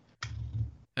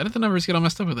 How did the numbers get all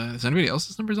messed up with that? Is anybody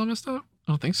else's numbers all messed up?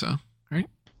 I don't think so. Right?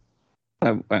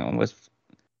 Well, with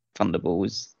Thunderball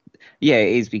was... Yeah,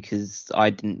 it is because I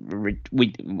didn't...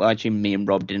 Actually, me and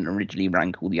Rob didn't originally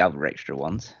rank all the other extra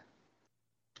ones.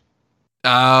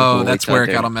 Oh, that's where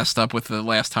it got all messed up with the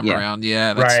last time around.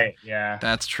 Yeah, that's, right. Yeah,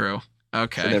 that's true.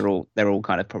 Okay, so they're all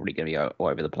kind of probably going to be all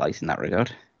over the place in that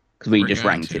regard because we just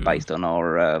ranked it based on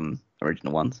our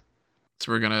original ones.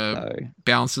 So we're gonna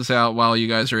balance this out while you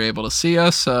guys are able to see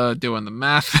us doing the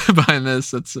math behind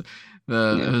this. That's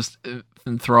the most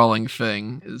enthralling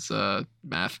thing is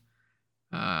math.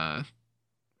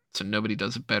 So Nobody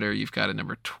Does It Better. You've got at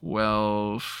number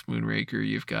 12. Moonraker,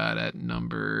 you've got at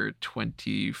number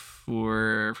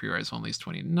 24. For Your Eyes Only is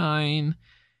 29.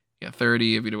 You got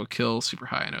 30. A Vita Will Kill, super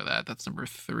high. I know that. That's number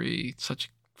 3. Such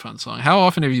a fun song. How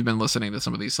often have you been listening to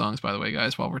some of these songs, by the way,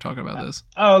 guys, while we're talking about this?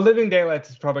 Oh, Living Daylights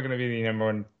is probably going to be the number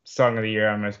 1 song of the year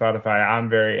on my Spotify. I'm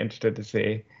very interested to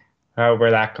see where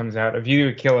that comes out. A Vita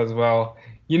Will Kill as well.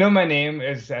 You Know My Name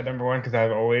is at number 1 because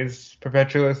I've always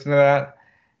perpetually listened to that.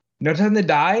 No Time to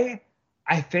Die,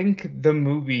 I think the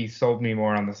movie sold me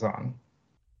more on the song.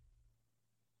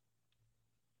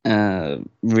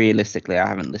 Realistically, I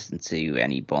haven't listened to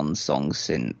any Bond songs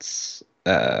since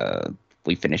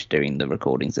we finished doing the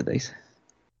recordings of these.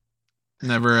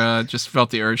 Never just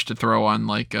felt the urge to throw on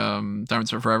like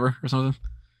Diamonds Are Forever or something?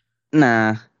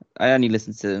 Nah, I only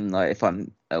listen to them like if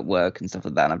I'm at work and stuff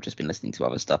like that. And I've just been listening to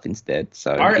other stuff instead.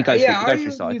 So Are it goes you through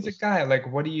a cycles. music guy?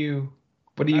 Like, what do you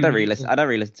I don't really listen. I don't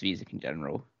really listen to music in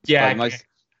general. Yeah, Like,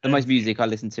 the most music I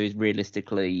listen to is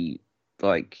realistically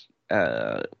like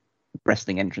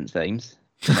wrestling entrance themes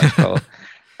for the most part.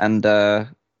 And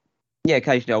yeah,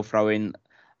 occasionally I'll throw in.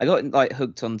 I got like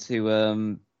hooked onto.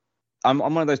 I'm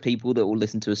one of those people that will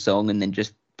listen to a song and then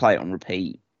just play it on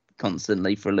repeat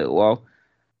constantly for a little while,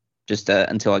 just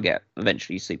until I get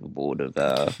eventually super bored of.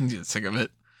 Get sick of it.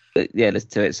 Yeah,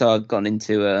 listen to it. So I've gone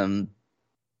into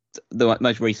the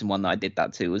most recent one that I did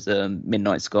that to was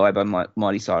Midnight Sky by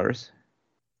Miley Cyrus.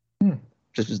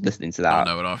 Just was listening to that. I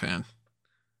don't know it offhand.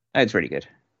 It's really good.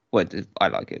 Well, I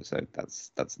like it, so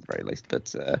that's at the very least.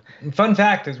 But fun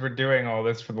fact, as we're doing all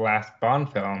this for the last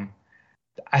Bond film,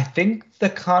 I think the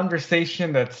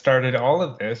conversation that started all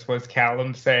of this was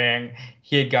Callum saying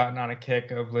he had gotten on a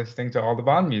kick of listening to all the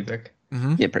Bond music.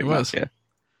 Mm-hmm. Yeah, pretty much. Yeah.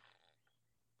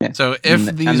 So if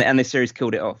and this series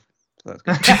killed it off. So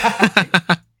that's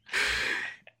good.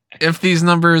 If these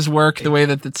numbers work the way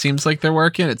that it seems like they're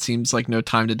working, it seems like No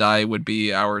Time to Die would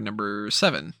be our number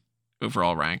 7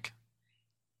 overall rank.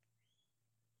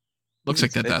 Looks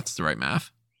like that's the right math.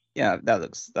 Yeah, that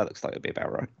looks like it'd be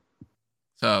about right.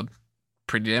 So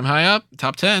pretty damn high up,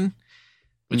 top 10,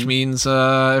 which means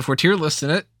if we're tier listing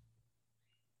it,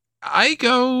 I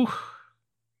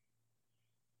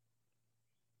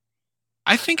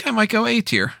think I might go A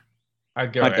tier.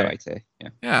 I'd go A tier. Yeah.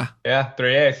 Yeah. Yeah,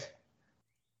 3 A's.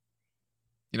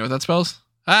 You know what that spells?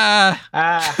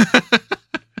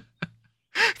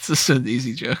 It's just an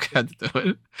easy joke. I had to do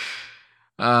it.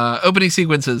 Opening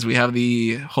sequences, we have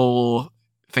the whole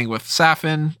thing with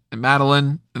Safin and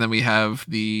Madeline, and then we have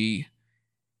the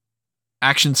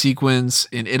action sequence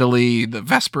in Italy, the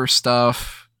Vesper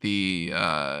stuff, the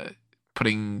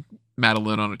putting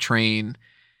Madeline on a train.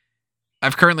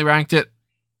 I've currently ranked it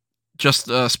just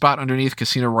a spot underneath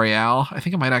Casino Royale. I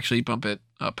think I might actually bump it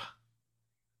up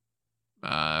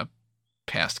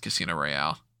past Casino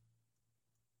Royale.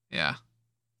 Yeah.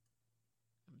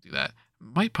 Do that.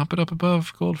 Might pump it up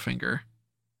above Goldfinger.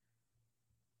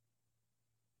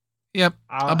 Yep.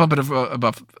 I'll bump it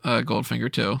above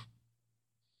Goldfinger too.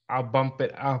 I'll bump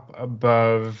it up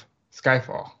above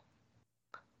Skyfall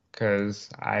because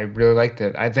I really liked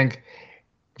it. I think,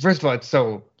 first of all, it's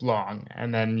so long,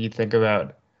 and then you think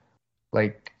about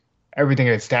like everything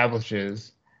it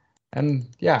establishes, and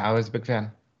yeah, I was a big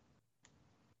fan.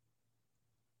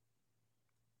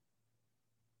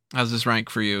 How's this rank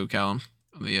for you, Callum?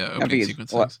 The opening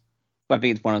sequences. I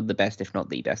think it's one of the best, if not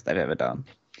the best, they've ever done.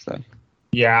 So.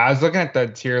 Yeah, I was looking at the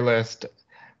tier list.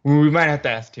 We might have to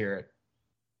S tier it.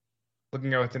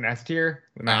 Looking at what's an S tier,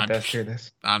 we might have to S tier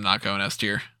this. I'm not going S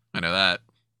tier. I know that.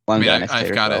 Well, I've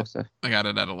got it. So. I got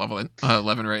it at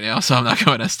 11 right now, so I'm not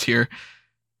going S tier.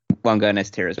 Well, I'm going S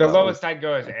tier as well. The lowest I'd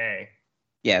go is A.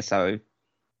 Yeah, so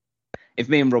if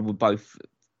me and Rob would both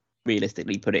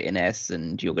realistically put it in S,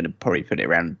 and you're going to probably put it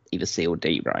around either C or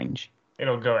D range.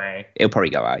 It'll go A. It'll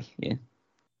probably go A, yeah.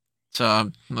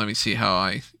 So let me see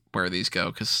where these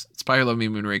go, because Spy Who Loved Me,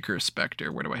 Moonraker,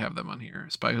 Spectre. Where do I have them on here?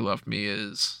 Spy Who Loved Me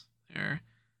is there.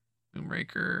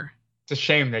 Moonraker. It's a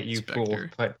shame that you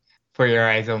fools put For Your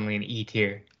Eyes Only in E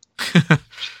tier.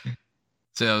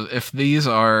 So if these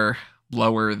are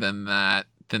lower than that,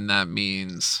 then that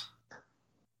means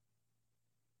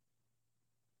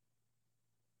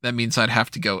I'd have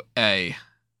to go A.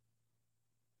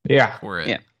 Yeah. For it.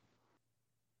 Yeah.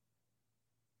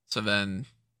 So then,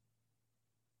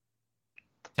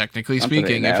 technically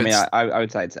speaking, if it's, I would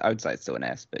say it's still an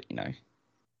S, but you know.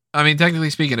 I mean, technically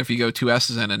speaking, if you go 2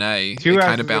 S's and an A, it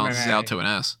kind of balances out to an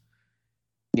S.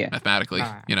 Yeah. Mathematically,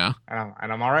 you know.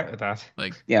 And I'm all right with that.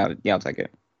 Like. Yeah, I'll take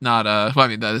it. Not well, I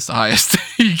mean, that is the highest.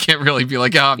 You can't really be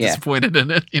like, I'm disappointed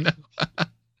in it, you know.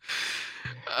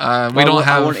 We don't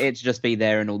have. I want it to just be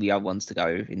there and all the other ones to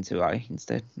go into A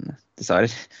instead.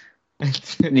 Decided.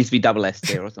 It needs to be double S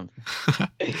tier or something.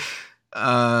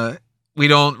 We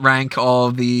don't rank all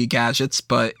the gadgets,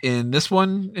 but in this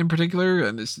one in particular,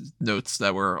 and this is notes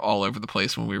that were all over the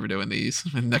place when we were doing these,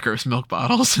 Necros milk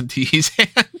bottles and Teehee's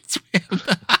hands.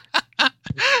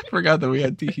 Forgot that we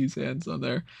had Teehee's hands on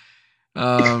there.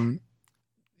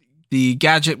 The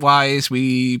gadget wise,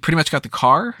 we pretty much got the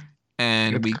car,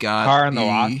 and we got car and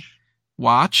the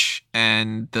watch,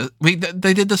 and they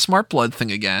did the smart blood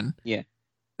thing again. Yeah.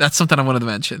 That's something I wanted to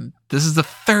mention. This is the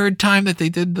 3rd time that they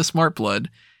did the smart blood,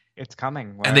 It's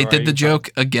coming. And they did the joke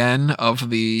again of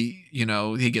the,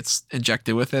 he gets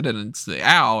injected with it and it's the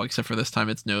ow, except for this time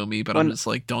it's Nomi, but I'm just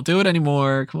like, don't do it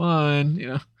anymore. Come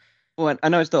on, Well, I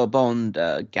know it's not a Bond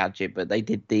gadget, but they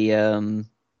did the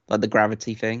like the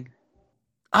gravity thing.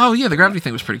 Oh yeah, the gravity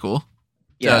thing was pretty cool.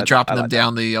 Yeah, dropping them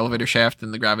down the elevator shaft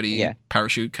and the gravity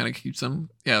parachute kind of keeps them.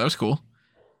 Yeah, that was cool.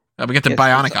 We get the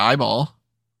bionic eyeball.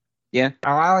 Yeah.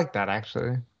 Oh, I like that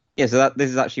actually. Yeah, so this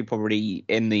is actually probably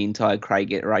in the entire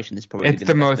Craig iteration. This probably it's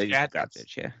the most gadgets.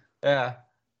 Yeah.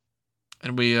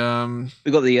 And we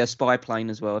got the spy plane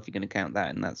as well, if you're going to count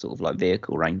that in that sort of like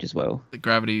vehicle range as well. The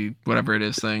gravity, whatever it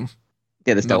is, thing.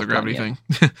 Yeah, the stealth gravity plane,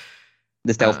 thing.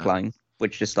 The stealth plane,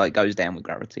 which just like goes down with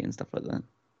gravity and stuff like that.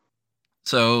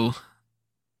 So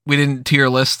we didn't tier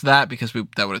list that because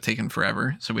that would have taken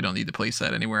forever. So we don't need to place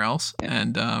that anywhere else. Yeah.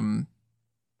 And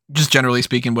just generally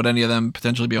speaking, would any of them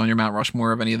potentially be on your Mount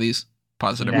Rushmore of any of these?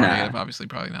 Positive or negative? Obviously,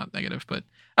 probably not negative, but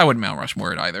I wouldn't Mount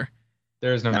Rushmore it either.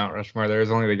 There is no Mount Rushmore. There is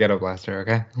only the Ghetto Blaster,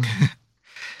 okay?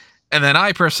 And then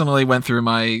I personally went through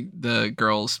the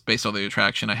girls based on the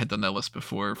attraction. I had done that list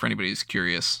before. For anybody who's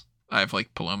curious, I have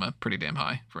like Paloma pretty damn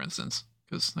high, for instance,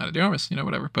 because Ana de Armas,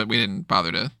 whatever. But we didn't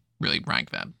bother to really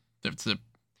rank that. It's a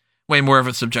way more of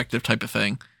a subjective type of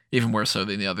thing, even more so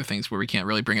than the other things where we can't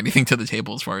really bring anything to the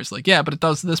table as far as like, yeah, but it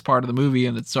does this part of the movie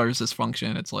and it serves this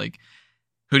function. It's like,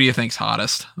 who do you think's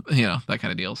hottest? That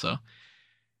kind of deal. So,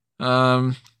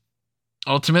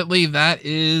 ultimately, that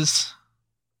is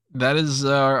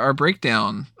our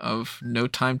breakdown of No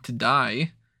Time to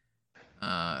Die.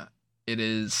 It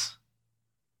is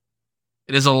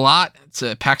a lot.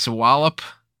 It packs a wallop.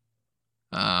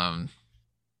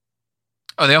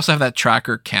 Oh, they also have that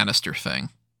tracker canister thing.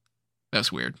 That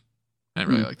was weird. I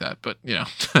didn't really like that, but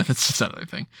that's just another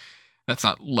thing. That's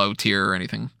not low tier or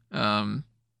anything. I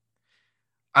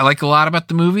like a lot about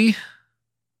the movie.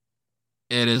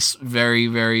 It is very,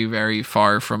 very, very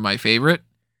far from my favorite.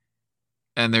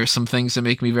 And there's some things that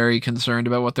make me very concerned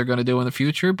about what they're going to do in the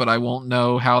future, but I won't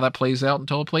know how that plays out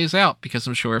until it plays out, because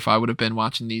I'm sure if I would have been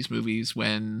watching these movies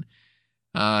when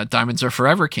Diamonds Are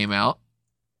Forever came out,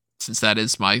 since that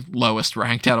is my lowest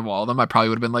ranked out of all of them, I probably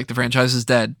would have been like, the franchise is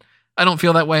dead. I don't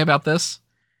feel that way about this.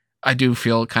 I do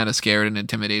feel kind of scared and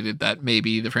intimidated that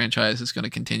maybe the franchise is going to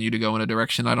continue to go in a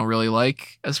direction I don't really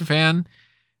like as a fan.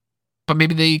 But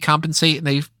maybe they compensate and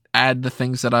they add the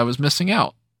things that I was missing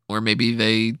out. Or maybe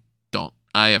they don't.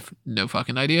 I have no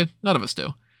fucking idea. None of us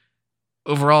do.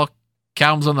 Overall,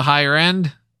 Callum's on the higher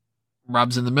end.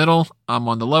 Rob's in the middle. I'm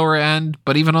on the lower end.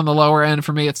 But even on the lower end,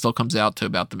 for me, it still comes out to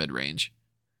about the mid-range.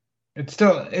 It's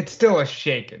still a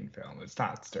shaken film. It's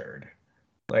not stirred.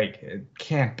 Like, it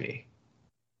can't be.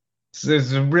 So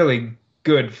it's a really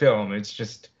good film. It's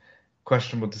just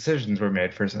questionable decisions were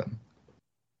made for some.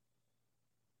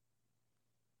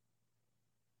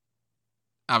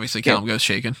 Obviously, Callum goes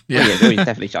shaken. Yeah, he's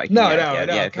definitely shaking. No. We're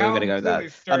going to go with that.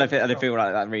 I don't feel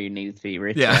like that really needs to be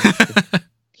written. Yeah.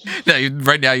 No,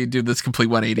 right now you do this complete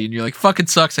 180 and you're like, fucking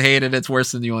sucks, I hate it, it's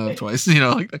worse than You Only Live Twice.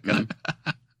 Like that kind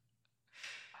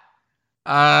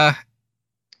of.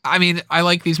 I mean, I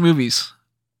like these movies.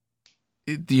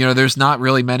 There's not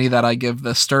really many that I give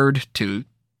the stirred to.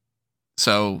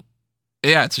 So,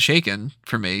 yeah, it's a shaken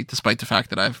for me, despite the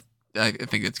fact that I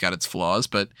think it's got its flaws.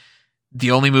 But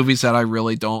the only movies that I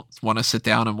really don't want to sit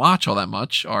down and watch all that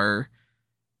much are,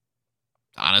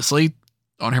 honestly,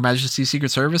 On Her Majesty's Secret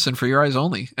Service and For Your Eyes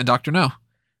Only and Dr. No.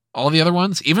 All the other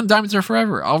ones, even Diamonds Are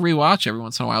Forever, I'll rewatch every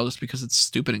once in a while just because it's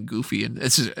stupid and goofy and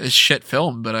it's a shit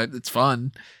film, but it's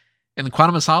fun. And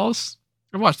Quantum of Solace,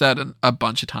 I've watched that a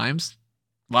bunch of times.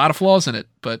 A lot of flaws in it,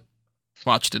 but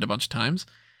watched it a bunch of times.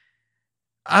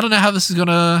 I don't know how this is going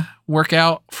to work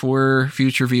out for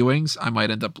future viewings. I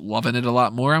might end up loving it a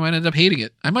lot more. I might end up hating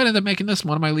it. I might end up making this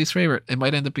one of my least favorite. It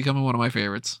might end up becoming one of my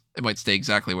favorites. It might stay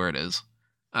exactly where it is.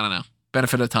 I don't know.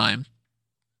 Benefit of time.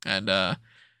 And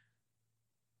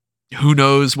who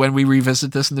knows when we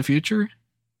revisit this in the future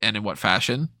and in what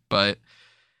fashion. But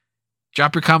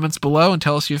drop your comments below and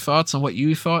tell us your thoughts on what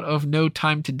you thought of No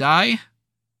Time to Die.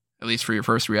 At least for your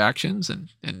first reactions, and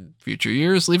in future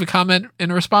years, leave a comment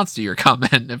in response to your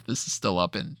comment if this is still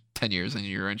up in 10 years and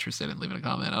you're interested in leaving a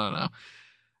comment. I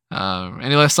don't know.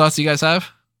 Any last thoughts you guys have?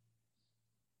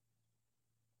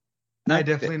 I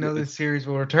definitely know this series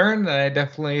will return, and I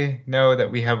definitely know that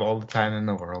we have all the time in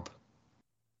the world.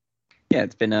 Yeah,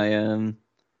 it's been a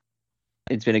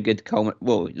good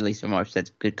well, at least from my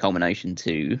perspective, good culmination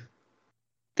to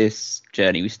this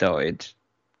journey we started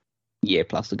a year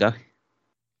plus ago.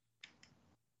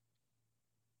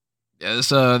 Yeah,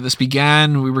 this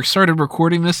began. We started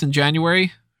recording this in January,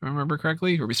 if I remember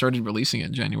correctly, or we started releasing it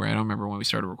in January. I don't remember when we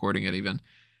started recording it even.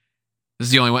 This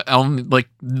is the only one, like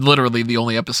literally the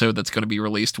only episode that's going to be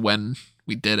released when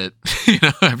we did it.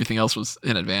 Everything else was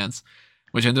in advance,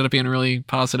 which ended up being really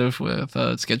positive with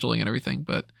scheduling and everything.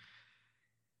 But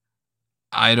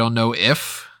I don't know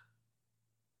if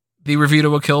the Review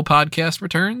to a Kill podcast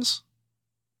returns.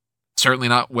 Certainly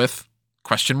not with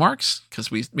question marks, because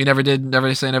we never did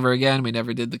Never Say Never Again. We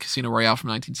never did the Casino Royale from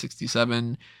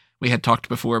 1967. We had talked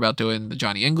before about doing the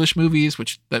Johnny English movies,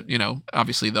 which, that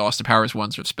obviously the Austin Powers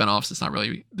ones are spinoffs. It's not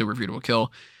really the Review to a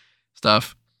Kill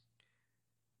stuff.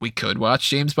 We could watch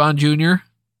James Bond Jr.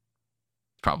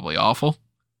 Probably awful,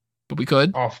 but we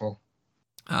could. Awful.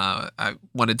 I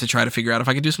wanted to try to figure out if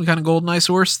I could do some kind of GoldenEye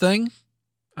source thing.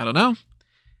 I don't know.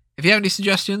 If you have any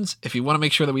suggestions, if you want to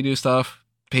make sure that we do stuff,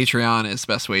 Patreon is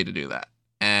the best way to do that.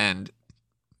 And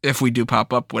if we do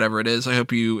pop up, whatever it is, I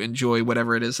hope you enjoy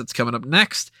whatever it is that's coming up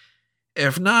next.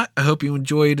 If not, I hope you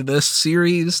enjoyed this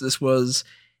series. This was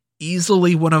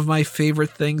easily one of my favorite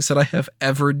things that I have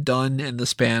ever done in the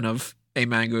span of a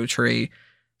Mango Tree.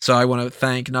 So I want to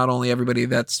thank not only everybody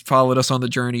that's followed us on the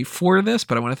journey for this,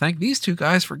 but I want to thank these two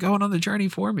guys for going on the journey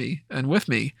for me and with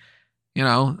me.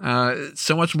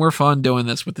 So much more fun doing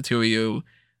this with the two of you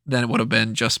than it would have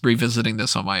been just revisiting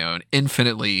this on my own.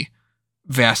 Infinitely,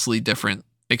 vastly different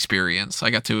experience.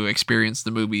 I got to experience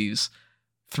the movies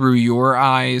through your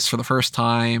eyes for the first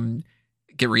time,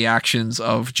 get reactions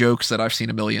of jokes that I've seen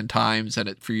a million times,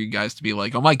 and for you guys to be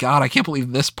like, oh my God, I can't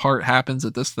believe this part happens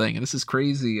at this thing, and this is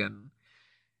crazy. And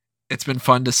it's been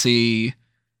fun to see,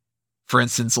 for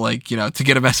instance, like, to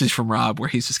get a message from Rob where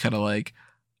he's just kind of like,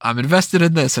 I'm invested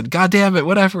in this, and God damn it,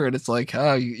 whatever. And it's like,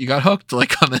 oh, you got hooked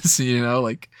like on this, so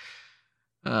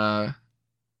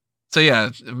yeah,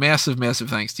 massive, massive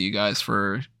thanks to you guys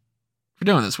for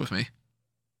doing this with me.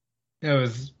 It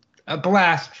was a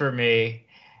blast for me,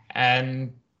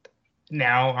 and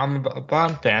now I'm a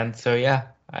Bond fan, so yeah,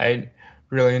 I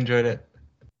really enjoyed it.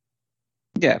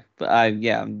 Yeah, but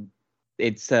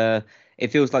it's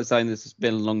it feels like something that's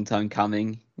been a long time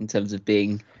coming in terms of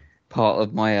being part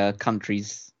of my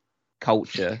country's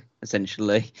culture,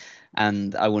 essentially.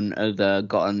 And I wouldn't have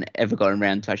ever gotten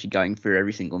around to actually going through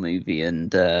every single movie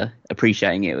and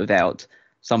appreciating it without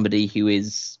somebody who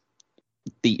is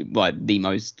the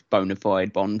most bona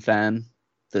fide Bond fan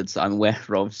that I'm aware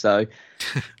of. So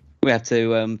we have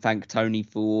to thank Tony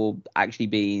for actually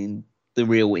being the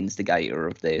real instigator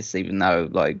of this, even though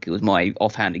it was my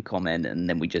offhanded comment and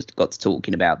then we just got to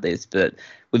talking about this. But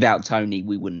without Tony,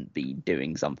 we wouldn't be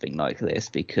doing something like this,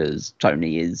 because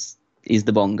Tony is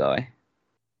the Bond guy.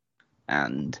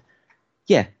 And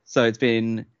yeah, so it's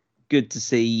been good to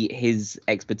see his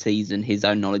expertise and his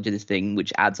own knowledge of this thing,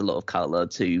 which adds a lot of colour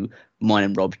to mine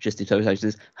and Rob's just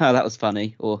says, oh, that was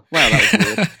funny, or wow, that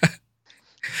was weird.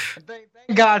 Thank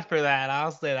God for that.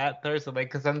 I'll say that personally,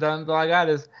 because sometimes all I got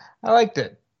is I liked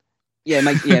it. Yeah,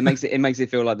 it makes it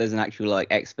feel like there's an actual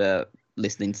expert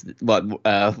listening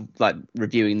to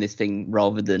reviewing this thing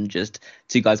rather than just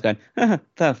two guys going,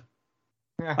 tough.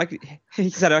 Yeah.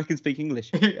 He said I can speak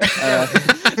English.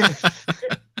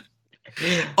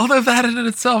 Although that in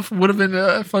itself would have been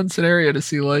a fun scenario to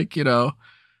see,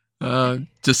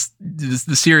 just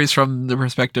the series from the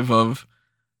perspective of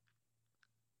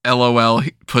LOL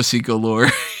pussy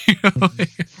galore.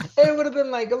 It would have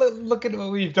been like, look at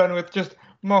what we've done with just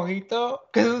Mojito,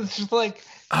 because it's just like,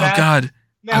 oh God,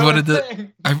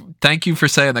 I thank you for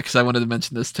saying that, because I wanted to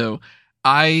mention this too.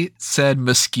 I said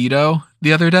mosquito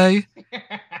the other day,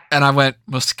 and I went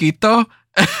mosquito.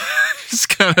 It's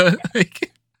kind of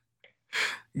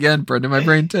again burned in my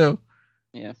brain too.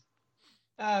 Yeah,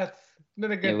 it's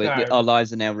been a good time. Our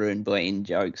lives are now ruined by in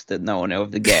jokes that no one will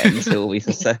ever get until we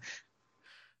say.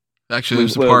 Actually,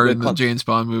 there's a part in the James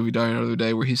Bond movie Die Another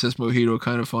Day where he says mojito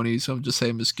kind of funny, so I'm just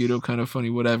saying mosquito kind of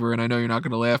funny, whatever. And I know you're not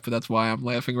going to laugh, but that's why I'm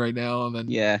laughing right now. And then,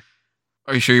 yeah,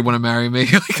 are you sure you want to marry me?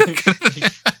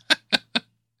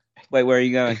 Wait, where are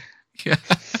you going?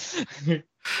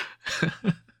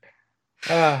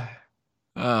 Yeah.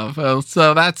 Well,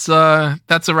 so that's a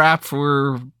wrap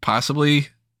for possibly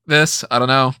this. I don't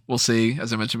know. We'll see.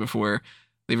 As I mentioned before,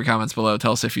 leave your comments below.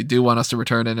 Tell us if you do want us to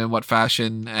return and in what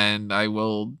fashion, and I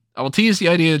will tease the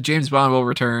idea that James Bond will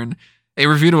return. A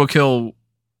Review to a Kill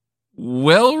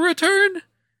will return.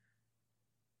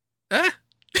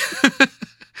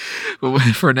 But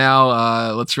for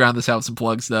now, let's round this out with some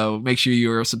plugs, though. Make sure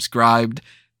you are subscribed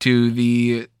to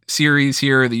the series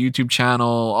here, the YouTube channel,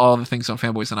 all the things on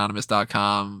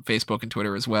fanboysanonymous.com, Facebook and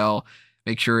Twitter as well.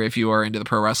 Make sure if you are into the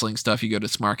pro wrestling stuff, you go to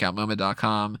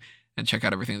smarkoutmoment.com and check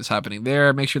out everything that's happening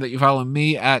there. Make sure that you follow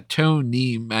me at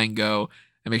Tony Mango,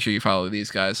 and make sure you follow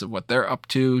these guys of what they're up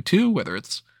to too, whether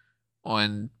it's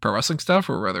on pro wrestling stuff,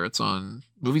 or whether it's on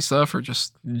movie stuff, or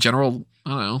just general, I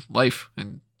don't know, life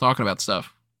and talking about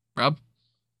stuff. Rob?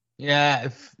 Yeah,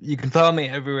 if you can follow me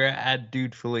everywhere at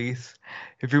Dude Felice.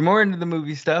 If you're more into the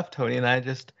movie stuff, Tony and I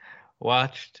just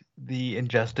watched the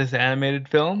Injustice animated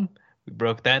film. We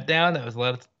broke that down. That was a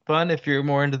lot of fun. If you're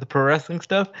more into the pro wrestling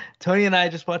stuff, Tony and I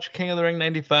just watched King of the Ring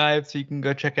 95, so you can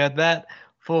go check out that.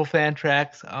 Full fan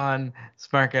tracks on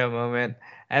Smart Out Moment.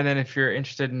 And then if you're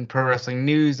interested in pro wrestling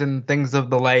news and things of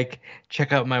the like,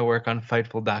 check out my work on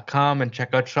Fightful.com and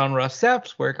check out Sean Ross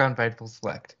Sapp's work on Fightful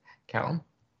Select. Callum?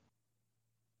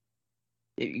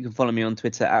 You can follow me on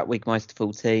Twitter at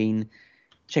Wigmeister14.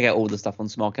 Check out all the stuff on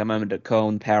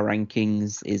smartcatmoment.com. Power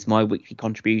Rankings is my weekly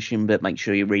contribution, but make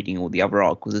sure you're reading all the other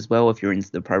articles as well if you're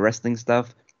into the pro wrestling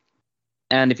stuff.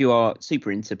 And if you are super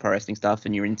into pro wrestling stuff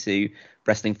and you're into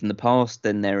wrestling from the past,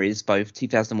 then there is both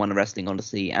 2001 Wrestling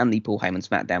Odyssey and the Paul Heyman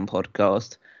SmackDown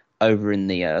podcast over in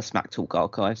the Smack Talk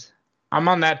archives. I'm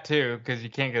on that too, because you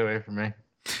can't get away from me.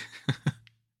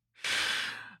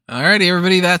 Alrighty,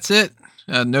 everybody, that's it.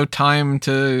 No time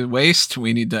to waste.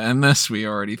 We need to end this. We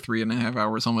are already 3.5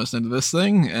 hours almost into this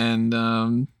thing.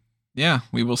 And yeah,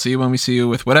 we will see you when we see you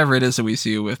with whatever it is that we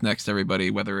see you with next, everybody,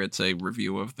 whether it's a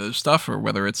review of the stuff or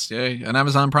whether it's an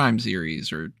Amazon Prime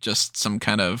series or just some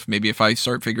kind of, maybe if I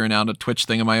start figuring out a Twitch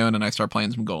thing of my own and I start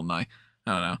playing some GoldenEye.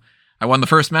 I don't know. I won the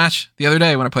first match the other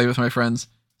day when I played with my friends.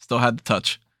 Still had the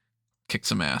touch. Kicked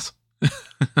some ass.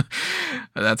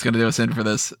 That's going to do us in for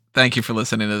this. Thank you for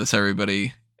listening to this,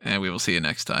 everybody. And we will see you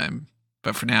next time.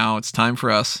 But for now, it's time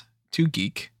for us to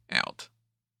geek